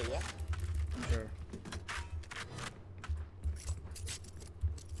giving up A, yeah? Sure.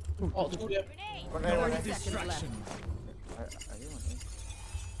 Oh, two there. One A, No one A. distraction. Are you on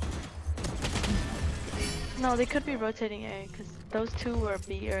No, they could be rotating A, because those two were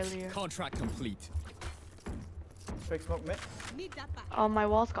B earlier. Contract complete. A? Fake smoke mid. Need that back. Oh, my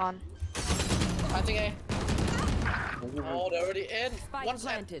wall's gone. Planting A. Oh, they're already in. Spike One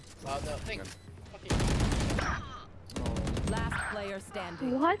side. planted. Oh, no, think. Last player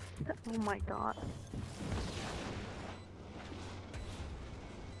standing. What? Oh my god.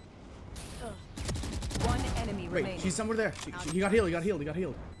 One enemy Wait, remaining. she's somewhere there. He got healed. He got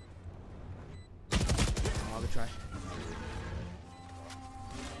healed. Oh, good try.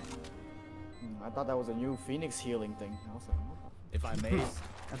 I thought that was a new Phoenix healing thing. I was like, what the If I may,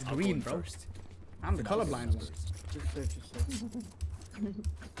 That's I'll green, go bro. first. I'm the colorblind one. Just safe, just safe.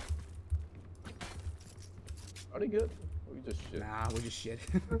 are they good? Or we just shit? Nah, we're just shit.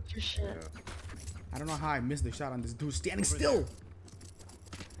 Just shit. Yeah. I don't know how I missed the shot on this dude standing still.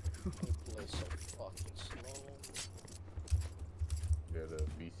 Play so fucking slow. They're the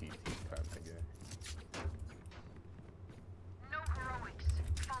VCT type of guy. No heroics.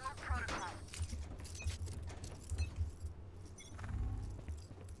 Follow protocol.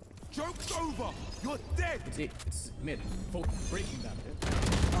 Joke's over! You're dead! It's mid. For breaking that.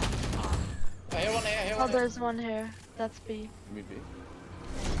 I hear one A, I hear Oh, one A. there's one here. That's B. Mid B.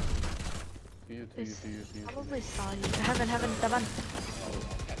 To you. Probably saw you. Heaven, Taban.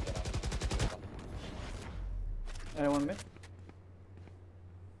 Anyone mid?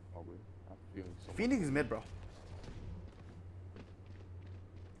 Phoenix is mid, bro.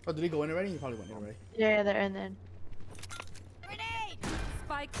 Oh, did he go in already? He probably went in already. Yeah, they're in there.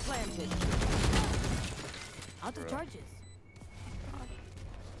 Spike planted. Out of charges.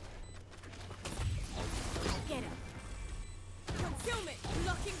 Get him. Concealment.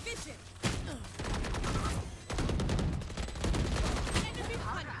 Blocking vision. Enemy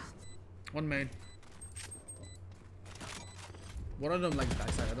punished. One main. One of them like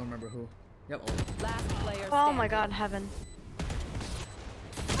backside. I don't remember who. Yep. Oh. Last player Oh standing. my god, heaven.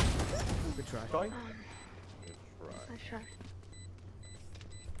 Good try. Sorry? Nice try.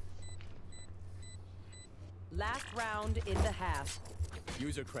 Last round in the half.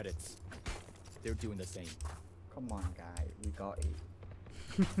 User credits. They're doing the same. Come on, guy. We got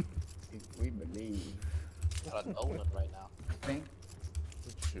it. we believe. Got an donut right now. Think?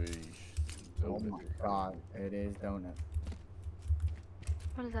 Sheesh. Oh my god, it is donut.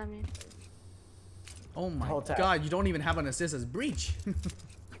 What does that mean? Oh my Hold tight. god, you don't even have an assist as breach.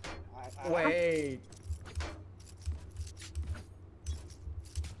 Wait.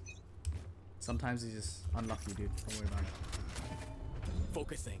 Sometimes he's just unlucky, dude. Don't worry about it.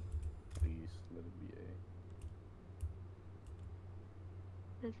 Focusing. Please let it be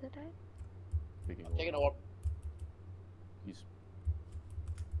A. Is it A? I'm taking orb. He's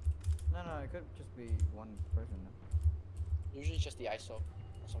No, it could just be one person. Usually it's just the ISO or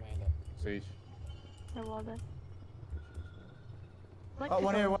something like that. Sage. I wall it. Like Oh, this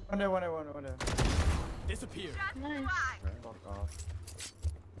one here, one there. Disappear. Nice. Fuck off.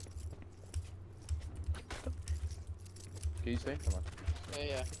 Can you stay? Come on.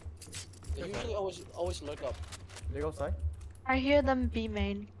 Yeah. They usually always look up. They go side? I hear them B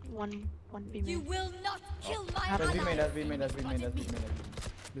main. One B main. You will not kill my That's That's B B main, that's B main, that's B main, that's B main.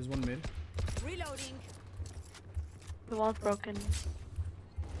 There's one mid. Reloading. The wall's broken.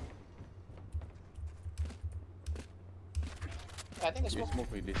 I think it's They smoke.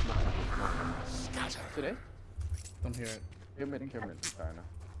 smoke me, they smoke me. Today? Don't hear it. Kill mid. Sorry, no.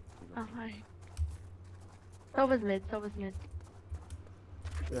 Oh, hi. So was mid.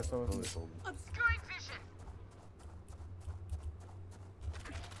 Yeah, so Hold it, hold it. Obscuring vision.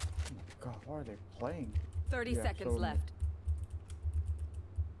 God, what are they playing? 30 Yeah, seconds so- left.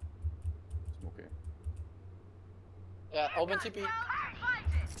 Smoke it. Yeah, open TP. No.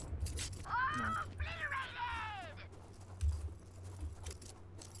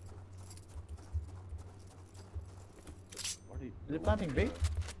 What are you Is it planting B?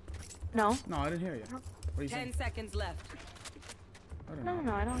 No. No, I didn't hear you. What are you 10 saying? seconds left. I don't know.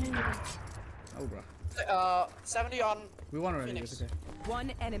 No, I don't hear you. Oh, bro. 70 on. We won already. Phoenix. It's okay.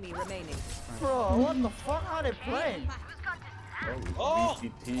 One enemy remaining. Bro, what the fuck are they playing? Oh!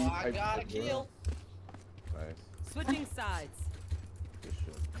 VCT I type got a of kill. Nice. Switching sides. Good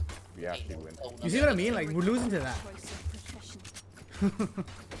shit. We actually win. You see what I mean? Like, we're losing to that.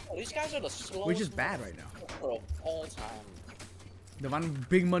 Oh, these guys are the slowest. Which is bad right now. Bro, all time. The one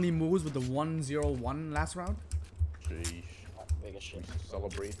big money moves with the 1-0-1 last round. Sheesh. Biggest shit. We should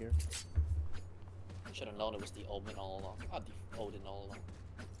celebrate here. Should have known it was the Omen all along. Not the Odin all along.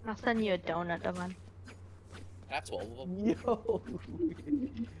 I'll send you a donut, Davan. I have 12 of them. Yo.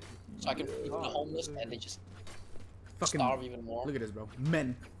 So I can feed the homeless and they just Fucking starve even more. Look at this, bro.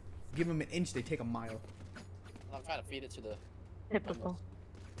 Men. Give them an inch, they take a mile. I'm trying to feed it to the Typical.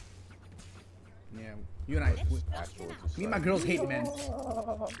 Yeah. You and I. Me and my girls hate men.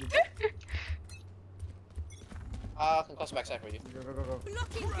 I can cross backside for you. Go.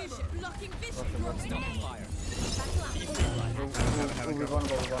 Blocking vision. Blocking vision. Fire. We're gonna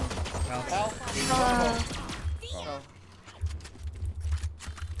go. Help!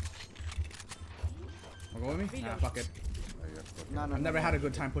 Wanna go with me? Nah, fuck it. No. I've never had a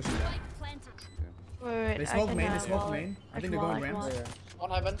good time pushing that. Wait, They I smoke can, main, they wall smoke it. main. I think can they're wall, going I can Rams. wall.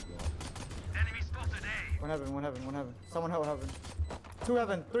 One heaven. Enemy spotted A. One heaven. Someone heaven. Two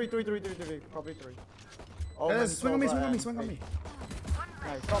heaven. Three. Probably three. Swing on me.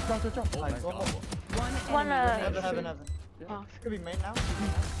 Nice. Drop. Nice. One enemy remaining. Heaven. Oh. Could be main now.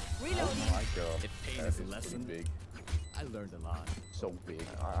 Reloading. Oh my god. If pain That is a is lesson, big. I learned a lot. So big.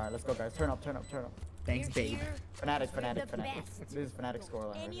 Alright, let's go, guys. Turn up. Thanks, babe. Fnatic. The best. This is Fnatic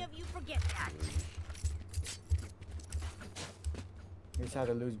scoreline. Right Any here. of you forget that? We just had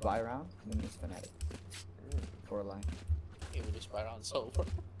to lose by round, then it's Fnatic. Scoreline. Even just right on sober.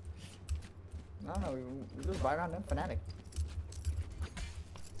 No, we lose by round, then Fnatic.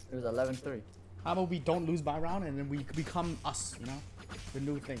 It was 11-3. How about we don't lose by round and then we become us, you know? The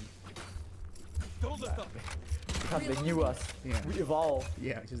new thing. Don't look up. God, they knew us. Yeah. We evolved.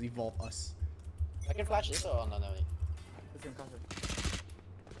 Yeah, just evolve us. I can flash this or no. It's gonna cost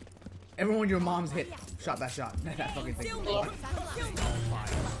it. Everyone your mom's hit. Shot that shot. That fucking thing.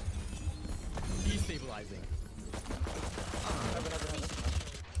 Destabilizing.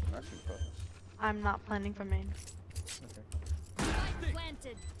 I'm not planning for main.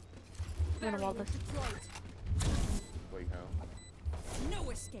 Planted. I'm gonna wall this. Wait, how?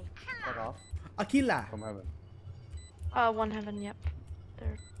 No escape. Fuck off. Aquila. From heaven. One heaven, yep.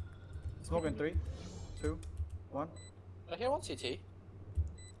 There. Smoking 3, 2, 1. I hear one CT.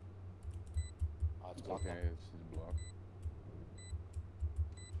 Oh, it's blocked. Okay, it's blocked.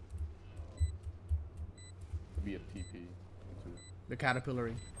 Could be a TP. The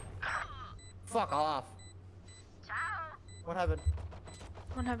caterpillary. Fuck off. What happened?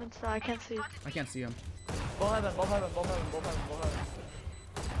 One heaven, so I can't see it. I can't see him. Both heaven, both heaven, both heaven, both heaven, both heaven.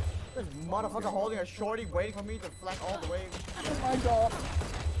 This motherfucker holding a shorty waiting for me to flank all the way. Oh my god.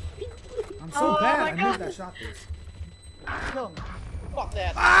 I'm so bad. I missed that shot, dude. Kill him. Fuck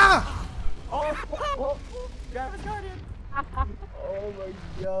that. Ah! Oh, grab his guardian. Oh my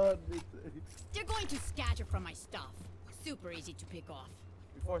god. They're going to scatter from my stuff. Super easy to pick off.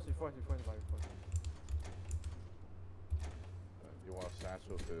 We force it. You want a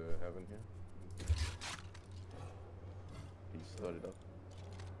satchel to heaven here? He started up.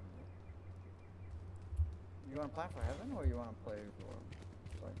 You want to plan for heaven or you want to play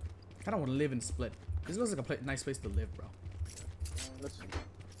for? Like... I don't want to live in split. This looks like a nice place to live, bro. Let's see.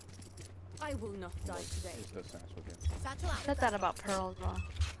 I will not die today. It's the satchel again. Said that about Pearl as well.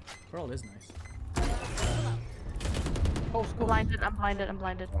 Pearl is nice. Oh, I'm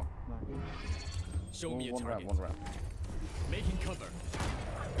blinded. Oh. Show me a one target. One round. Making cover.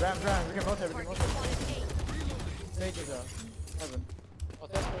 Ram, we can rotate. Sage is heaven.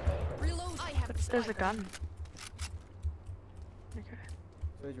 Reload. I have There's a gun. Okay.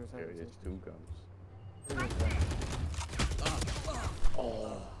 Sage was Here, heaven. it's 2 guns. Sage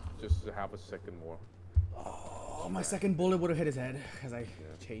Oh, just to have a second more. Oh, my second bullet would have hit his head because I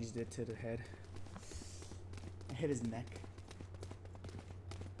changed it to the head. I hit his neck.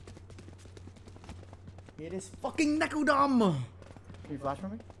 It is fucking Nekodom! Can you flash for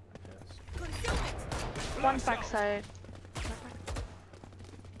me? Yes. One backside.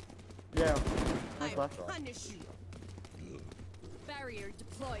 Yeah. Nice flash. punish you. Barrier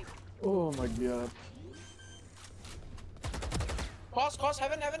deployed. Oh my god. Cross,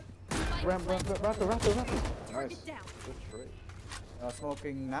 heaven. Ram. Nice. Target down. Good trade.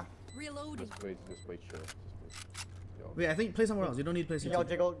 Smoking now. Reloading. Just wait, sure. Wait, I think play somewhere else. You don't need to play Y'all CT.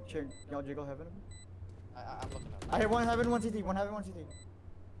 jiggle heaven. I'm looking up. I hit one heaven, one CT. One heaven, one CT.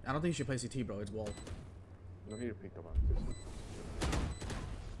 I don't think you should play CT, bro. It's wall. No need to pick up on this.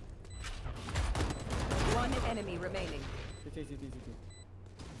 One enemy remaining. CT.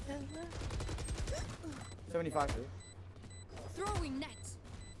 75. Throwing net.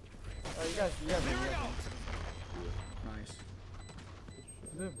 You guys. Nice.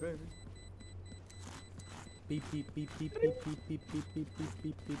 Yeah, baby. Beep.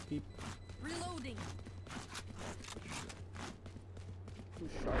 Reloading.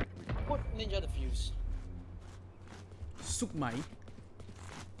 Put ninja defuse. Sukmai.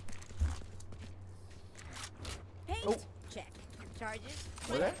 Paint. Oh. Check. Charges.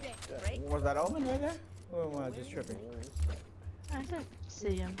 Was that? Break. Was that open right there? Or was I just tripping? I didn't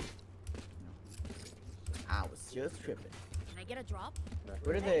see him. I was just tripping. Can I get a drop?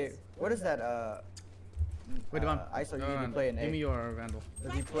 What is that, Wait, Devon. ISO usually play in A? Give me your Vandal.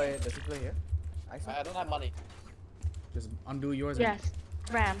 Does he play here? ISO? I don't have money. Just undo yours. Yes.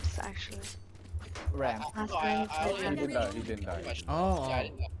 Ramps, actually. Ram. Last No, time He didn't die. Oh. Yeah, I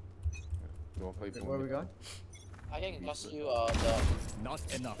didn't know. You want to play for Where are we going? I can cost you the Not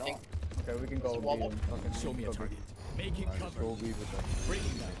enough. Okay, we can go. Wobble. Show me a target. Making cover. Go be with them.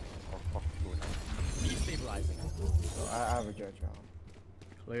 Breaking down. Oh, fuck, go ahead. Destabilizing. I have a judge now.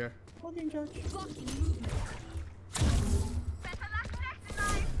 Clear. Fucking judge. Blocking movement.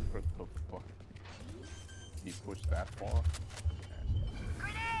 What the fuck? He pushed that far?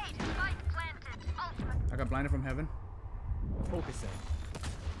 I got blinded from heaven. Focusing.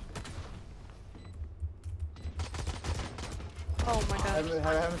 Oh my god.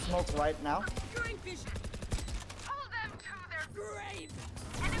 Have him smoke right now. Obscuring vision. Pull them to their grave.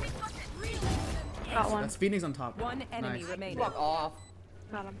 Enemy spotted. Reloading. Got one. That's Phoenix on top. One enemy Nice. remaining. Fuck off.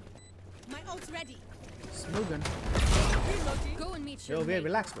 Got him. My ult's ready. Smoking. Go and meet Yo, your okay, mate.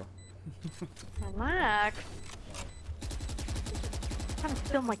 relax, bro. Relax. I'm trying to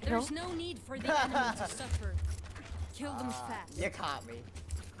steal my kill. There's no need for the enemy to suffer. Kill them fast. You caught me.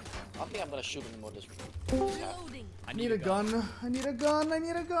 I think I'm gonna shoot him with this. Reloading. I need a gun. I need a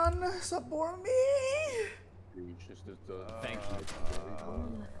gun. Support me. Just Thank you.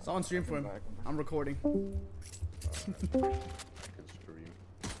 It's on stream for him. I'm recording. I can stream.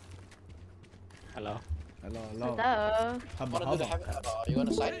 Hello. Hello, hello. Hello. Hubba, you on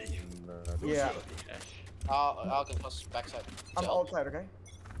the side? Yeah. I'll can plus backside. I'm outside, okay?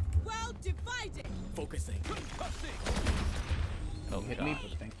 Well divided. Focusing. Oh, hit me,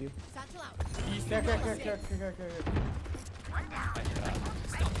 but thank you. Satchel out.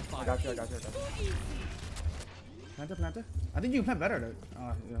 I got you. Planta. I think you can plant better though.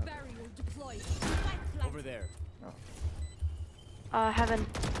 Yeah. Barrier deployed. Over there. Heaven.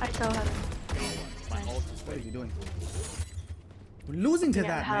 I saw heaven. My ult is What are ready. you doing? We're losing to Yeah,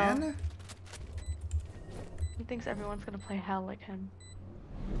 that, hell. man. He thinks everyone's gonna play hell like him.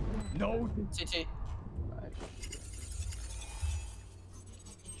 No. CT.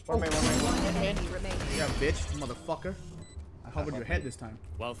 One main. Enemy remaining. Yeah, bitch, motherfucker. I hovered your head this time.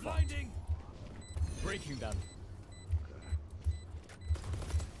 Well fought. Breaking them.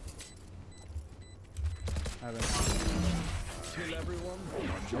 I Kill everyone.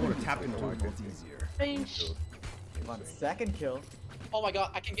 would have tapped into it. Easier. Range. One second kill. Oh my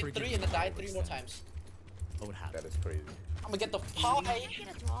god, I can get 3 and then die 3 more times. What would happen? That is crazy. I'm gonna get the pie. Get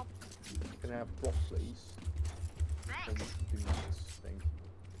a drop. Can I have block, please? Thank you. Thank you.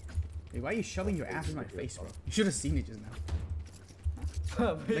 Hey, why are you shoving your ass in my face, bro? You should have seen it just now.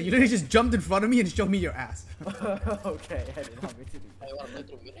 Like, you literally just jumped in front of me and showed me your ass. Okay, I didn't have me to do. Hey, you wanna play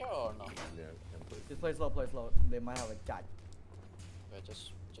through video or no? Yeah, can play. Just play slow. They might have a guy. Yeah,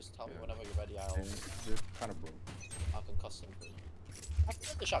 just tell me whenever you're ready. And they're kind of broke. I'll can custom for you. I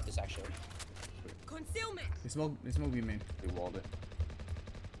can the shot this actually. Concealment. They smoke we made. They walled it.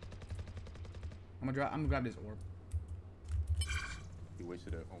 I'm gonna grab this orb. He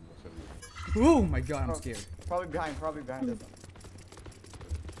wasted it almost everything. Oh my god, I'm scared. Probably behind this one.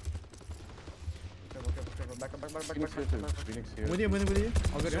 Careful. Back up. Phoenix here too. Phoenix here. With you.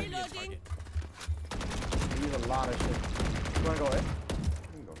 All good. Yeah? Reloading. They use a lot of shit. You wanna go in? You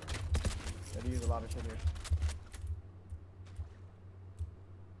can go. They use a lot of shit here.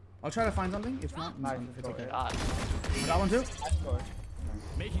 I'll try to find something. If not, Nice, it's let's go okay. in. I got one too. Go in.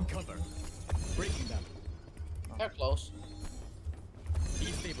 Making cover. Breaking them. They're close.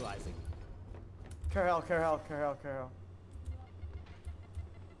 Destabilizing. Care hell.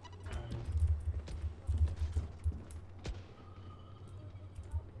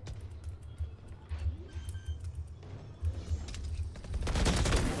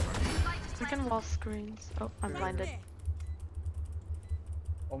 Second wall screens. Oh, I'm blinded.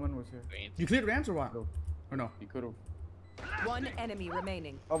 Omen was here. You cleared ramps or what? Or no? He could have. One enemy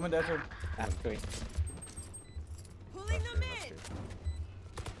remaining. Omen, that's him. I'm green. Pulling them in.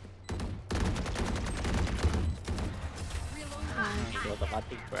 Well, the hot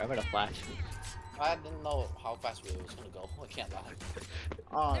thing forever to flash. I didn't know how fast we was gonna go. I can't lie.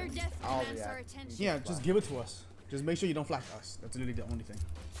 They're definitely I'll meant for react. attention. Yeah, just give it to us. Just make sure you don't flash us. That's literally the only thing.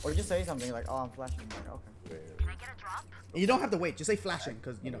 Or just say something like, "Oh, I'm flashing." Like, okay. Can I get a drop? You don't have to wait. Just say flashing,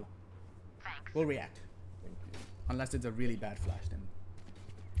 cause you know we'll react. Unless it's a really bad flash, then.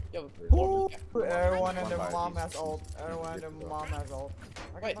 Yo, Everyone and their mom has ult. Everyone and their mom has ult.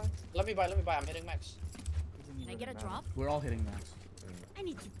 Wait, let me buy. I'm hitting max. Can I get a drop? We're all hitting max. I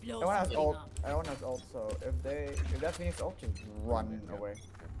need to blow Everyone has something ult. up. Everyone has ult. So if that Phoenix ult, just run away.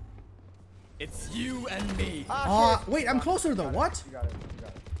 It's you and me. Wait, I'm closer though. What? You got it.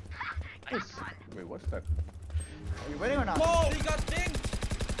 Wait, what's that? Are you waiting or not? Whoa, he got dinged!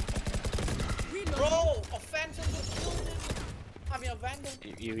 Bro, a phantom just killed him! I mean, a vandal.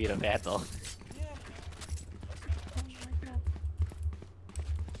 You eat a vandal. Yeah. Oh my god.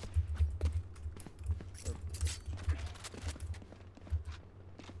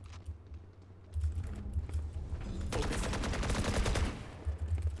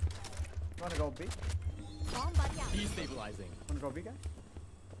 You wanna go B? Bomb buddy out. Destabilizing. Wanna go B, guys?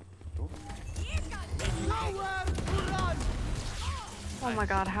 Oh my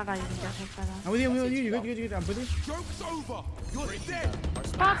god, how did I even get hit by that? I'm with you. You good. I'm with you. Joke's over. You're dead.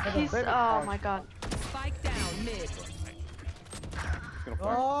 Fuck, he's. Oh my god. Spike down mid. He's gonna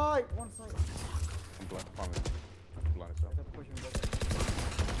fire. Oh, one side. I'm blind. I'm blind as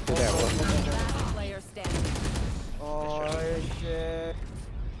Last player standing. Oh shit.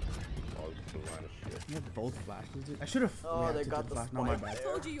 Oh, he's blind as shit. You have both flashes. Dude. I should have. Oh, they got the flash. No, my bad. I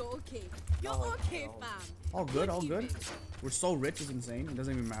told you you're okay. You're okay, fam. All good. All good. We're so rich, it's insane. It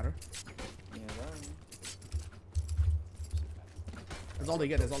doesn't even matter. Yeah, That's all they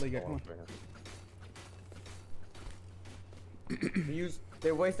get. Come on.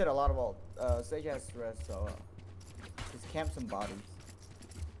 They wasted a lot of ult. Sage has stress, so just camp some bodies.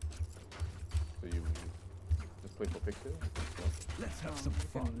 So you just wait for picture. Let's have some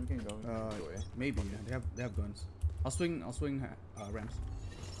We can go. Maybe. Yeah, they have guns. I'll swing Rams.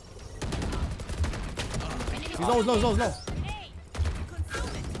 He's low.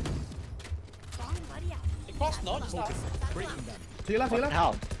 They crossed no just now. breaking them. To your left.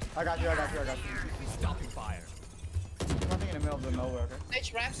 Help. I got you. Stopping fire. Something in the middle of the nowhere, okay?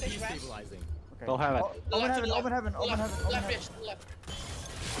 Stage ramp. Stabilizing. Okay. Go heaven. Open heaven. Left, Rich, left.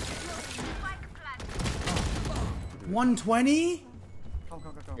 120? Come.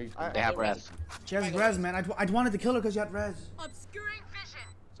 They have res. She has res, man. I wanted to kill her because she had res. Obscuring vision.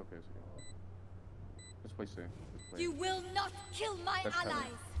 It's okay. Let's play safe. You will not kill my Let's have it.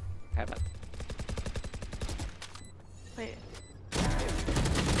 allies. Heaven. Wait.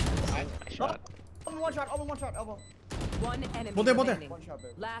 I shot. Open one shot, elbow. One enemy Both there. remaining. One shot,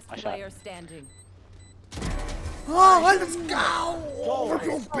 babe. Last I shot. player standing. Oh, let's go! Oh, we're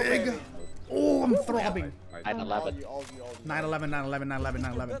so big. Oh, I'm throbbing. 9/11.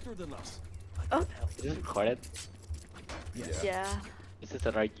 9/11. Better than us. Oh. Is this recorded? Yes. Yeah. Is this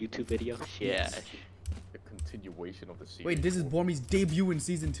our YouTube video? Yeah. The continuation of the series. Wait, this is Bormy's debut in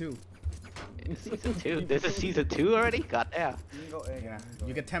season 2. Season 2? This is season 2 already? God damn. Yeah.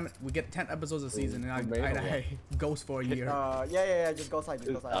 We get 10 episodes a season, and we made I ghost for a year. Yeah. Just go side.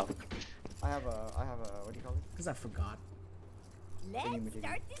 Oh. I have a. What do you call it? Because I forgot. Let's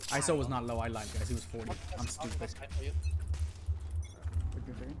start this. ISO was not low. I lied, guys. He was 40. I'm stupid.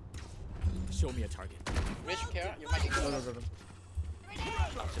 Show me a target. Rich, Kara, you might get Go.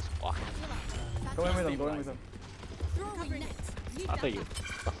 I'm just walking. Go in with him. Throwing net. I thought you.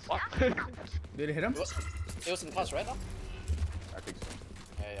 The fuck? Did it hit him? It was in the class, right? I think so.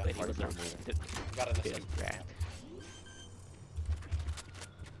 Yeah. He was there. Got it. This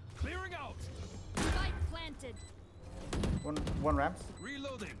Clearing out. Spike planted. One ramps.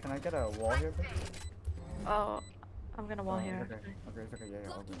 Reloading. Can I get a wall here? Oh, I'm gonna wall here. Okay, it's okay.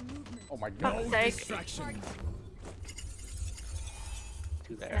 Yeah. Oh my Fuck's god. sake. Distraction.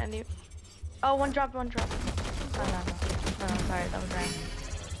 Two there. And you... Oh, one drop. Oh, no, sorry, that was wrong.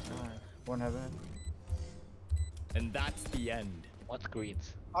 One heaven. And that's the end. What's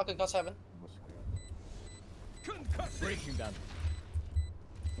greens? Falcon got 7. Breaking them.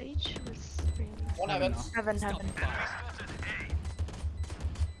 Sage was green. One heaven. Heaven.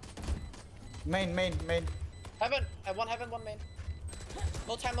 Main. Heaven. One heaven, one main.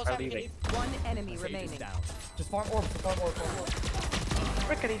 No time. One enemy remaining. Just farm orb.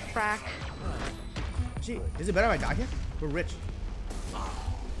 Frickety frack. Gee, is it better if I die here? We're rich.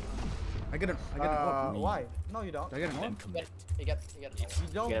 I get an orb. Why? No, you don't. Do I get an orb? You get You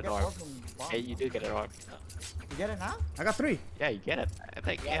don't get an orb. orb from bomb. Hey, you do get an orb. You get it now? I got 3. Yeah, you get it. I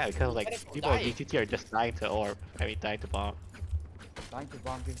think, yeah, because like people at GTT are just dying to orb. I mean, dying to bomb. Dying to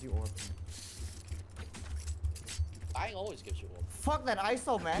bomb gives you orb. Dying always gives you orb. Fuck that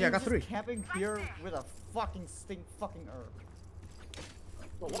ISO, man. Yeah, I got He's 3. just camping here with a fucking fucking herb.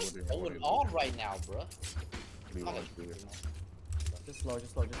 Bro, what is going on right now, bro? Just slow.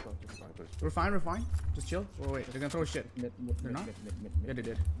 We're fine. Just chill. Oh wait, they're gonna throw shit. They're not? Yeah, they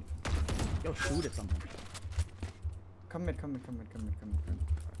did. Yo, shoot at something. Come mid.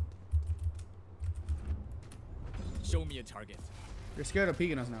 Show me a target. You're scared of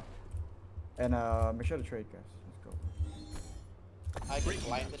peeking us now. And make sure to trade, guys. Let's go. I can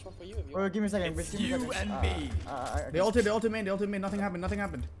blind this one for you if you Wait, give me a second. It's give me a you second. and me. They ulted main. Nothing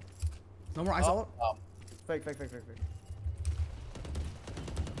happened. No more ice ult. Fake.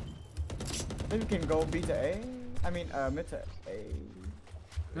 Maybe we can go B to A. I mean, mid to A.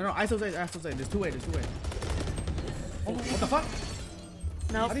 No, ice ult. There's two ways. Oh, what the fuck?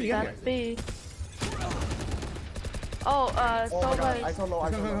 Nope, How did you get that's here? B. Oh, Oh my god, Sova. I saw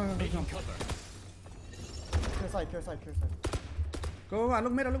low. Taking cover. Clear side. Go, I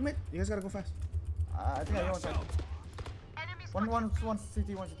look mid. You guys gotta go fast. I think I know one side. One CT.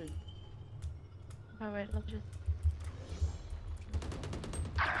 Oh wait, let me just...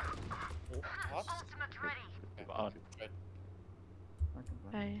 What? On.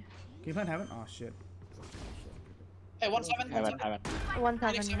 Okay. Can you plan heaven? Oh shit. Hey, 1-7. Heaven.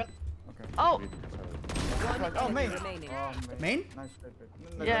 1-7. Okay. Oh! One main. enemy remaining. Main? Nice.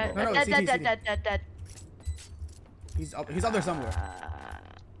 Yeah, No, dead. He's up there somewhere.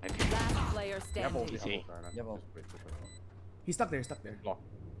 Okay. Last player standing. He's stuck there. Block.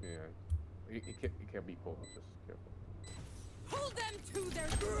 Yeah. He can't be pulled. Just careful. Hold them to their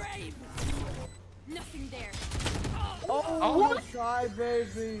grave. Nothing there. Oh, try,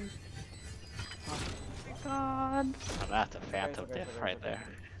 baby. God. Oh, that's a phantom diff right there.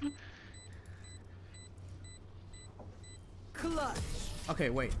 Clutch. Okay,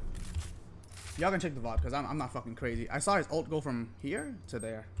 wait. Y'all can check the VOD because I'm not fucking crazy. I saw his ult go from here to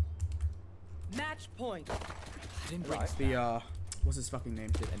there. Match point. I didn't bring the what's his fucking name?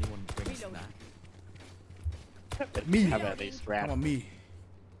 Did anyone bring a snack? Me. Have at least rap. Come on, me.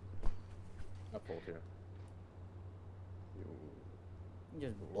 Up ult here.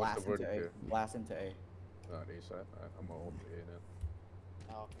 Just What's blast the into verdict A. here? Blast into A. A side. I'm gonna ult A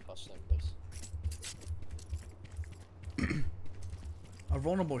now. Oh, plus them, please. A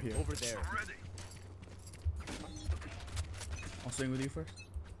vulnerable here. Over there. I'll swing with you first.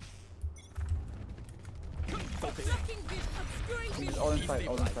 All inside,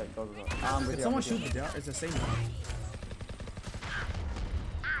 all inside. Go, go, go. Did someone shoot the jar? It's the same one.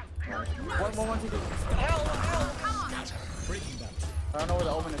 One TP. Breaking them. I don't know where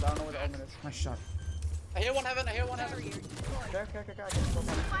the omen is. Nice shot. I hear one heaven. Okay. I can go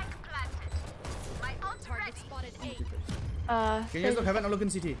for Target spotted A. Can you guys look heaven or look in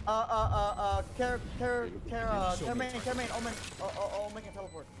CT? Care main, omen can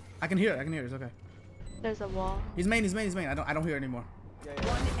teleport. I can hear it, it's okay. There's a wall. He's main. I don't hear it anymore. Yeah.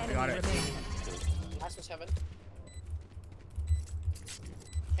 One I got enemy it. remaining. Last was heaven.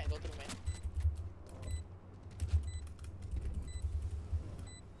 Can't go through main.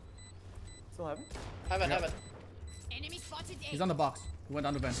 Still heaven? Heaven. Enemy spotted A. He's on the box. He went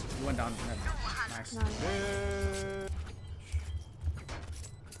down the vent. He went down. Nice.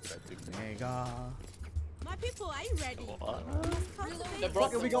 Mega. My people, are you ready? They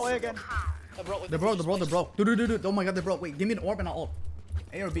broke. We go A again. They broke. They broke. Dude. Oh my god, they broke. Wait, give me an orb and I'll ult.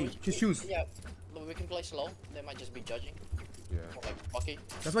 A or B. Just choose. Yeah, but we can play slow. They might just be judging. Yeah. Or like Bucky.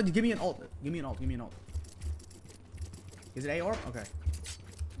 That's why you give me an ult. Give me an ult. Is it A orb? Okay.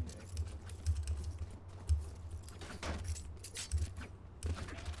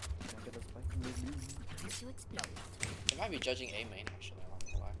 To explode. They might be judging A main actually. I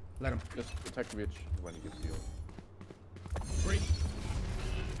don't know why. Let him. Just protect Rich when he gets healed. Break.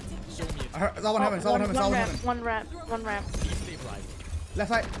 Show me I heard, saw one heaven. One ramp. Destabilize. Left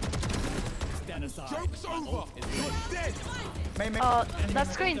side. Stand aside. Joke's over. You're dead. Main.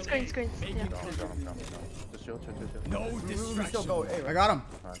 That's screen. Yeah. I'm down. Just chill. No We distraction. still go A, right? I got him.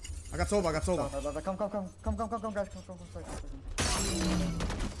 Alright. I got Sova. Come, guys. Come.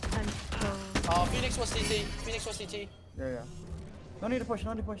 Phoenix was CT. Yeah. No need to push.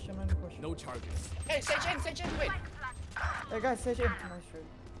 No charges. Hey, Sage in. Wait. Hey guys, Sage in. Nice trade.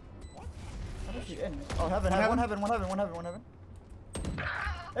 How is she in? Oh, heaven. One heaven.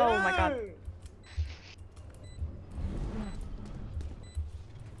 Oh my god.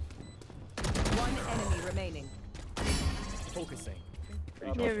 One enemy remaining. Focusing.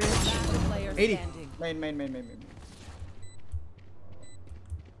 Last player 80. standing. Main.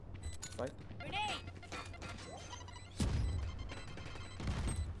 Fight.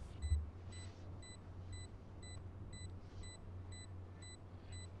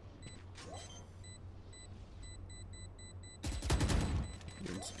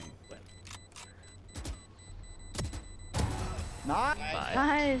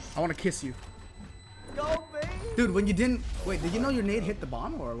 Nice. I want to kiss you. Go, baby. Dude, when you didn't... Wait, did you know your nade hit the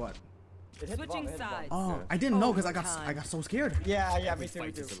bomb or what? It hit the bomb, Switching it hit the bomb. sides. Oh, I didn't know because I Overtime. got so scared. Yeah, me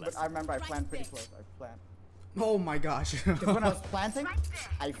too. But I remember I planned pretty close. Oh my gosh. Because when I was planting,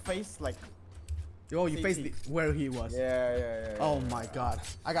 I faced like... Oh, you faced where he was. Yeah. Oh my god.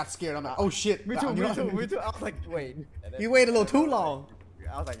 I got scared. I'm like, oh shit. Me too. I was like, wait. You waited a little too long.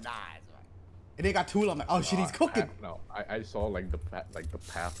 I was like, nah, it's fine. And they got too long. I'm like, oh shit, he's cooking. I saw like the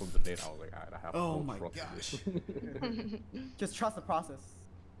path of the nade. I was like, I have Oh no my trust in gosh. this. Just trust the process.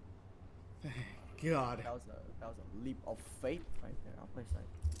 God. That was a leap of faith right there. I'll play side.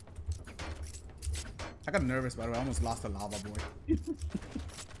 I got nervous by the way. I almost lost a lava boy.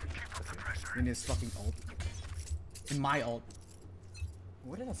 In his fucking ult. In my ult.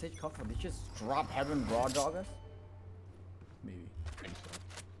 Where did that Sage come from? Did you just drop heaven raw dog us? Maybe. I think so.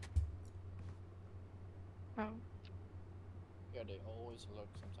 Oh. Yeah, they always lurk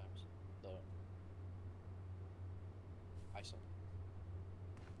sometimes. The ISO.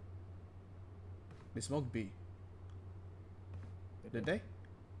 They smoked B. Did they?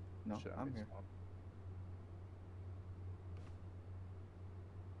 No, Shit, I'm it's here. on.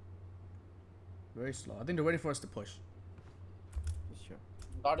 Very slow. I think they're waiting for us to push. Just sure.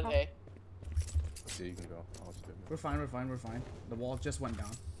 Started A. Yeah, you can go. I'll skip it. We're fine. The wall just went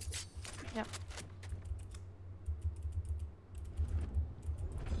down. Yep.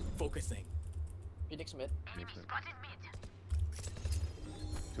 Focusing. Phoenix mid.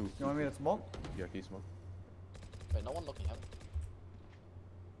 Two. You want me to smoke? Yeah, he smoke. Wait, no one looking heaven.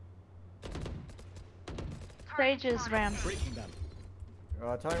 Sage is ramp. Breaking them. Tell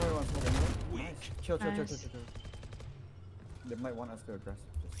me what you want to smoke anyway. Nice. Chill. They might want us to aggress.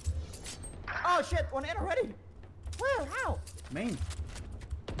 Oh shit! One in already! Where? How? Main.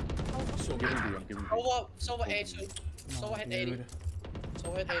 Silver 80. Silver hit 80.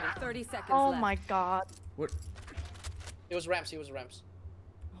 Silver hit 80. 30 seconds Oh left. my god. What? It was ramps. Oh,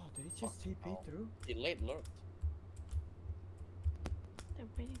 did he just TP through? He late lurked. They're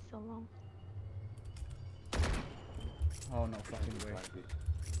waiting so long. Oh no fucking way.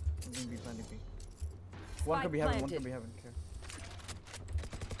 I'm gonna be planting B. One could be heaven, Care.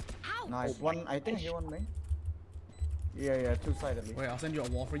 Nice. One, I think he won main. Yeah, 2 side at least. Wait, I'll send you a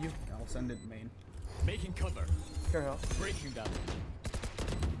wall for you. I'll send it main. Making cover. Care health. Breaking them.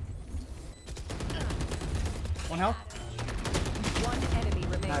 One health. One enemy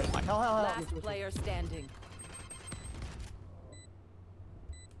remaining. Nice. Hell. Last player standing.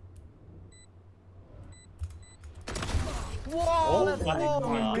 Whoa! Oh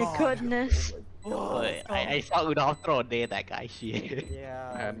my goodness. I saw Udon throw dead that guy shit.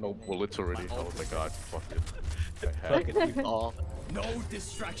 Yeah. I had no bullets already. I was like, God, fuck it. No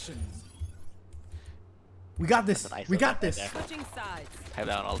distractions. We got this. We got this. Switching sides. Have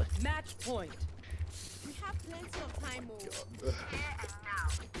down all this. Match point. We have plenty of time,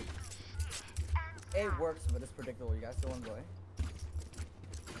 A works, but it's predictable. You guys still want to go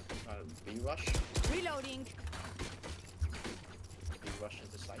A? B rush. Reloading. B rush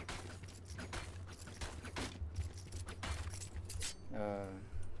into site.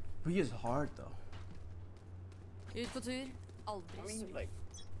 B is hard though. Ut på tur. I mean, like,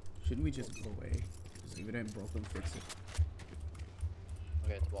 Shouldn't we just go away? Just if it ain't broken, fix it.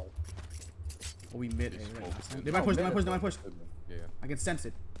 okay, 12. Oh, we mid A right now. They might push. Yeah. I can sense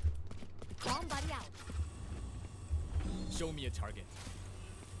it. Bomb buddy out. Show me a target.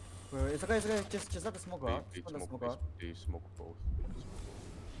 Wait, it's okay. Just let the smoke go out. They Just let the smoke out. smoke both.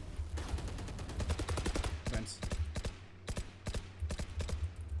 Sense.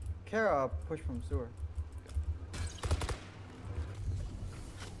 Kara push from sewer.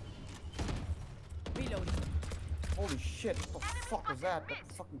 Reloading. Holy shit! What the fuck was that? That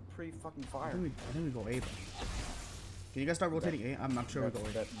fucking pre-fucking I fire. think we go A. Though. Can you guys start rotating A? I'm not sure we go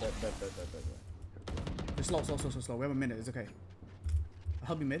A. Just slow. We have a minute. It's okay. I'll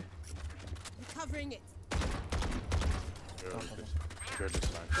help you mid. I'm covering it.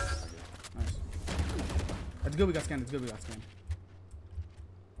 Nice. That's good. We got scanned.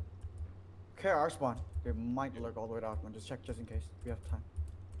 Kara, our spawn. They might lurk all the way out. Man, just check just in case. We have time.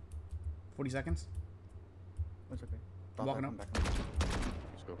 40 seconds. It's okay. Walking up. Let's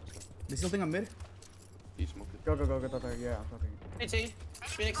go. They still think I'm mid? He's smoking. Go. Yeah, I'm talking. CT.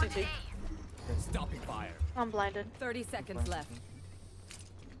 Phoenix CT. Stopping fire. I'm blinded. 30 seconds left.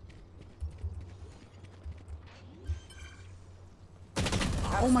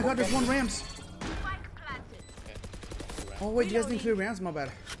 Oh my god, there's one Rams. Oh wait, you guys didn't clear Rams? My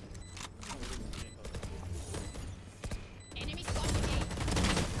bad. Enemy spotted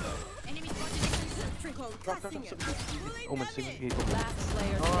A. Enemy spotted A. Trickle. Passing it. Omen singing. Last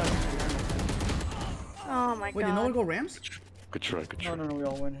player Oh my god. Wait, did no one go Rams? Good try. No, we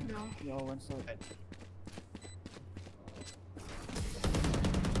all win. No. We all win, so.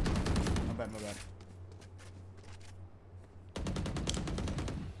 My bad.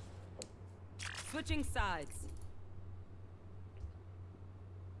 Switching sides.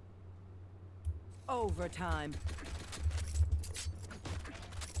 Overtime.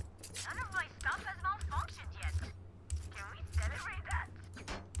 None of my stuff has malfunctioned yet. Can we celebrate that?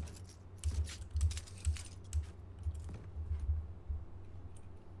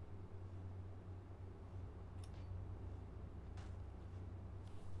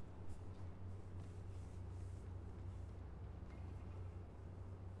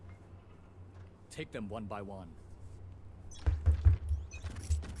 Take them one by one.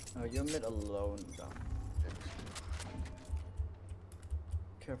 Oh, you're mid alone, though.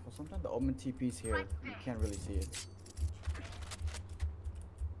 Careful, sometimes the Omen TP's here. You can't really see it.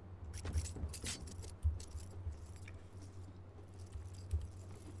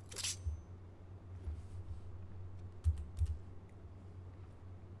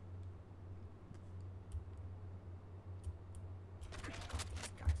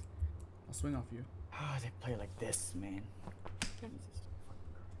 I'll swing off you. Ah, they play like this, man. Jesus.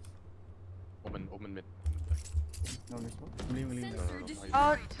 Omen mid. No response? I'm leaving. No.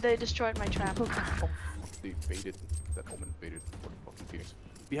 Oh, they destroyed my trap. They baited. That Omen baited for the fucking Phoenix.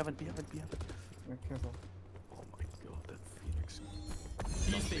 We haven't. Be careful. Oh my god, that Phoenix.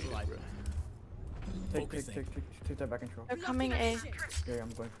 Destabilize. Take that back control. They're coming A. Yeah, I'm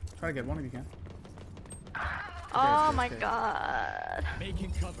going. Try to get one if you can.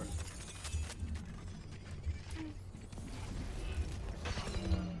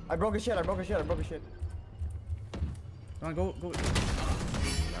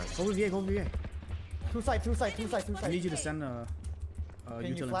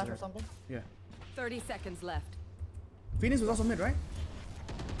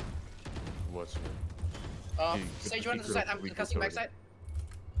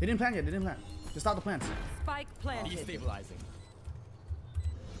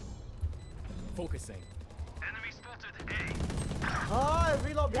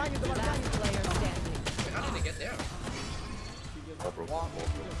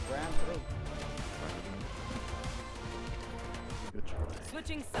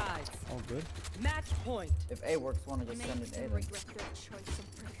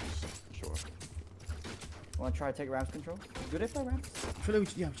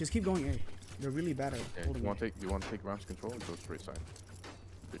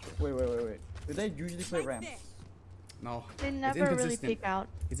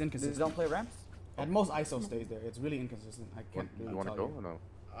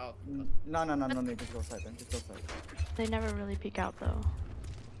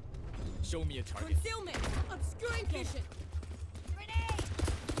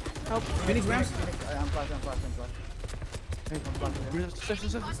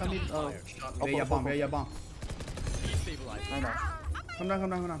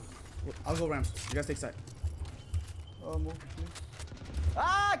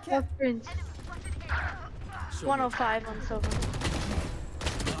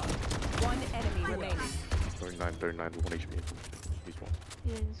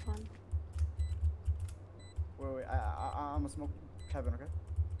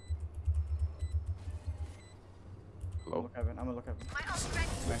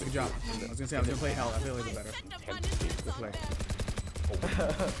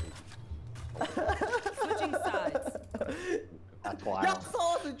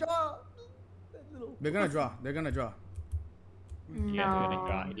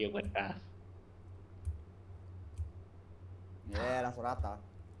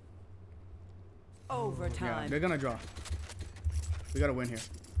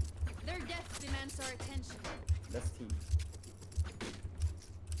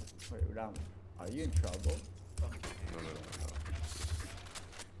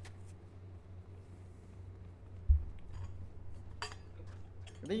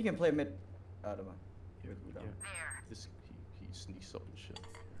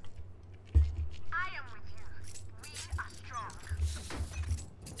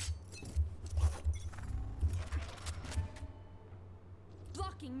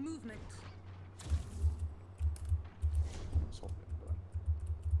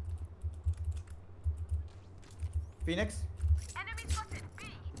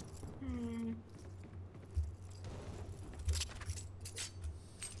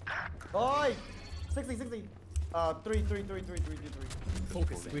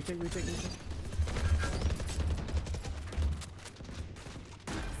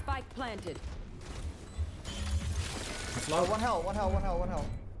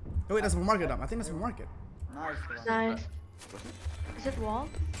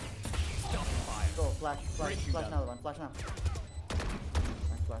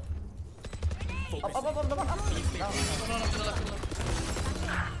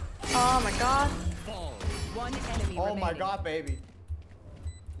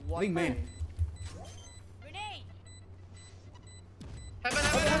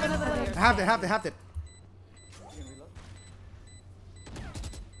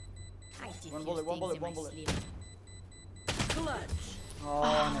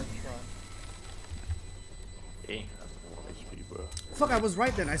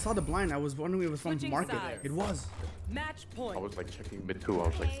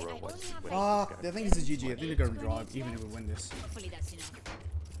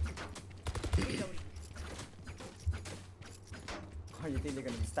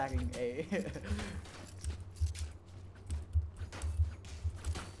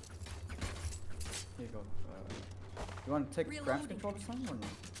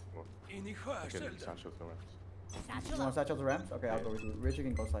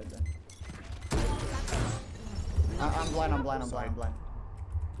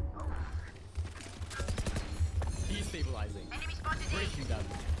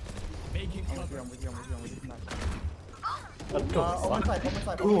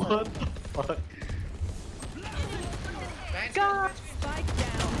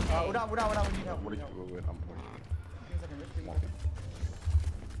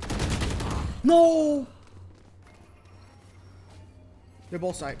 They're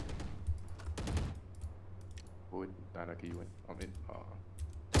both side. Win. Dynaki win. I'm in.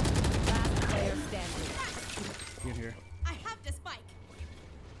 Last player standing. In here. I have the spike.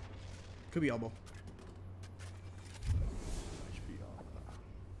 Could be elbow. HP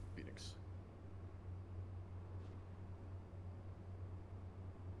Phoenix.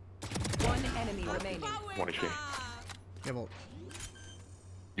 One enemy remaining. One HP. Yeah, well.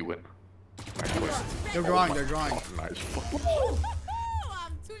 You win. Nice choice. They're drawing. They're drawing. Oh, nice.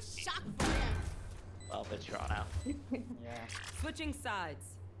 I'm too shocked for him. Well, it's drawn out. Yeah. Switching sides.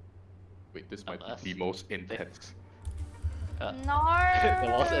 Wait, this might be the most intense. The No.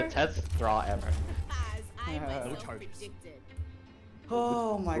 most intense draw ever. As I No myself charges. predicted.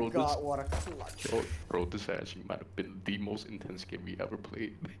 Oh my Bro, god, this- what a clutch. Bro, this actually might have been the most intense game we ever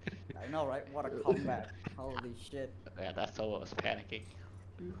played. I know, right? What a comeback. Holy shit. Yeah, that's so was panicking.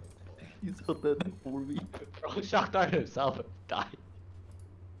 You saw that for me. Bro, shocked on himself and died.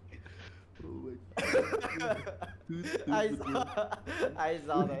 Oh my god. I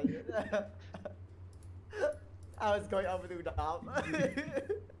saw that. I was going up with Udam.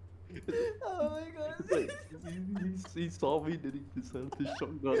 Oh my god. He saw me, then he decided to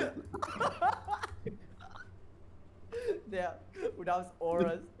shock down. Yeah, Udam's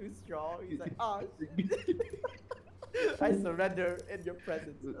aura is too strong. He's like, oh shit. I surrender in your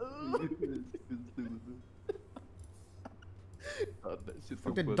presence.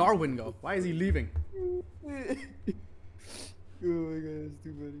 Where did Darwin go? Why is he leaving? Oh my god, it's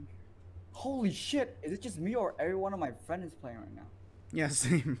too funny. Holy shit, is it just me or every one of my friends is playing right now? Yeah,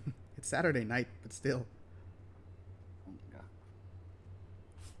 same. It's Saturday night, but still. Oh my god.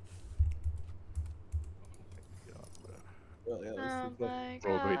 Oh my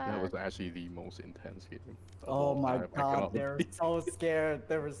Bro, wait, that god. was actually the most intense game. of Oh all my time. I god, cannot they're believe- so scared.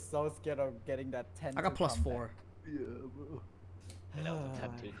 They were so scared of getting that 10. I got plus comeback. 4. Yeah, bro. That was a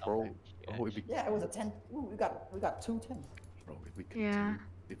 10-2 Bro, comeback. oh, if we, Yeah, it was a 10. Ooh, we got 2 10s. bro, if we Yeah. continued,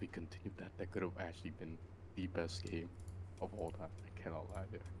 if we continued that, that could have actually been the best game of all time. I cannot lie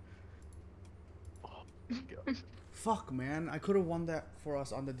there. Oh my god. Fuck, man. I could have won that for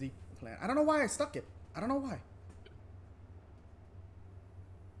us on the deep plan. I don't know why I stuck it. I don't know why.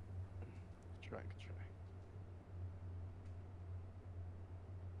 Try, good try.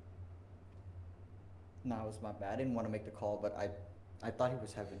 No, it was my bad. I didn't want to make the call, but I thought he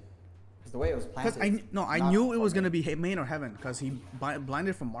was heaven. Because the way it was Because planted. I knew it was gonna be main or heaven because he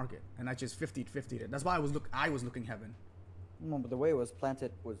blinded from market and I just 50-50'd it. That's why I was looking heaven. No, but the way it was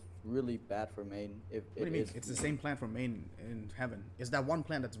planted was really bad for main. If What do you mean? It's the same plan for main and heaven. It's that one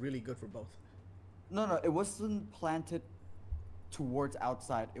plan that's really good for both. No, it wasn't planted towards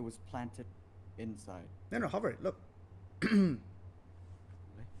outside. It was planted inside. No, hover it. Look.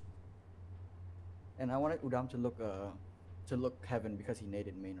 And I wanted Udam to look heaven because he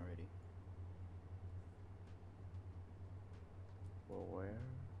naded main already. Well, where?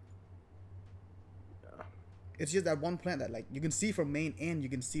 It's just that one plan that like you can see from main and you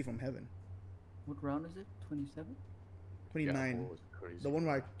can see from heaven. What round is it? 27? 29. Gamble was crazy. The one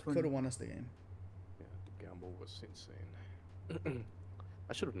where I 20. could have won us the game. Yeah, the gamble was insane.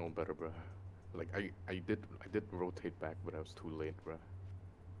 I should have known better, bruh. Like I did rotate back, but I was too late, bruh.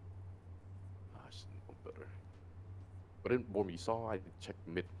 I should have known better. But then when we saw, I checked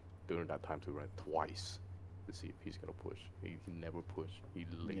mid during that time too, right? Twice to see if he's gonna push. He never pushed. He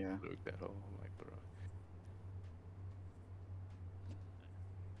late lurked at all. I'm like, bruh.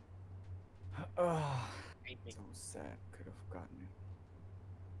 So sad. Could have gotten it.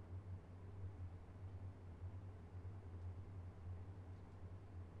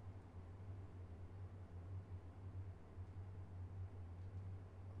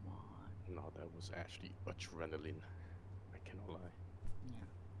 Come on. No, that was actually adrenaline. I cannot lie.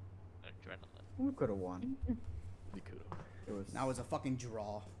 Adrenaline. We could have won. We could have. It was. Now it's a fucking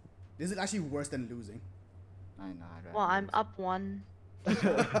draw. This is actually worse than losing. I know. Well, I'm up 1.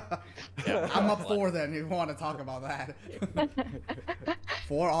 I'm up 4 then, if you want to talk about that.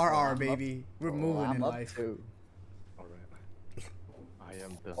 4 RR, baby. We're moving I'm in up life. 2. Alright. I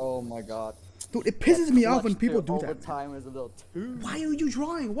am done. Oh my god. Dude, it pisses me off when people do that. Overtime is a little too. Why are you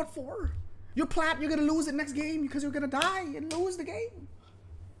drawing? What for? You're plat, you're gonna lose it next game because you're gonna die and lose the game.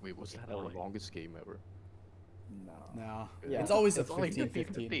 Wait, was that our longest game ever? No. No. Yeah. It's always a It's only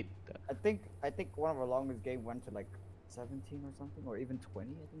 15-15. I think one of our longest game went to like 17 or something, or even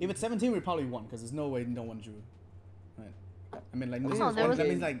 20. I think. If it's 17, we probably won because there's no way no one drew. Right. I mean, like, No, there was that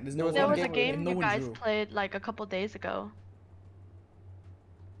means like there's no There one was a game no you one guys drew. played like a couple days ago.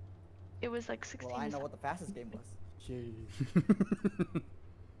 It was like 16. Well, I know what the fastest game was.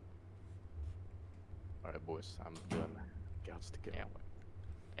 Alright, boys, I'm done. Gots to get out.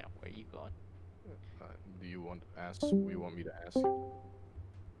 Where you going? Do you want to ask? We want me to ask you?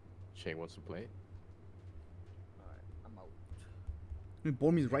 Shane wants to play. Alright, I'm out. I mean,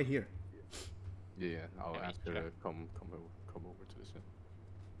 Bormy's right here. Yeah, I'll ask her to come over to this end.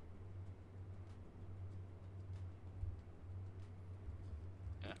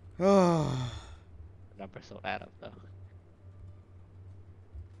 Ah. Numbers don't add up though.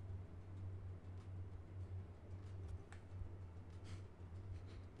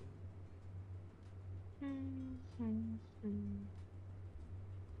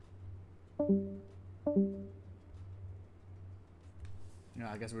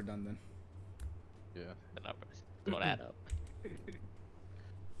 Yeah, I guess we're done then. Yeah. The numbers don't add up.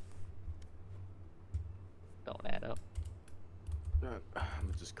 Don't add up. I'm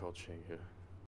gonna just call Shane here.